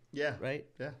 $10, Yeah. right?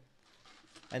 Yeah.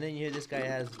 And then you hear this guy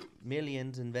has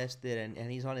millions invested,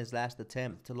 and he's on his last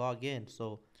attempt to log in.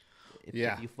 So if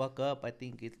Yeah. you fuck up, I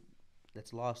think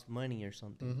that's lost money or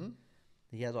something. Mm-hmm.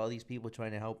 He has all these people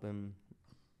trying to help him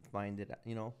find it,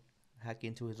 hack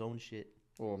into his own shit.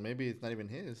 Or maybe it's not even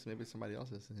his. Maybe it's somebody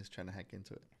else's, and he's trying to hack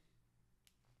into it.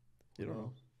 You don't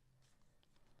know.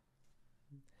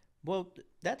 Well,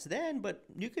 that's then, but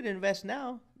you could invest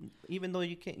now, even though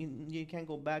you can't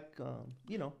go back.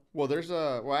 Well, there's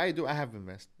a well, I do. I have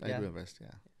invest. I Yeah. do invest.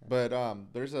 Yeah. But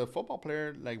there's a football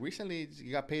player like recently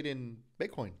he got paid in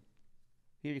Bitcoin.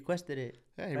 He requested it.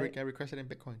 Yeah, he Right. got requested in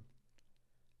Bitcoin.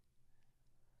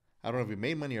 I don't know if he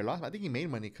made money or lost. I think he made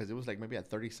money because it was like maybe at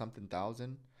 30 something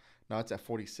thousand. Now it's at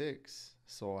 46.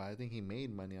 So I think he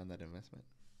made money on that investment.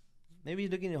 Maybe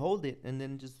he's looking to hold it and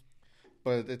then just.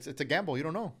 But it's a gamble. You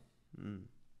don't know. Mm.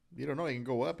 You don't know. It can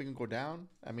go up. It can go down.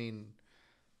 I mean,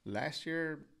 last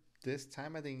year this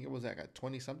time I think it was like at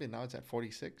 20 something. Now it's at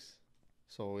 46.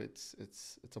 So it's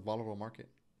a volatile market.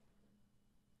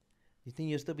 You think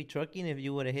you'll still be trucking if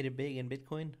you would have hit it big in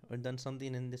Bitcoin or done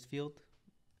something in this field,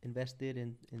 invested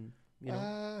in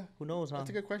who knows, huh? That's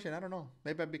a good question. I don't know.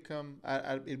 Maybe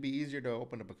it'd be easier to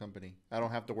open up a company. I don't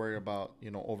have to worry about,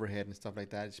 overhead and stuff like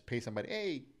that. Just pay somebody,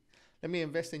 hey, let me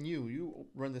invest in you. You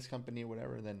run this company or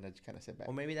whatever. And then I just kind of sit back.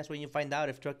 Or maybe that's when you find out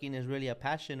if trucking is really a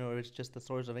passion or it's just a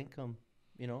source of income,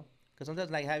 Because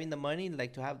sometimes, like, having the money,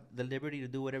 like, to have the liberty to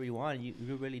do whatever you want,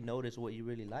 you really notice what you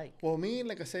really like. Well, me,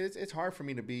 like I said, it's hard for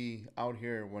me to be out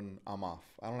here when I'm off.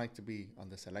 I don't like to be on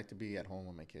this. I like to be at home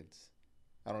with my kids.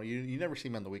 I don't. You never see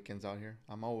me on the weekends out here.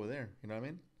 I'm over there. You know what I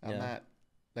mean? I'm not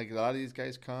like a lot of these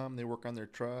guys come. They work on their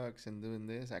trucks and doing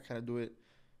this. I kind of do it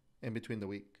in between the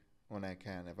week when I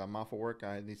can. If I'm off of work,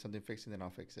 I need something fixing, then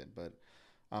I'll fix it. But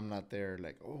I'm not there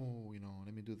like,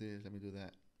 let me do this, let me do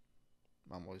that.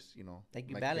 I'm always, like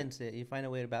you balance it. You find a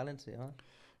way to balance it, huh?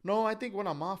 No, I think when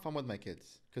I'm off, I'm with my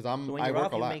kids because So when I you're work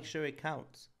off, a you lot. make sure it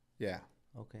counts. Yeah.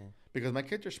 Okay. Because my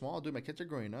kids are small, dude. My kids are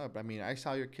growing up. I mean, I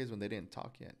saw your kids when they didn't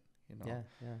talk yet. Yeah.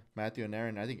 Matthew and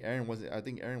Aaron. I think Aaron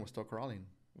was still crawling.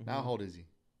 Mm-hmm. Now how old is he?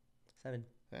 7.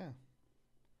 Yeah.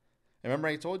 I remember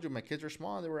I told you my kids were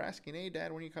small. They were asking, "Hey,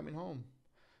 Dad, when are you coming home?"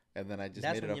 And then I just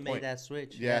That's made it when a you point. made that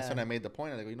switch. Yeah, that's when I made the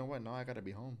point. I go, you know what? No, I gotta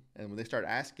be home. And when they start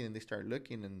asking and they start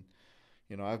looking, and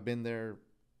I've been there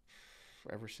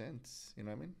ever since. You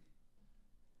know what I mean?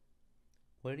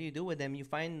 What do you do with them? You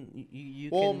find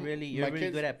you Well, can really you're really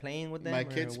good at playing with them. My or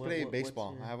kids play what's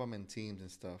baseball. your- I have them in teams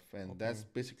and stuff, and Okay. that's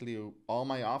basically all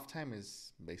my off time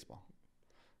is baseball.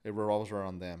 It revolves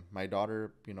around them. My daughter,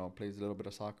 plays a little bit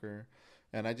of soccer,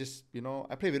 and I just,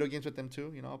 I play video games with them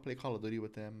too. I'll play Call of Duty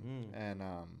with them, and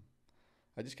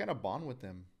I just kind of bond with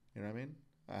them. You know what I mean?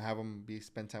 I have them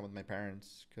spend time with my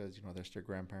parents because they're still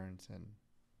grandparents, and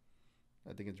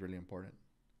I think it's really important.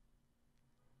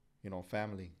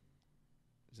 Family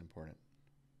is important.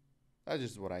 That's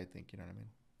just what I think. You know what I mean?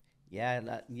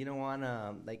 Yeah, you don't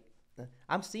wanna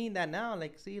I'm seeing that now.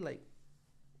 Like, see, like,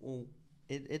 well,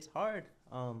 it's hard.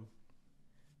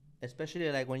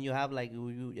 Especially like when you have like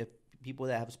if people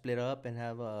that have split up and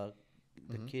have the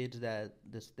kids that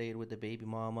stayed with the baby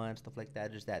mama and stuff like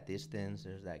that. There's that distance.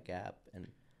 There's that gap, and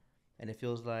it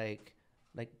feels like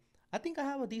I think I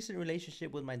have a decent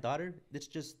relationship with my daughter. It's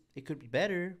just it could be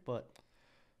better, but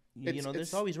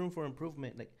there's always room for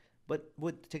improvement. Like, but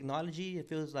with technology, it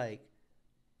feels like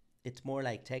it's more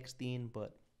like texting,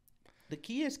 but the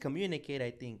key is communicate,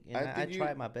 I think. And I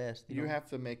try my best. You have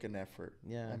to make an effort.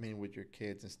 Yeah. I mean, with your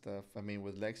kids and stuff. I mean,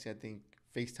 with Lexi, I think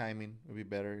FaceTiming would be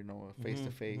better, face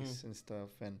to face and stuff.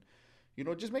 And,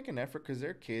 just make an effort because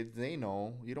they're kids. They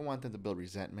know. You don't want them to build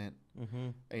resentment.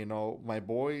 And, my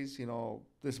boys,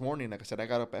 this morning, like I said, I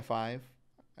got up at 5.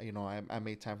 I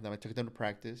made time for them. I took them to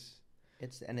practice.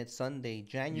 It's Sunday,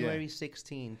 January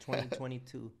 16,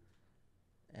 2022.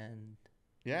 And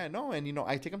yeah, no, and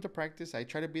I take them to practice. I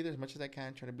try to be there as much as I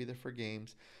can. Try to be there for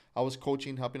games. I was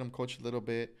coaching, helping them coach a little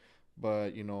bit,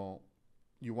 but you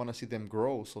want to see them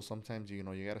grow. So sometimes you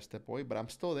got to step away. But I'm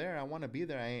still there. I want to be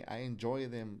there. I enjoy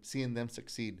seeing them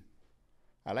succeed.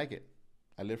 I like it.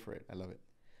 I live for it. I love it.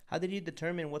 How did you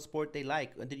determine what sport they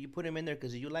like? Or did you put them in there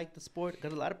because you like the sport?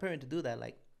 Because a lot of parents do that.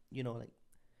 Like,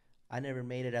 I never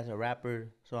made it as a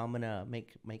rapper, so I'm gonna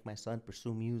make my son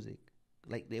pursue music.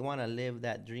 Like, they want to live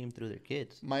that dream through their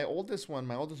kids. My oldest one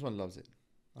loves it.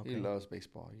 Okay. He loves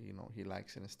baseball. He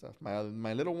likes it and stuff.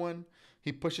 My little one,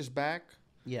 he pushes back.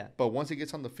 Yeah. But once he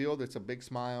gets on the field, it's a big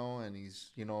smile and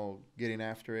he's, getting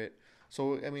after it.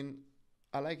 So, I mean,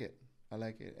 I like it.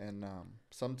 And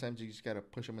sometimes you just got to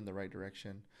push them in the right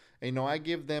direction. And, I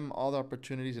give them all the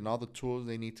opportunities and all the tools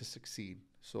they need to succeed.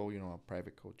 So,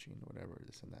 private coaching, whatever,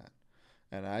 this and that.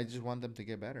 And I just want them to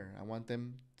get better. I want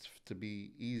them to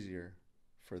be easier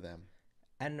for them.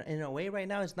 And in a way, right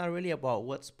now, it's not really about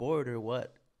what sport or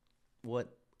what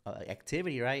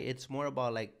activity, right? It's more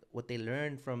about like what they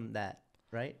learn from that,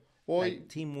 right? Well, Like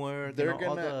teamwork and they're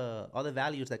gonna all the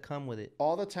values that come with it.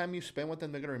 all the time you spend with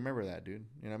them, they're gonna remember that, dude.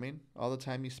 You know what I mean? All the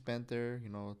time you spent there,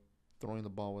 throwing the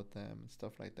ball with them and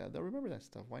stuff like that. They'll remember that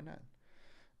stuff. Why not?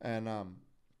 And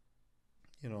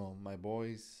my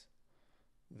boys,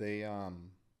 they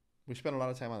we spend a lot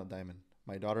of time on the diamond.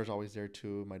 My daughter's always there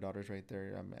too. My daughter's right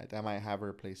there. I might have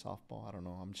her play softball. I don't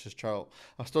know. I'm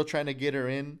still trying to get her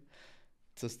in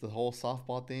just the whole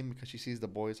softball thing because she sees the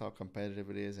boys how competitive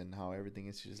it is and how everything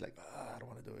is. She's just like, I don't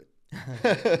want to do it.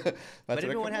 But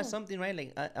everyone has something, right?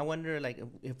 Like I wonder, like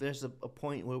if there's a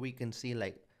point where we can see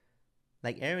like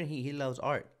Aaron, he loves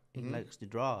art. He likes to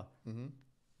draw,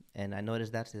 and I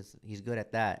noticed he's good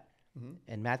at that.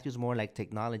 And Matthew's more like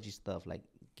technology stuff, like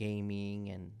gaming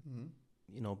and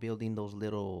building those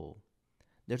little.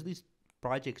 There's these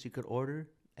projects you could order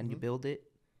and you build it.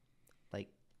 Like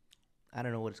I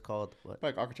don't know what it's called, but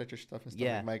like architecture stuff and stuff.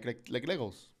 Yeah. Like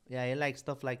Legos. Yeah, I like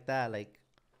stuff like that, like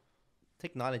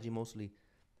technology mostly.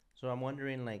 So I'm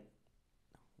wondering, like,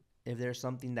 if there's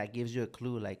something that gives you a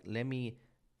clue, like,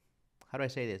 how do I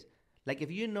say this? Like, if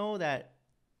you know that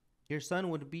your son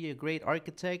would be a great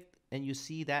architect and you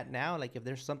see that now, like, if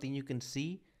there's something you can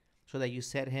see so that you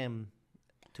set him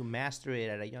to master it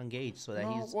at a young age so that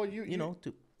he's,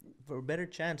 for a better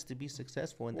chance to be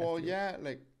successful in that Well, field. yeah,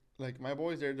 like my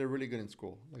boys, they're really good in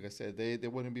school. Like I said, they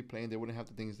wouldn't be playing. They wouldn't have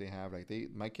the things they have. Like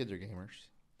my kids are gamers.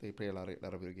 They play a lot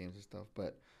of video games and stuff.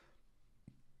 But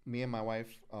me and my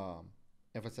wife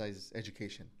emphasize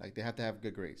education. Like they have to have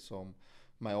good grades. So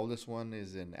my oldest one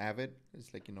is an AVID.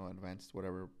 It's like advanced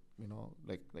whatever.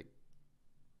 Like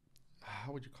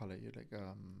how would you call it? Like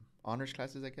honors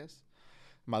classes, I guess.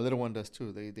 My little one does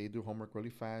too. They do homework really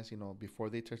fast. Before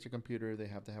they touch the computer, they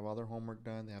have to have all their homework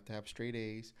done. They have to have straight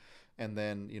A's. And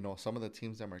then some of the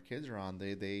teams that my kids are on,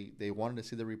 they wanted to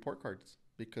see the report cards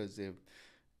because if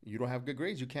you don't have good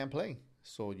grades, you can't play.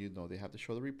 So they have to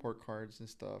show the report cards and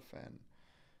stuff, and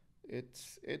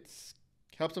it's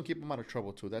helps them keep them out of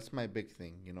trouble too. That's my big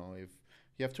thing. If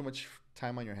you have too much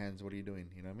time on your hands, what are you doing?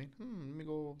 You know what I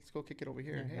mean? Let's go kick it over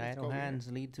here. Yeah, Hey, let's go idle over here.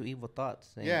 hands lead to evil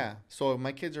thoughts. Yeah. So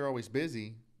my kids are always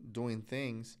busy doing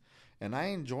things, and I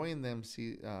enjoying them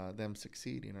see them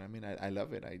succeed. You know what I mean? I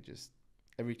love it. I just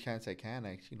every chance I can,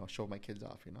 I show my kids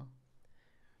off.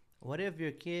 What if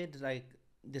your kids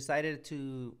decided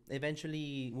to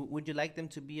eventually? Would you like them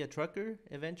to be a trucker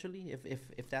eventually,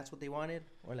 if that's what they wanted,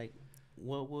 or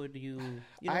what would you?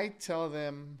 I tell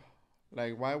them,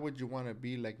 why would you want to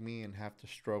be like me and have to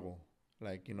struggle?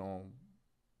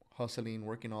 Hustling,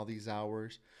 working all these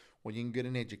hours, when you can get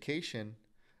an education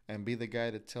and be the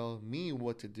guy to tell me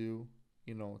what to do.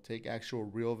 Take actual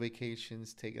real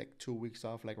vacations, take 2 weeks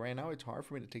off. Like right now, it's hard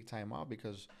for me to take time off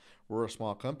because we're a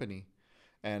small company,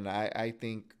 and I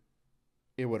think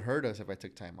it would hurt us if I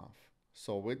took time off.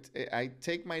 So I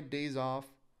take my days off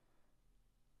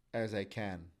as I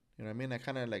can. You know what I mean? I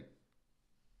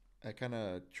kind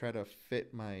of try to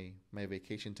fit my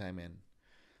vacation time in.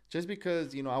 Just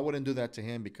because I wouldn't do that to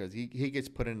him because he gets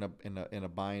put in a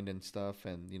bind and stuff,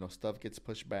 and stuff gets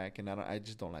pushed back, and I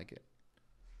just don't like it.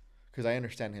 Because I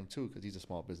understand him too, because he's a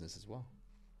small business as well.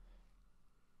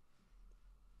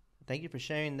 Thank you for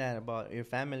sharing that about your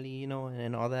family,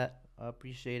 and all that. I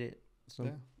appreciate it.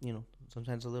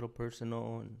 Sometimes a little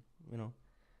personal, and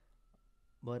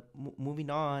But moving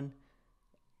on,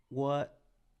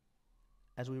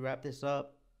 as we wrap this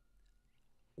up,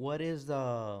 what is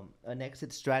an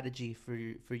exit strategy for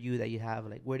you that you have?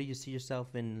 Like, where do you see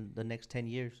yourself in the next 10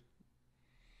 years?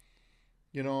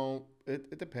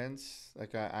 It depends.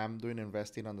 Like I'm doing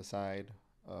investing on the side.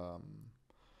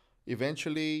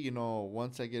 Eventually,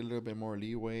 once I get a little bit more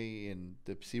leeway and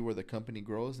to see where the company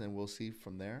grows, then we'll see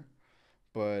from there.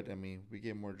 But I mean, we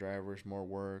get more drivers, more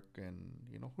work, and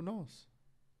who knows?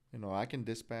 I can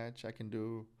dispatch. I can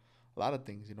do a lot of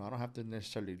things. I don't have to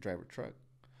necessarily drive a truck,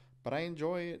 but I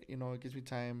enjoy it. It gives me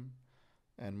time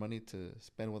and money to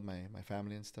spend with my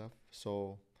family and stuff.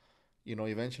 So,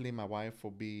 eventually my wife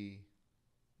will be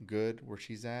good where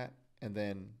she's at, and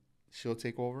then she'll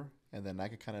take over, and then I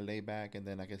can kind of lay back, and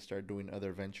then I can start doing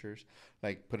other ventures,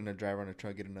 like putting a driver on a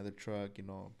truck, get another truck,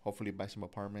 hopefully buy some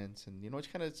apartments, and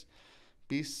just kind of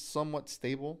be somewhat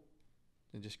stable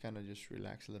and just kind of just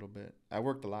relax a little bit. I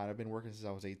worked a lot. I've been working since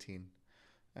I was 18,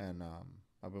 and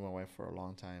I've been with my wife for a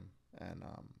long time, and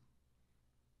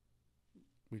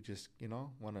we just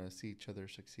want to see each other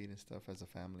succeed and stuff as a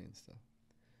family and stuff.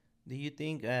 Do you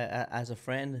think, as a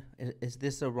friend, is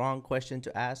this a wrong question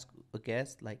to ask a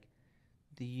guest? Like,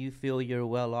 do you feel you're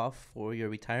well off for your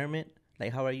retirement?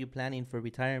 Like, how are you planning for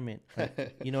retirement?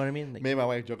 Like, you know what I mean? Like, Me and my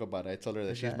wife joke about it. I told her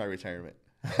that is she's my that retirement.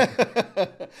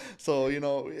 So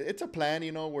it's a plan.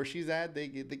 Where she's at, they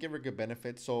give her good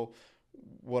benefits. So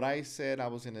what I said, I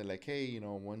was gonna like, hey,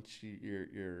 once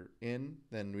you're in,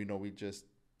 then we just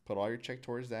put all your check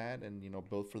towards that, and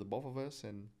build for the both of us,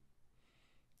 and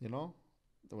you know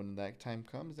when that time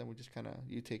comes, then we just kind of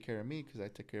you take care of me because I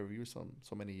took care of you so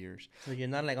many years. so you're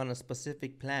not like on a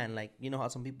specific plan? Like, you know how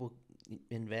some people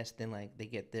invest in, like, they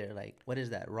get their, like, what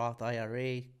is that, Roth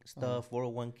IRA Uh-huh. stuff,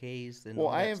 401ks, and Well,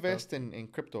 all I that stuff? invest in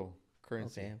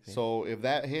cryptocurrency, Okay, okay. so if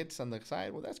that hits on the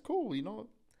side, well, that's cool.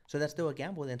 So that's still a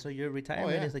gamble then. So your Oh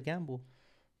retirement yeah. is a gamble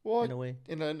Well, in a way.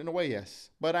 in a way, yes,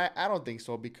 but I don't think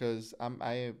so because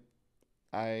I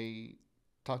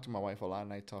talk to my wife a lot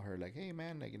and I tell her like, hey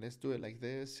man, like let's do it like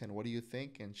this, and what do you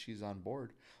think? And she's on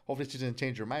board. Hopefully, she doesn't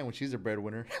change her mind when she's a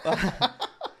breadwinner.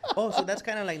 Oh, so that's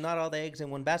kind of like not all the eggs in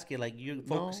one basket. Like, you're No,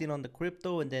 focusing on the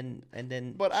crypto, and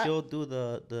then but I she'll do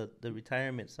the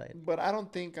retirement side. but I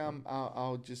don't think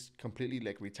I'll just completely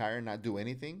like retire and not do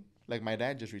anything. Like my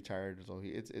dad just retired, so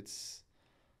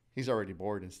he's already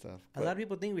bored and stuff. A lot But of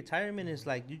people think retirement is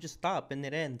like you just stop and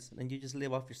it ends and you just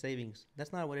live off your savings.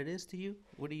 That's not what it is to you.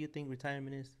 What do you think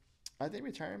retirement is? I think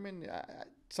retirement.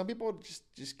 Some people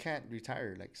just can't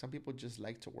retire. Like some people just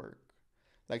like to work.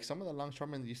 Like some of the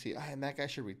longshoremen you see, and that guy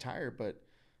should retire, but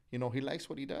he likes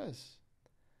what he does.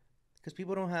 Because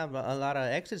people don't have a lot of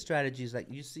exit strategies. Like,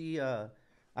 you see,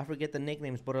 I forget the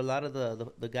nicknames, but a lot of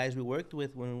the guys we worked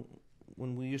with when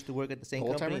we used to work at the The same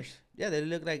old company, timers. yeah, they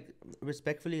look like,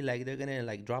 respectfully, like they're gonna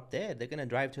like drop dead. They're gonna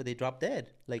drive till they drop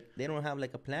dead. Like, they don't have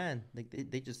like a plan. Like,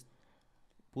 they just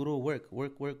puro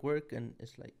work, and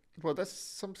it's like, Well, that's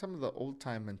some of the old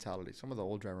time mentalities, some of the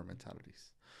old driver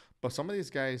mentalities. But some of these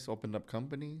guys opened up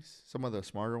companies. Some of the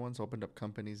smarter ones opened up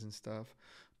companies and stuff.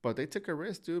 But they took a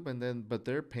risk, dude. But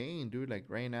they're paying, dude. Like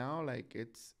right now, like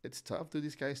it's tough, dude.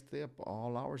 These guys stay up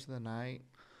all hours of the night.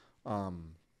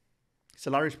 Um, it's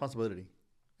a lot of responsibility,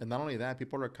 and not only that,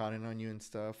 people are counting on you and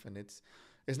stuff. And it's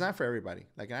not for everybody.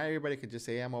 Like not everybody could just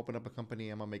say, hey, I'm gonna open up a company,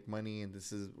 I'm gonna make money, and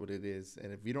this is what it is.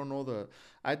 And if you don't know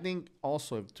I think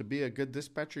also to be a good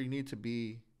dispatcher, you need to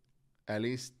be at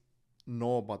least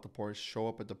know about the ports, show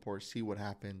up at the port, see what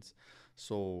happens.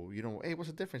 So hey, what's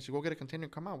the difference? You go get a container,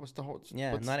 come out. What's the whole?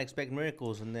 yeah, What's not expect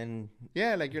miracles, and then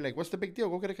yeah, like you're like, what's the big deal?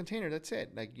 Go get a container. That's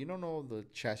it. Like you don't know the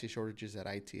chassis shortages at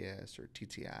ITS or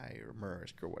TTI or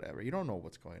Maersk or whatever. You don't know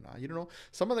what's going on. You don't know.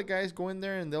 Some of the guys go in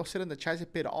there and they'll sit in the chassis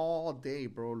pit all day,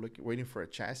 bro, waiting for a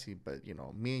chassis. But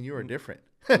me and you are m- different.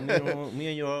 me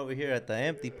and you are over here at the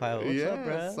empty pile. What's up,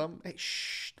 Yeah, bruh? hey,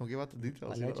 shh, don't give out the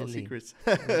details. No Allegedly, secrets.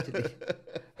 allegedly.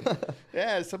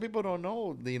 Yeah, some people don't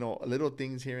know. Little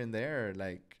things here and there.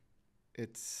 Like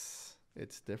it's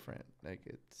different. Like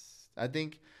I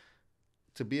think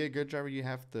to be a good driver, you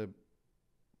have to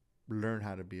learn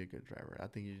how to be a good driver. I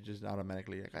think you just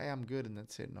automatically like, hey, I'm good, and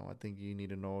that's it. No, I think you need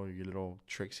to know your little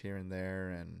tricks here and there,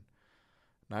 and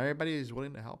not everybody is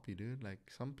willing to help you, dude. Like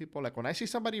some people, like when I see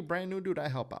somebody brand new, dude, I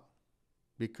help out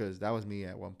because that was me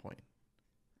at one point.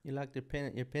 You locked your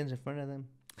pins in front of them.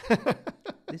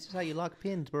 This is how you lock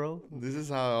pins, bro. This is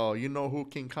how you know who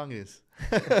King Kong is.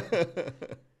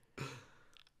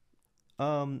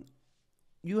 Um,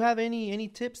 you have any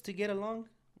tips to get along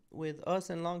with us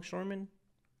and longshoremen?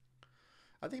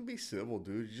 I think be civil,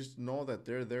 dude. You just know that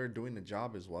they're there doing the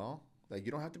job as well. Like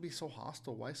you don't have to be so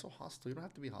hostile. Why so hostile? You don't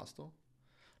have to be hostile.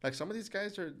 Like some of these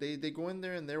guys they go in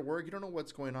there and their work. You don't know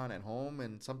what's going on at home,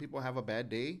 and some people have a bad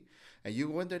day, and you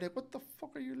go in there like, what the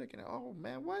fuck are you looking at? Oh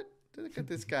man, what? Look at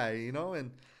this guy,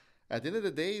 And at the end of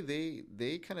the day,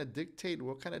 they kind of dictate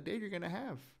what kind of day you're gonna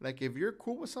have. Like if you're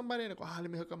cool with somebody, and like, let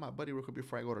me hook up my buddy real quick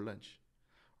before I go to lunch,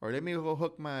 or let me go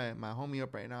hook my homie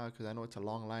up right now because I know it's a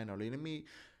long line, or let me,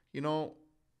 you know,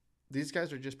 these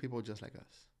guys are just people just like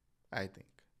us, I think,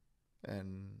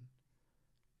 and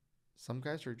some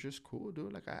guys are just cool,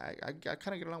 dude. Like I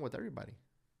kind of get along with everybody,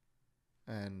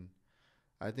 and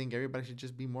I think everybody should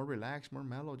just be more relaxed, more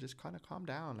mellow, just kind of calm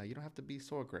down. Like you don't have to be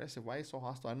so aggressive. Why so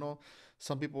hostile? I know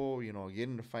some people, get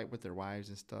in a fight with their wives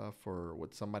and stuff, or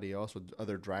with somebody else, with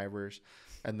other drivers,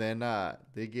 and then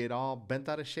they get all bent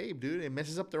out of shape, dude. It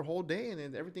messes up their whole day, and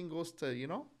then everything goes to.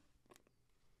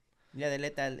 Yeah, they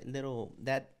let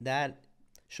that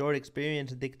short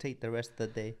experience dictate the rest of the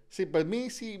day.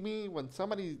 See me when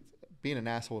somebody being an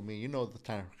asshole with me, the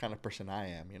kind of person I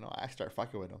am. I start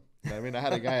fucking with him. I mean, I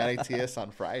had a guy at ITS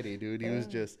on Friday, dude.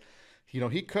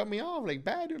 he cut me off like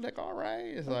bad, dude. Like, all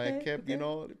right. So I kept,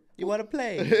 You want to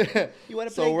play? You want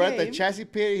to play? So we're at the chassis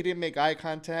pit. He didn't make eye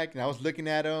contact, and I was looking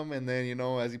at him, and then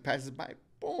as he passes by,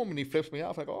 boom, and he flips me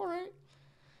off. Like, all right.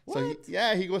 What?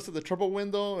 So he goes to the trouble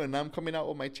window, and I'm coming out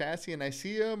with my chassis, and I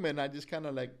see him, and I just kind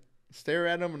of like stare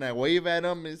at him, and I wave at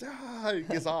him, and he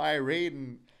gets all irate,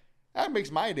 and that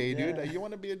makes my day, dude. Like, you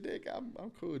want to be a dick? I'm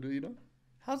cool, dude.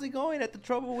 How's it going at the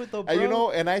trouble window,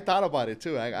 bro? And I thought about it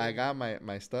too. I got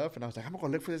my stuff, and I was like, I'm gonna go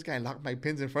look for this guy and lock my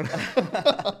pins in front of him.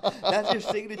 That's your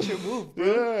signature move, bro.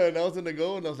 Yeah, and I was gonna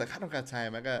go, and I was like, I don't got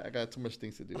time. I got too much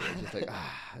things to do. I was just like,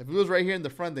 if it was right here in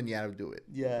the front, then I would do it.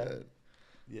 Yeah. But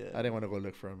I didn't want to go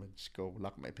look for him and just go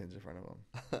lock my pins in front of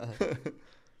him.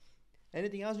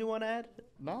 Anything else you want to add?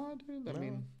 No, dude. I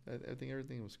mean, I think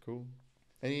everything was cool.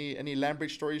 Any land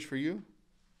bridge stories for you?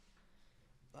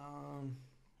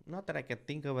 Not that I can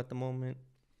think of at the moment.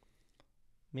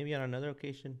 Maybe on another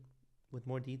occasion with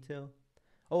more detail.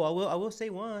 Oh, I will say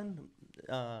one.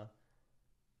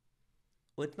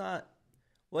 It's not.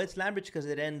 Well, it's land bridge because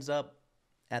it ends up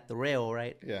at the rail,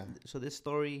 right? Yeah. So this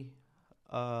story,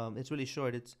 it's really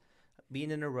short. It's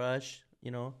being in a rush,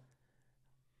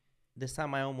 This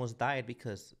time I almost died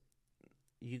because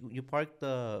you park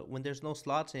when there's no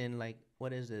slots in, like,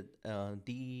 what is it?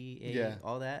 D, A,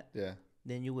 all that. Yeah.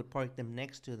 Then you would park them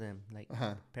next to them, like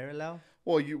parallel.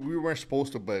 Well, we weren't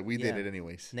supposed to, but we did it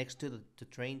anyways. Next to the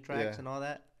train tracks and all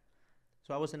that.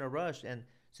 So I was in a rush, and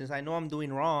since I know I'm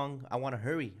doing wrong, I want to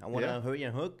hurry. I want to hurry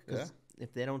and hook, because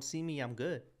if they don't see me, I'm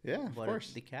good. Yeah, of course.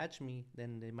 If they catch me,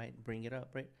 then they might bring it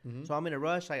up, right? Mm-hmm. So I'm in a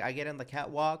rush. I get on the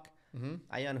catwalk. Mm-hmm.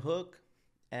 I unhook.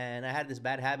 And I had this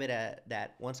bad habit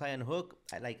that once I unhook,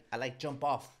 I like jump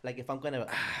off. Like if I'm gonna,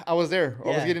 I was there. I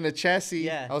was getting a chassis.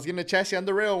 Yeah. I was getting a chassis on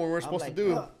the rail when we were supposed to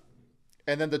do.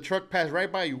 And then the truck passed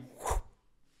right by you.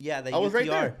 Yeah, I was right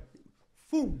there.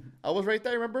 Boom. I was right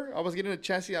there. Remember, I was getting a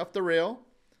chassis off the rail,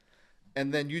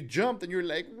 and then you jumped and you're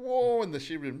like, whoa, and the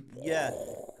shit went. Yeah,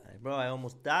 bro, I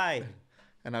almost died.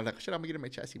 And I'm like, shit, I'm gonna get my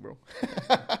chassis, bro.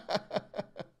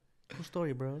 Cool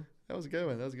story, bro. That was a good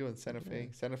one.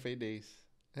 Santa Fe days.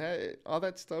 Hey, all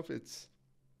that stuff, it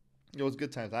was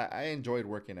good times. I enjoyed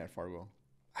working at Fargo.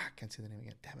 I can't say the name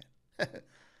again. Damn it.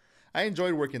 I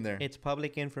enjoyed working there. It's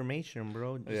public information,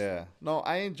 bro. Yeah. No,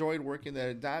 I enjoyed working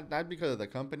there. Not because of the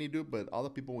company, dude, but all the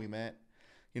people we met.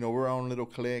 We're our own little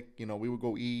clique. We would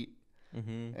go eat.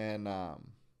 Mm-hmm. And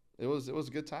it was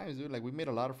good times, dude. Like, we made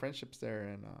a lot of friendships there,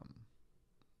 and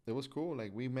it was cool.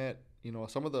 Like, we met,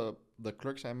 some of the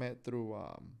clerks I met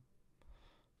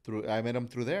I met them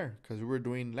through there because we were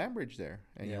doing land bridge there.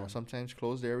 And, sometimes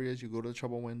closed areas, you go to the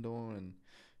trouble window and,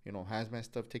 hazmat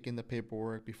stuff, taking the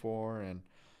paperwork before. And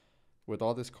with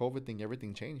all this COVID thing,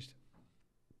 everything changed.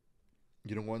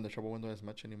 You don't go in the trouble window as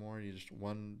much anymore. You just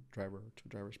one driver, two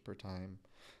drivers per time.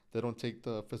 They don't take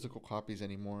the physical copies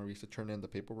anymore. We used to turn in the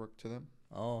paperwork to them.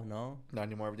 Oh, no? Not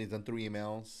anymore. Everything's done through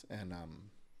emails. And,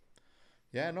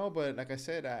 but like I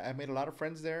said, I made a lot of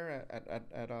friends there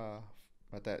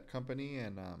at that company,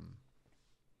 and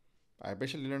I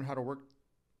basically learned how to work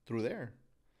through there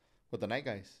with the night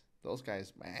guys. Those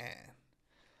guys, man,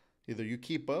 either you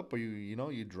keep up or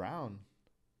you drown,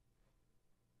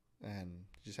 and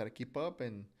you just had to keep up.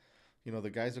 And the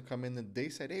guys would come in and they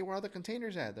said, "Hey, where are the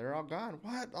containers at? They're all gone."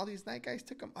 What? All these night guys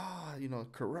took them.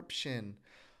 Corruption.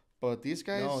 But these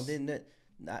guys. No,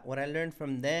 what I learned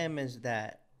from them is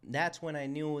that's when I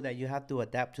knew that you have to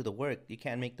adapt to the work. You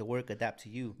can't make the work adapt to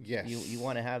you. Yes. You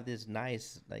want to have this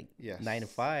nice, 9 to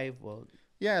 5. Well,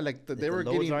 yeah, like they were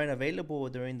loads getting. aren't available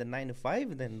during the 9 to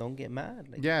 5, then don't get mad.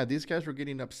 These guys were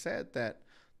getting upset that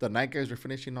the night guys were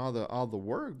finishing all the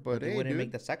work, but they wouldn't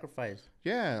make the sacrifice.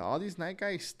 Yeah, all these night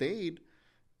guys stayed,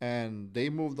 and they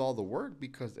moved all the work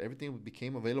because everything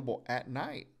became available at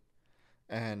night,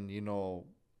 and people.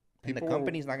 And the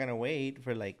company's not gonna wait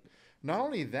for Not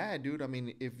only that, dude, I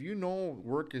mean, if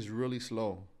work is really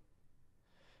slow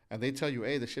and they tell you,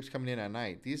 hey, the ship's coming in at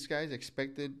night, these guys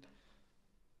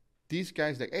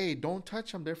like, hey, don't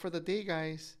touch them. They're for the day,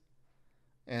 guys.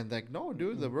 And like, no,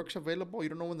 dude, the work's available. You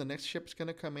don't know when the next ship's going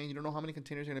to come in. You don't know how many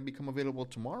containers are going to become available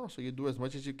tomorrow. So you do as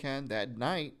much as you can that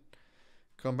night.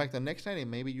 Come back the next night and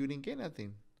maybe you didn't get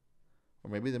nothing. Or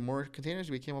maybe the more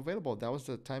containers became available. That was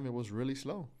the time it was really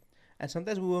slow. And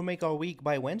sometimes we will make our week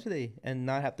by Wednesday and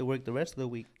not have to work the rest of the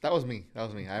week. That was me.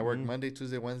 I worked Monday,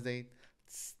 Tuesday, Wednesday.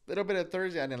 A little bit of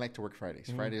Thursday. I didn't like to work Fridays.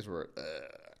 Mm-hmm. Fridays were...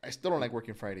 I still don't like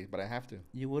working Fridays, but I have to.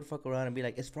 You would fuck around and be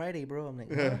like, it's Friday, bro. I'm like,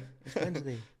 no, it's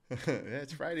Wednesday.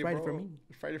 It's Friday, bro. For me.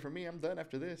 It's Friday for me. I'm done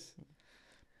after this.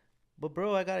 But,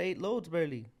 bro, I got 8 loads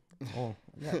barely. Oh,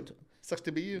 yeah. Sucks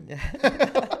to be you.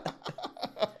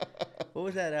 What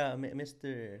was that,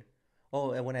 Mr...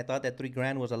 Oh, and when I thought that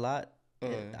 $3,000 was a lot,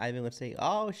 Ivan would say,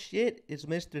 "Oh shit, it's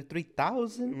Mr.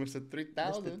 3,000." Mr.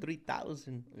 3,000. Mr.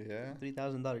 3,000. Yeah.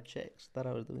 $3,000 checks. Thought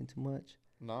I was doing too much.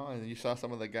 No, and you saw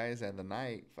some of the guys at the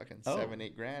night, fucking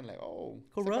 7-8 grand, like, oh,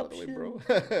 step out of the way,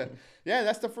 Corruption. bro. Yeah,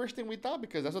 that's the first thing we thought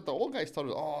because that's what the old guys told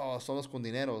us. Oh, son los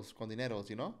condineros,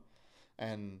 you know?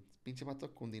 And pinche vato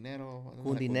cundinero.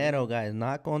 Cundinero, guys,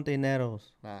 not containeros.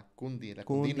 La cundina.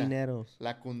 Cundineros.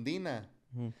 La cundina.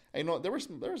 Mhm. You know, there was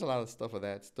a lot of stuff of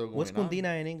that still going on. What's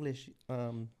cundina in English?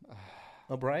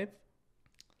 A bribe?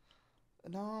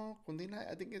 No,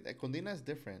 cundina, I think cundina is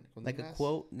different. Like a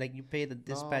quote? Like you pay the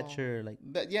dispatcher like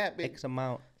X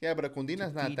amount. Yeah, but a cundina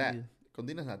is not feed that. you.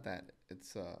 Cundina is not that.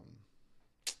 It's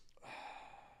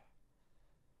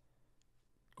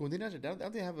cundina. I don't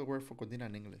think they have a word for cundina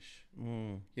in English.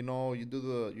 You know,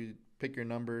 you pick your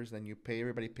numbers, then you pay.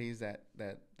 Everybody pays that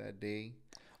day.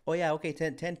 Oh yeah, okay.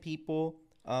 10 people.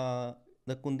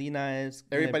 The cundina is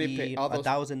Everybody pay all those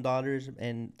 $1,000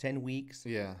 in 10 weeks.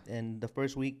 Yeah. And the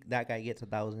first week that guy gets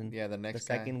 1,000. Yeah, the next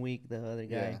guy. second week the other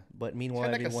guy. Yeah. But It's meanwhile,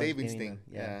 kind of like a everyone's savings getting thing.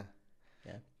 Yeah.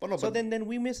 But no, so but then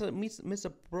we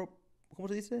 ¿cómo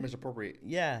se dice? misappropriate.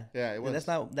 Yeah. Yeah, it was.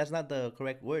 That's not the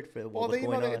correct word for Well, what's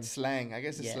going on. It's slang. I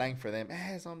guess it's Yeah. slang for them.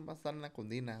 Son va a estar en la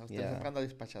cundina. Usted está pagando al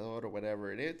despachador or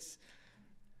whatever. It's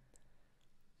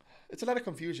a lot of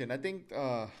confusion. I think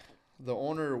the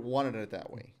owner wanted it that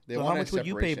way. They So wanted how much would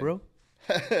you pay, bro?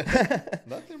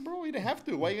 Nothing, bro. You didn't have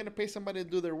to. Why are you gonna pay somebody to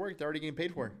do their work? They're already getting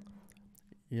paid for.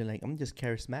 You're like, I'm just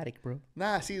charismatic, bro.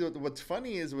 Nah, see, what's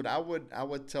funny is I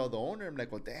would tell the owner, I'm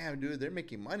like, well, damn, dude, they're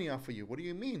making money off of you. What do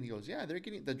you mean? He goes, yeah,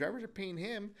 the drivers are paying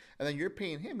him, and then you're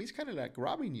paying him. He's kind of like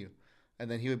robbing you. And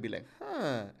then he would be like,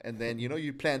 huh. And then,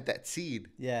 you plant that seed.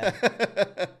 Yeah.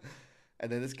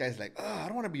 And then this guy's like, oh, I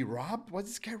don't want to be robbed. Why's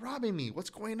this guy robbing me?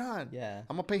 What's going on? Yeah.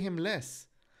 I'm going to pay him less.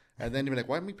 And then you're like,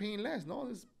 why am I paying less? No,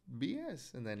 this is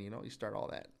BS. And then, you start all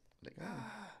that. Like,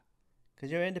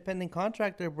 Because you're an independent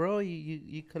contractor, bro.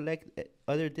 You collect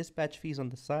other dispatch fees on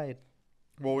the side.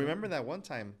 Well, remember that one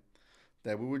time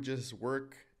that we would just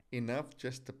work enough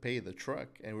just to pay the truck,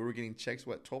 and we were getting checks,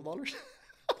 what, $12?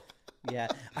 Yeah.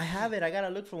 I have it. I got to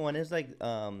look for one. It's like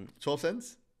 12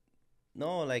 cents?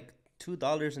 No, like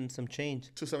 $2 and some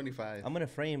change. $2.75. I'm going to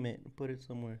frame it and put it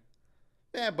somewhere.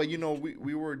 Yeah, but,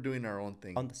 we were doing our own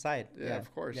thing. On the side. Yeah,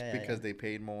 of course, because they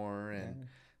paid more, and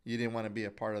you didn't want to be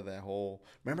a part of that whole.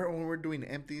 Remember when we were doing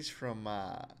empties from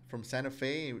Santa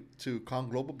Fe to Con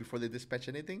Global before they dispatch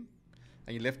anything,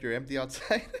 and you left your empty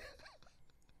outside?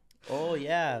 Oh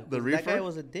yeah, the that guy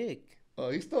was a dick. Oh,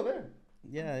 he's still there.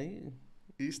 Yeah,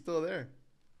 he's still there.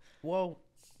 Well,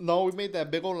 no, we made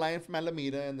that big old line from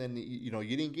Alameda, and then you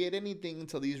didn't get anything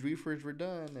until these reefers were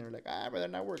done, and we're like, I'd rather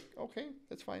not work. Okay,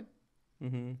 that's fine.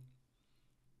 Mm-hmm.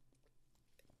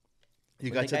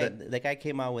 That guy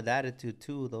came out with attitude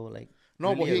too, though. Like no,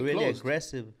 really, well, he really closed.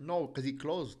 aggressive. No, because he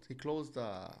closed. He closed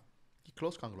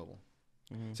Con Global.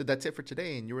 Mm-hmm. So that's it for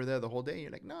today, and you were there the whole day.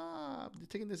 You're like, nah, you're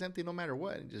taking this empty no matter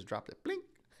what, and just dropped it. Blink.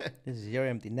 This is your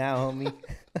empty now, homie.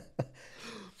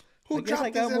 I guess I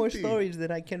got more stories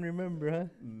than I can remember, huh?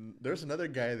 There's another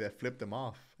guy that flipped him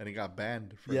off, and he got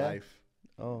banned for life.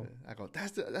 Oh, I go,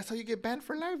 that's how you get banned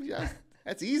for life? Yeah,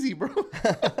 that's easy, bro.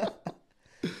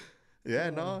 Yeah,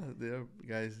 no,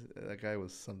 guys, that guy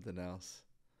was something else.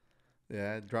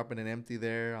 Yeah, dropping an empty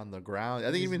there on the ground.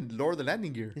 I think even lower the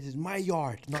landing gear. This is my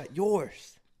yard, not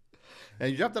yours.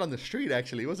 And you dropped it on the street,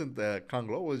 actually. It wasn't the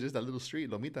Conglo. It was just that little street,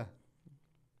 Lomita.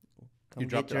 You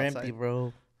dropped your empty,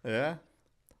 bro. Yeah.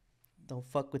 Don't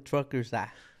fuck with truckers.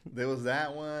 There was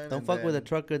that one. Don't fuck with a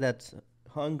trucker that's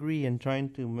hungry and trying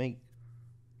to make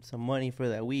some money for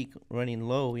that week, running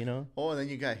low, Oh, and then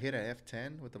you got hit at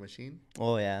F10 with the machine?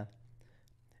 Oh, yeah.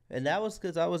 And that was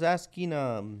because I was asking,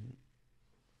 I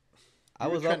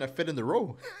was trying to fit in the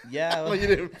row. Yeah. Well, you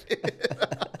didn't fit.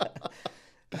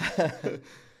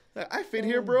 I fit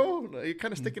here, bro. You're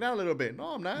kind of sticking out a little bit.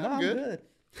 No, I'm not. I'm good.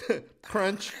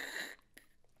 Crunch.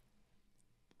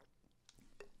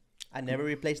 I never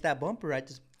replaced that bumper. I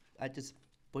just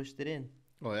pushed it in.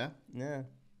 Oh, yeah? Yeah.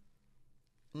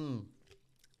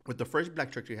 With the first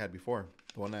black truck you had before,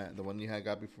 the one you had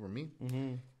got before me,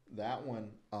 that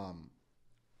one,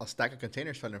 a stack of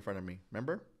containers fell in front of me.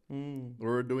 Remember? We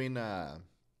were doing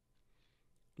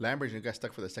Lamberts, and you got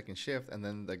stuck for the second shift, and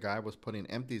then the guy was putting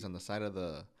empties on the side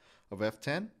of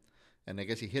F10, and I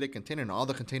guess he hit a container, and all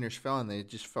the containers fell, and they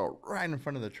just fell right in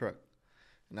front of the truck.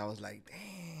 And I was like,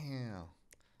 damn.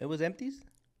 It was empties?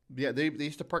 Yeah, they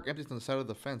used to park empties on the side of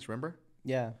the fence, remember?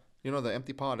 Yeah. You know the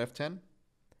empty pile at F10?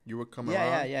 You would come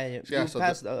around. Yeah. You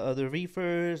pass the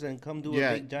reefers and come do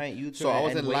a big giant U-turn. So I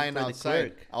was in line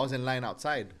outside. I was in line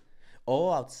outside.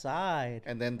 Oh, outside.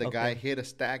 And then the guy hit a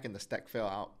stack, and the stack fell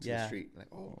out to the street. Like,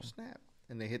 oh snap!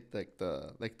 And they hit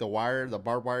the wire, the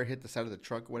barbed wire hit the side of the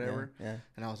truck, whatever. Yeah.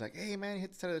 And I was like, hey man, he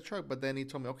hit the side of the truck. But then he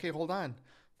told me, okay, hold on.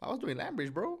 I was doing land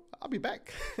bridge, bro. I'll be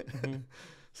back.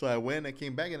 So I went, I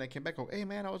came back, and I came back. I go, hey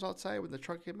man, I was outside when the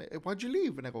truck hit me. Why'd you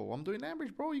leave? And I go, well, I'm doing land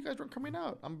bridge, bro. You guys weren't coming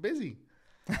out. I'm busy.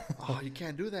 Oh, you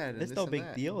can't do that. It's no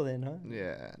big deal then, huh?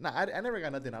 Yeah. No, I never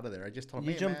got nothing out of there. I just told him,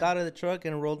 You jumped out of the truck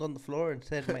and rolled on the floor and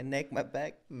said, my neck, my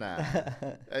back. Nah.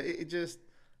 It just.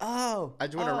 Oh. I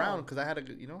just went around because I had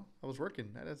to, I was working.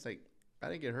 And it's like, I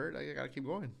didn't get hurt. I got to keep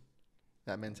going.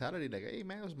 That mentality, like, hey,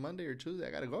 man, it was Monday or Tuesday.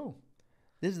 I got to go.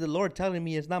 This is the Lord telling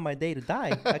me it's not my day to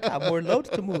die. I got more loads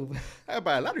to move. I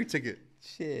buy a lottery ticket.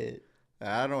 Shit.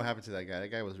 I don't know what happened to that guy. That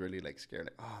guy was really like scared.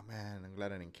 Like, oh man, I'm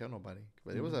glad I didn't kill nobody.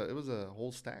 But it was a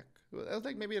whole stack. It was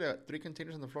like maybe 3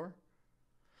 containers on the floor.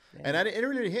 Damn. And it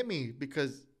really hit me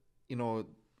because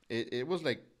it was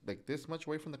like this much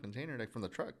away from the container, like from the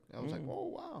truck. I was like, oh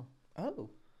wow. Oh.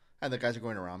 And the guys are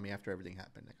going around me after everything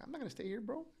happened. Like, I'm not gonna stay here,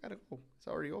 bro. I gotta go. It's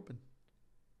already open.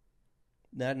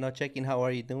 Not checking how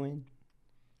are you doing?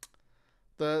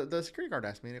 The security guard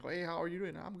asked me, like, hey, how are you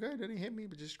doing? I'm good. It didn't hit me,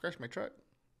 but just scratched my truck.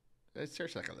 It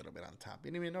scratched like a little bit on top.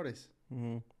 You didn't even notice.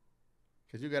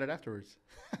 Because you got it afterwards.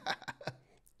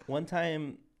 One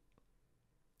time,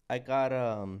 I got,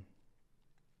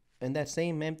 in that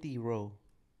same empty row,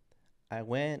 I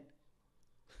went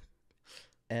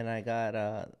and I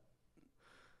got,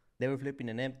 they were flipping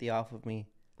an empty off of me.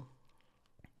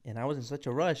 And I was in such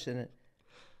a rush. And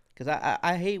because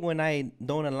I hate when I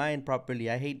don't align properly.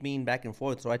 I hate being back and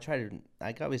forth. So I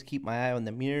always keep my eye on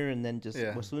the mirror. And then just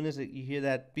as soon as you hear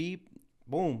that beep,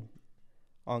 boom,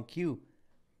 on cue.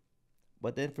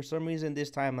 But then for some reason this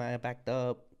time I backed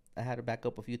up. I had to back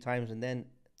up a few times. And then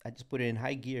I just put it in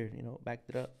high gear, backed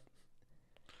it up.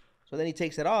 So then he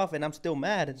takes it off and I'm still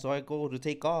mad. And so I go to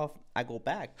take off. I go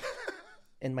back.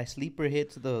 And my sleeper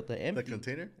hits the empty. The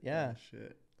container? Yeah. Oh,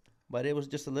 shit. But it was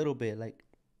just a little bit like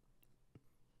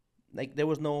there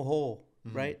was no hole,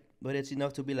 right? But it's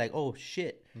enough to be like, oh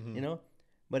shit,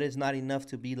 But it's not enough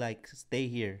to be like, stay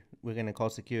here. We're gonna call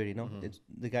security, It's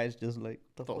the guy's just like,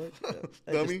 the fuck?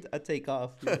 Dummy. I take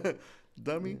off.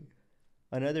 Dummy. Yeah.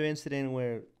 Another incident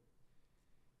where,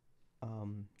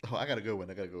 I got a good one.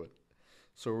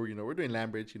 So we're doing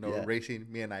land bridge, racing.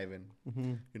 Me and Ivan,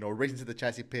 racing to the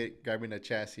chassis pit, grabbing a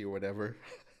chassis or whatever.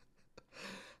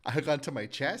 I hook onto my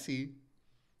chassis.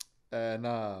 And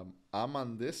I'm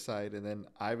on this side, and then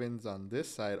Ivan's on this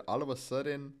side. All of a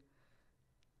sudden,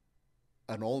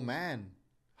 an old man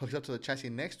hooks up to the chassis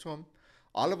next to him.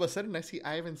 All of a sudden, I see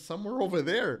Ivan somewhere over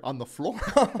there on the floor.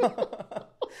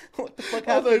 What the fuck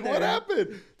I was like, there? what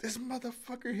happened? This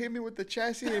motherfucker hit me with the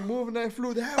chassis and moved, and I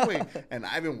flew that way. And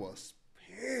Ivan was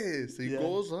pissed. So he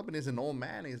goes up, and he's an old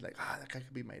man. He's like, that guy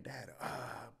could be my dad.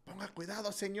 Ponga cuidado,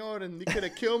 señor, and he could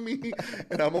have killed me.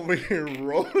 And I'm over here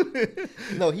rolling.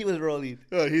 No, he was rolling.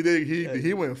 He did.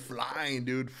 He went flying,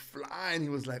 dude. Flying. He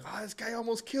was like, this guy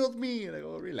almost killed me. And I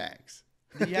go, relax.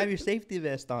 Did you have your safety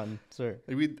vest on, sir?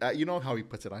 You know how he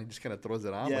puts it on. He just kind of throws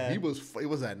it on. Yeah. But it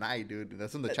was at night, dude.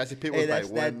 That's when the chassis pit was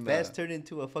that vest turned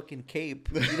into a fucking cape.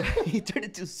 He turned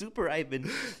into Super Ivan.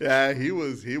 Yeah, he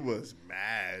was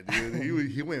mad,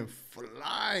 dude. He went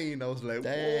flying. I was like,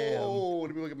 damn. Whoa,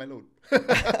 let me look at my load.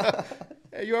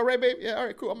 Hey, you all right, babe? Yeah, all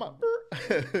right, cool. I'm out.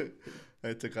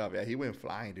 I took off. Yeah, he went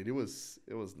flying, dude. It was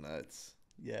nuts.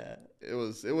 Yeah. It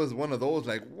was one of those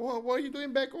like, what are you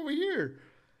doing back over here?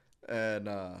 And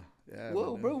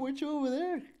whoa, bro, weren't you over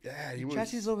there? Yeah, he was.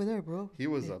 Chassis's over there, bro. He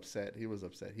was upset.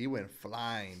 He went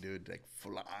flying, dude, like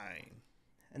flying.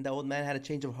 And the old man had a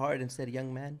change of heart and said,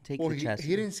 "Young man, take the chassis."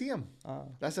 He didn't see him.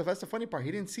 That's the funny part.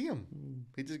 He didn't see him.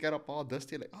 He just got up all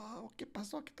dusty, like, ¿qué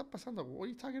pasó? ¿Qué está pasando? What are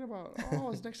you talking about?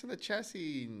 It's next to the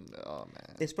chassis. Oh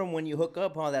man. It's from when you hook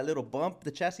up, that little bump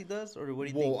the chassis does, or what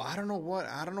do you think? Well, I don't know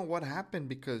what happened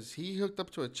because he hooked up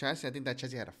to a chassis. I think that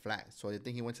chassis had a flat, so I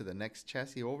think he went to the next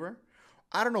chassis over.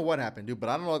 I don't know what happened, dude, but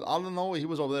I don't know. All I know, he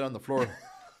was over there on the floor,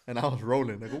 and I was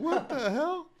rolling. I go, what the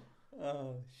hell?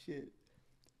 Oh shit.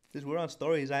 Since we're on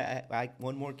stories, I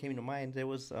one more came to mind. There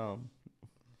was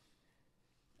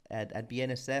at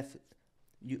BNSF,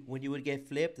 when you would get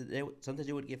flipped, sometimes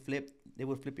you would get flipped. They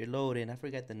would flip your load, and I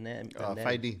forget the name.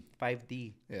 5D.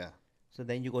 5D. Yeah. So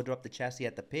then you go drop the chassis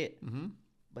at the pit.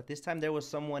 But this time there was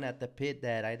someone at the pit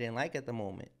that I didn't like at the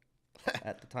moment,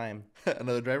 at the time.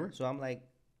 Another driver. So I'm like,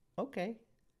 okay.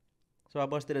 So I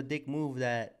busted a dick move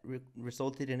that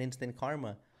resulted in instant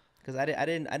karma. Because I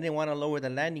didn't want to lower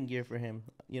the landing gear for him,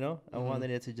 I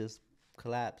wanted it to just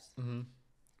collapse.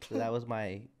 So that was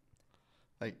my...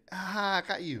 Like, I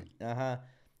got you.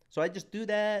 So I just do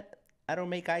that. I don't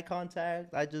make eye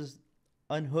contact. I just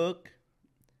unhook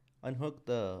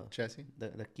the Chassis.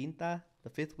 the quinta, the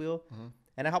fifth wheel, Uh-huh.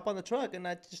 and I hop on the truck and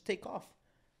I just take off.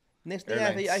 Next thing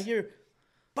Airlines. I hear,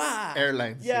 bah!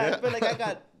 Airlines. Yeah, I feel like I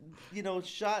got,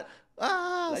 shot.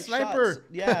 Like Sniper. shots.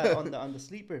 Yeah, on the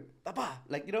sleeper. Bah, bah!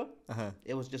 Like, Uh-huh.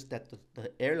 it was just that the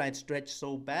airline stretched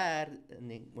so bad,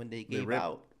 and when they gave ripped.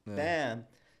 out, Yeah. bam.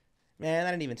 Man,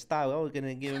 I didn't even stop. I was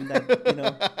gonna give him that,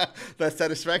 That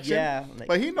satisfaction. Yeah,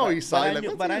 but he know he saw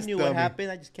it. But I knew what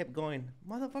happened. I just kept going,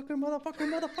 motherfucker.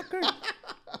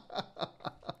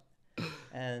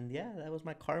 And yeah, that was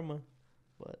my karma.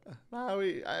 But No,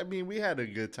 we had a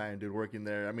good time, dude, working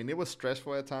there. I mean, it was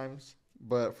stressful at times,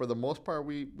 but for the most part,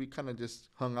 we kind of just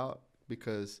hung out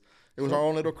because it was our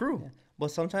own little crew. yeah. But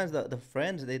sometimes the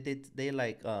friends they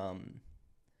like,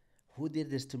 who did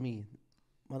this to me?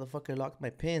 Motherfucker locked my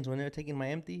pins when they were taking my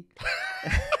empty.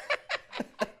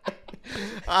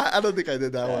 I don't think I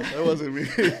did that one. That wasn't me.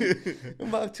 I'm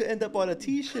about to end up on a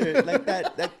T-shirt like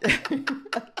that.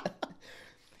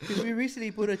 Because we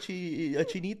recently put a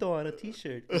chinito on a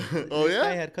T-shirt. Oh, This yeah?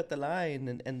 guy had cut the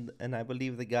line, and I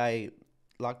believe the guy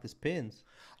locked his pins.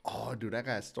 Oh, dude, I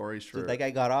got stories for. So that guy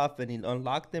got off and he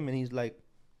unlocked them, and he's like,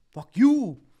 "Fuck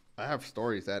you." I have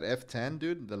stories at F10,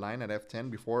 dude. The line at F10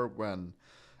 before when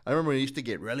I remember it used to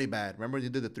get really bad. Remember they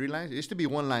did the 3 lines? It used to be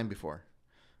 1 line before,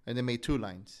 and they made 2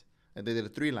 lines, and they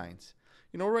did 3 lines.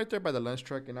 Right there by the lunch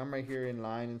truck, and I'm right here in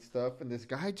line and stuff. And this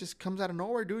guy just comes out of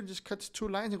nowhere, dude, just cuts 2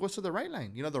 lines and goes to the right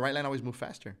line. The right line always moves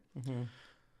faster. Mm-hmm.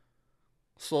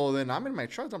 So then I'm in my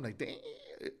truck. I'm like, dang.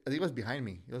 I think it was behind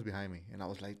me. And I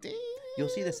was like, dang. You'll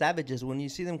see the savages when you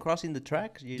see them crossing the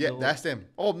tracks. Yeah, that's them.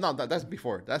 Oh no, that's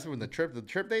before. That's when the trip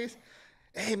days.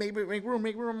 Hey, make room.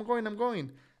 I'm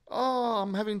going. Oh,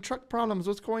 I'm having truck problems.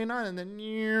 What's going on? And then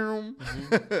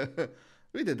Mm-hmm.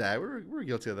 we did that. We were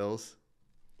guilty of those.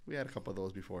 We had a couple of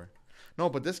those before. No,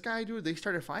 but this guy, dude, they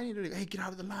started fighting. Dude, like, hey, get out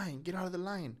of the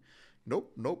line.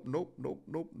 Nope.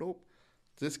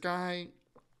 This guy,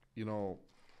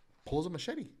 pulls a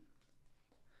machete,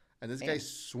 and this guy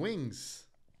swings.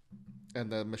 And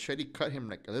the machete cut him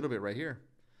like a little bit right here.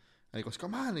 And he goes,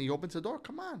 come on. And he opens the door.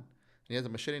 Come on. And he has a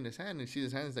machete in his hand. And you see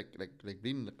his hands like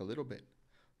bleeding like a little bit.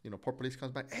 Port police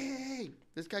comes by. Hey,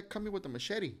 this guy coming with the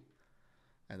machete.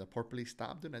 And the port police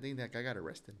stopped him. I think that guy got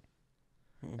arrested.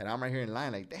 And I'm right here in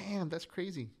line like, damn, that's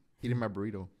crazy. Eating my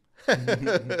burrito.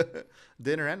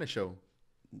 Dinner and a show.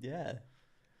 Yeah.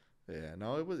 Yeah,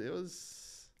 no, it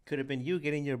was. Could have been you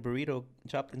getting your burrito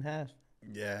chopped in half.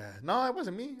 Yeah. No, it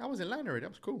wasn't me. I was in line already. That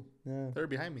was cool. Yeah. They were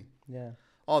behind me. Yeah.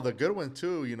 Oh, the good one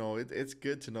too. It's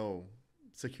good to know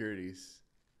securities,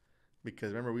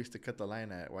 because remember we used to cut the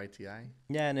line at YTI.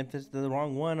 Yeah, and if it's the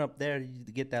wrong one up there,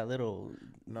 you get that little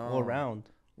go around.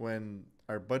 When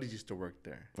our buddies used to work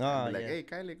there. Oh, Be like, yeah. hey,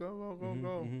 Kylie, go.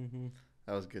 Mm-hmm.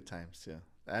 That was good times too.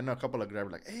 I know a couple of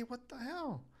drivers like, hey, what the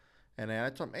hell? And then I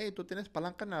told him, hey, tú tienes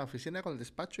palanca en la oficina con el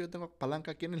despacho. Yo tengo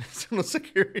palanca aquí en los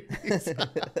securities.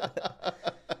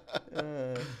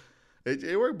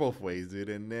 It worked both ways, dude.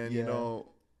 And then,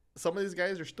 some of these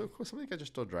guys are still cool. Some of the guys are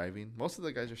still driving. Most of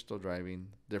the guys are still driving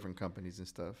different companies and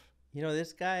stuff.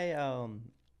 This guy,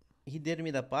 he did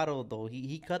me the paro, though.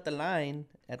 He cut the line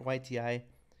at YTI.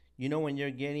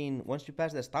 When once you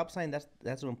pass the stop sign,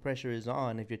 that's when pressure is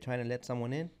on. If you're trying to let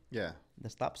someone in. Yeah. The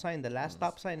stop sign, the last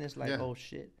stop sign is like, oh,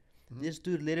 shit. Mm-hmm. This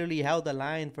dude literally held the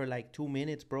line for like 2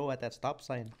 minutes, bro, at that stop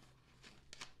sign.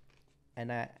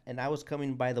 And I was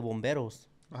coming by the bomberos.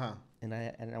 Uh-huh. And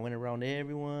I went around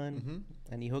everyone, Mm-hmm.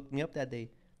 and he hooked me up that day.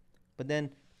 But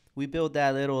then we built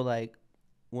that little, like,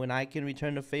 when I can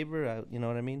return the favor, you know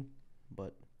what I mean?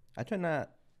 But I try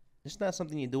not, it's not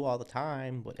something you do all the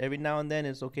time, but every now and then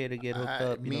it's okay to get hooked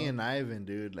up. Me and Ivan,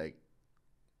 dude, like,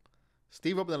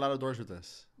 Steve opened a lot of doors with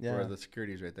us. Yeah. For the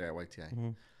securities right there at YTI. Mm-hmm.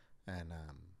 And,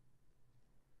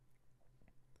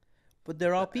 but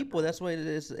they're all people. That's why it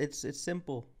is. It's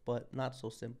simple, but not so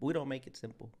simple. We don't make it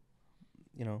simple,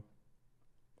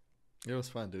 It was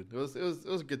fun, dude. It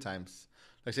was good times.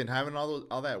 Like I said, having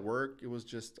all that work, it was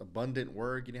just abundant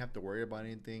work. You didn't have to worry about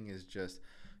anything. It's just,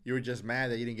 you were just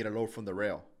mad that you didn't get a load from the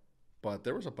rail. But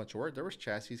there was a bunch of work. There was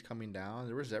chassis coming down.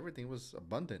 There was everything. It was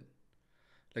abundant.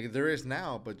 Like there is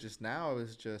now, but just now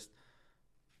it's just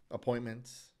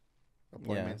appointments,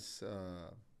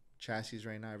 chassis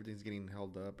right now. Everything's getting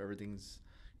held up. Everything's,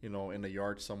 in a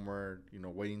yard somewhere,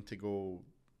 waiting to go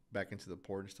back into the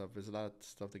port and stuff. There's a lot of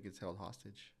stuff that gets held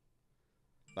hostage.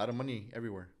 A lot of money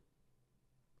everywhere.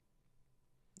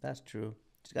 That's true.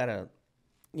 Just gotta,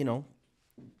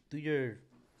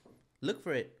 look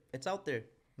for it. It's out there.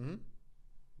 Mm-hmm.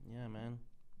 Yeah, man.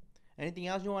 Anything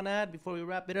else you want to add before we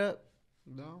wrap it up?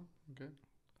 No, okay.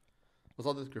 What's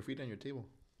all this graffiti on your table?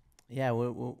 Yeah,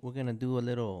 we're gonna do a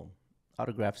little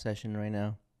autograph session right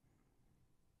now.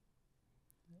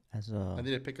 As I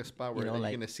need to pick a spot where you're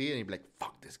gonna see it and you're like,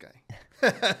 "Fuck this guy."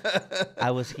 I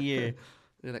was here.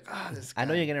 You're like, this guy. I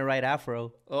know you're gonna write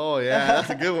Afro. Oh yeah, that's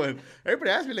a good one.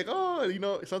 Everybody asks me like,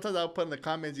 sometimes I'll put in the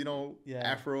comments,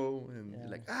 Afro,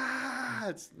 and like,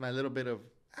 it's my little bit of.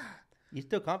 You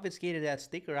still confiscated that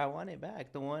sticker. I want it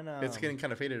back. The one. It's getting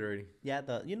kind of faded already. Yeah,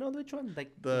 which one?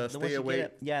 Like the stay away.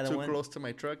 The too one close to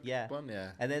my truck. Yeah. One,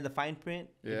 yeah. And then the fine print.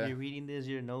 Yeah. If you're reading this,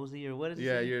 you're nosy or what is it?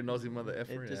 Yeah, you're a nosy mother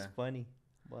effer. It's just funny.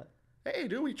 What? Hey,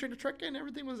 dude, we traded the truck in.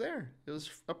 Everything was there. It was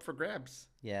up for grabs.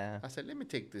 Yeah. I said, let me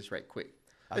take this right quick.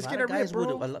 Let's get a rip,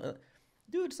 bro.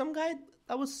 Dude, some guy,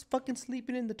 I was fucking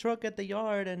sleeping in the truck at the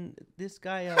yard, and this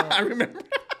guy. I remember.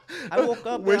 I woke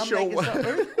up. And I'm like, it's an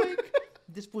earthquake.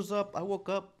 This was up. I woke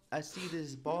up. I see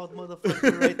this bald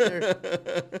motherfucker right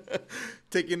there.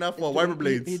 Taking off wiper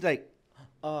blades. He's like,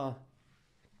 ¿qué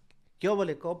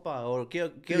óvole, compa? Or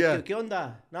 ¿qué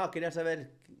onda? No, quería saber.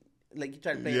 Like, you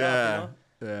try to play it off,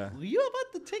 Yeah. Were you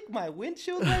about to take my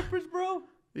windshield wipers, bro?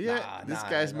 Yeah, this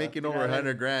guy's making over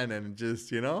 $100,000 and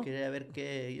just, Quería ver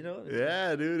qué,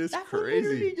 Yeah, dude, it's crazy.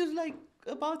 crazy. Just like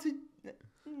about to.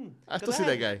 I still see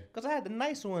that guy. Because I had the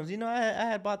nice ones. I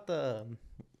had bought the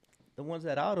ones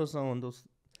that AutoZone, those.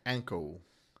 Anko.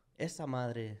 Esa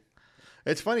madre.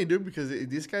 It's funny, dude, because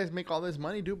these guys make all this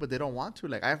money, dude, but they don't want to.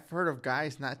 Like, I've heard of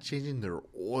guys not changing their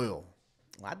oil.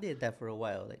 I did that for a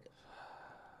while. Like,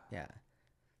 yeah.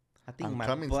 I think my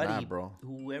Cummins, buddy, bro.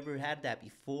 whoever had that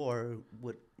before,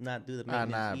 would not do the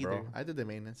maintenance either. Bro. I did the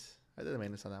maintenance. on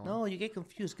that one. No, you get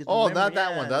confused. Not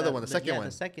that one. The other one. The second one.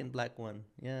 The second black one.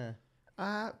 Yeah.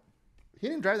 He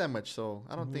didn't drive that much, so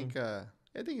I don't think. I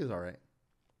think he was all right.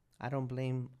 I don't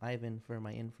blame Ivan for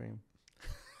my in-frame.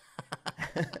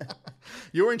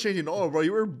 You weren't changing oil, bro.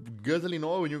 You were guzzling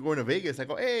oil when you were going to Vegas. I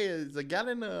go, hey, is a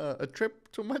gallon a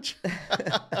trip too much?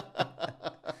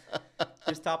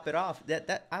 Just top it off.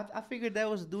 I figured that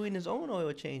was doing his own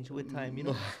oil change with time.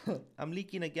 I'm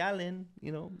leaking a gallon.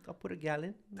 I'll put a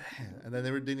gallon. And then they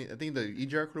were doing. I think the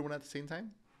EGR cooler went at the same time.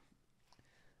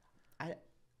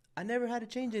 I never had to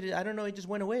change it. I don't know. It just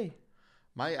went away.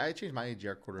 I changed my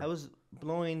EGR cooler. I was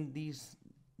blowing these.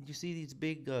 You see these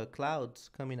big clouds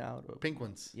coming out. Pink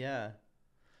ones. Yeah.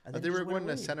 They were going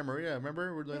to Santa Maria.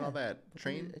 Remember, we're doing all that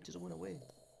train. It just went away.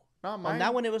 No, mine. On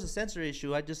that one, it was a sensor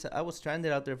issue. I was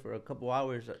stranded out there for a couple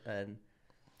hours, and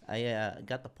I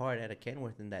got the part at a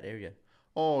Kenworth in that area.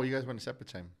 Oh, you guys went a separate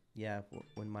time. Yeah,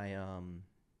 when my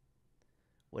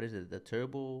what is it? The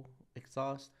turbo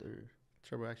exhaust or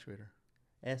turbo actuator?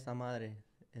 Esa madre.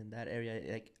 In that area,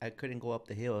 like I couldn't go up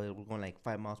the hill. It was going like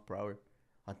 5 miles per hour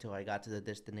until I got to the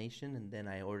destination, and then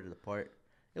I ordered the part.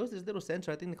 It was this little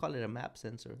sensor. I think they call it a map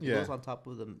sensor. It goes on top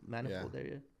of the manifold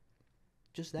area.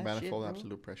 Just that manifold shit,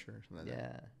 absolute pressure or something like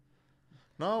that.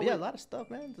 No, a lot of stuff,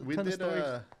 man. We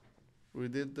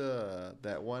did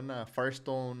that one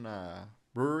Firestone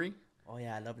brewery. Oh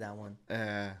yeah, I love that one.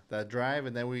 That drive,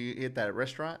 and then we hit that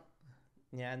restaurant.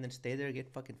 Yeah, and then stay there,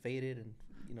 get fucking faded, and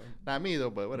Not me though,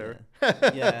 but whatever.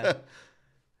 Yeah.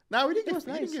 No, we didn't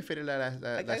get faded that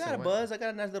I got a buzz. I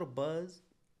got a nice little buzz.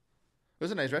 It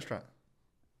was a nice restaurant.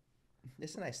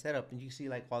 It's a nice setup, and you see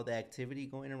like all the activity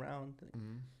going around.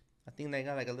 Mm-hmm. I think they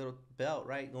got like a little belt,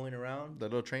 right, going around. The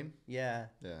little train? Yeah.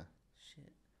 Yeah.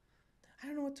 Shit. I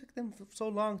don't know what took them so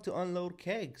long to unload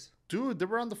kegs. Dude, they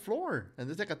were on the floor. And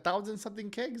there's like 1,000-something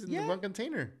kegs in the one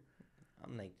container.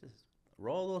 I'm like, just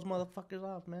roll those motherfuckers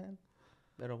off, man.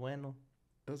 Pero bueno.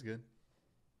 That was good.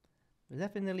 It was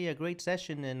definitely a great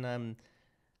session, and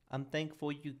I'm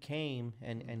thankful you came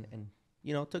and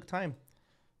took time.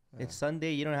 Yeah. It's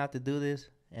Sunday. You don't have to do this,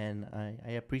 and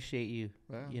I appreciate you.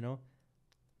 Yeah.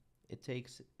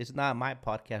 It's not my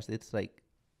podcast. It's like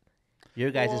your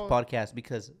guys' podcast,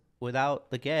 because without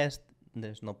the guest,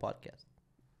 there's no podcast.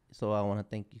 So I want to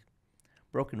thank you.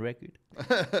 Broken record.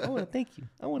 I want to thank you.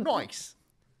 Nice.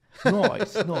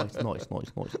 Nice.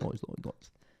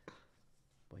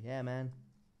 But yeah, man.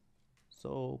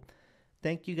 So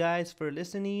thank you guys for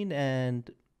listening, and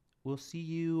we'll see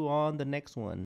you on the next one.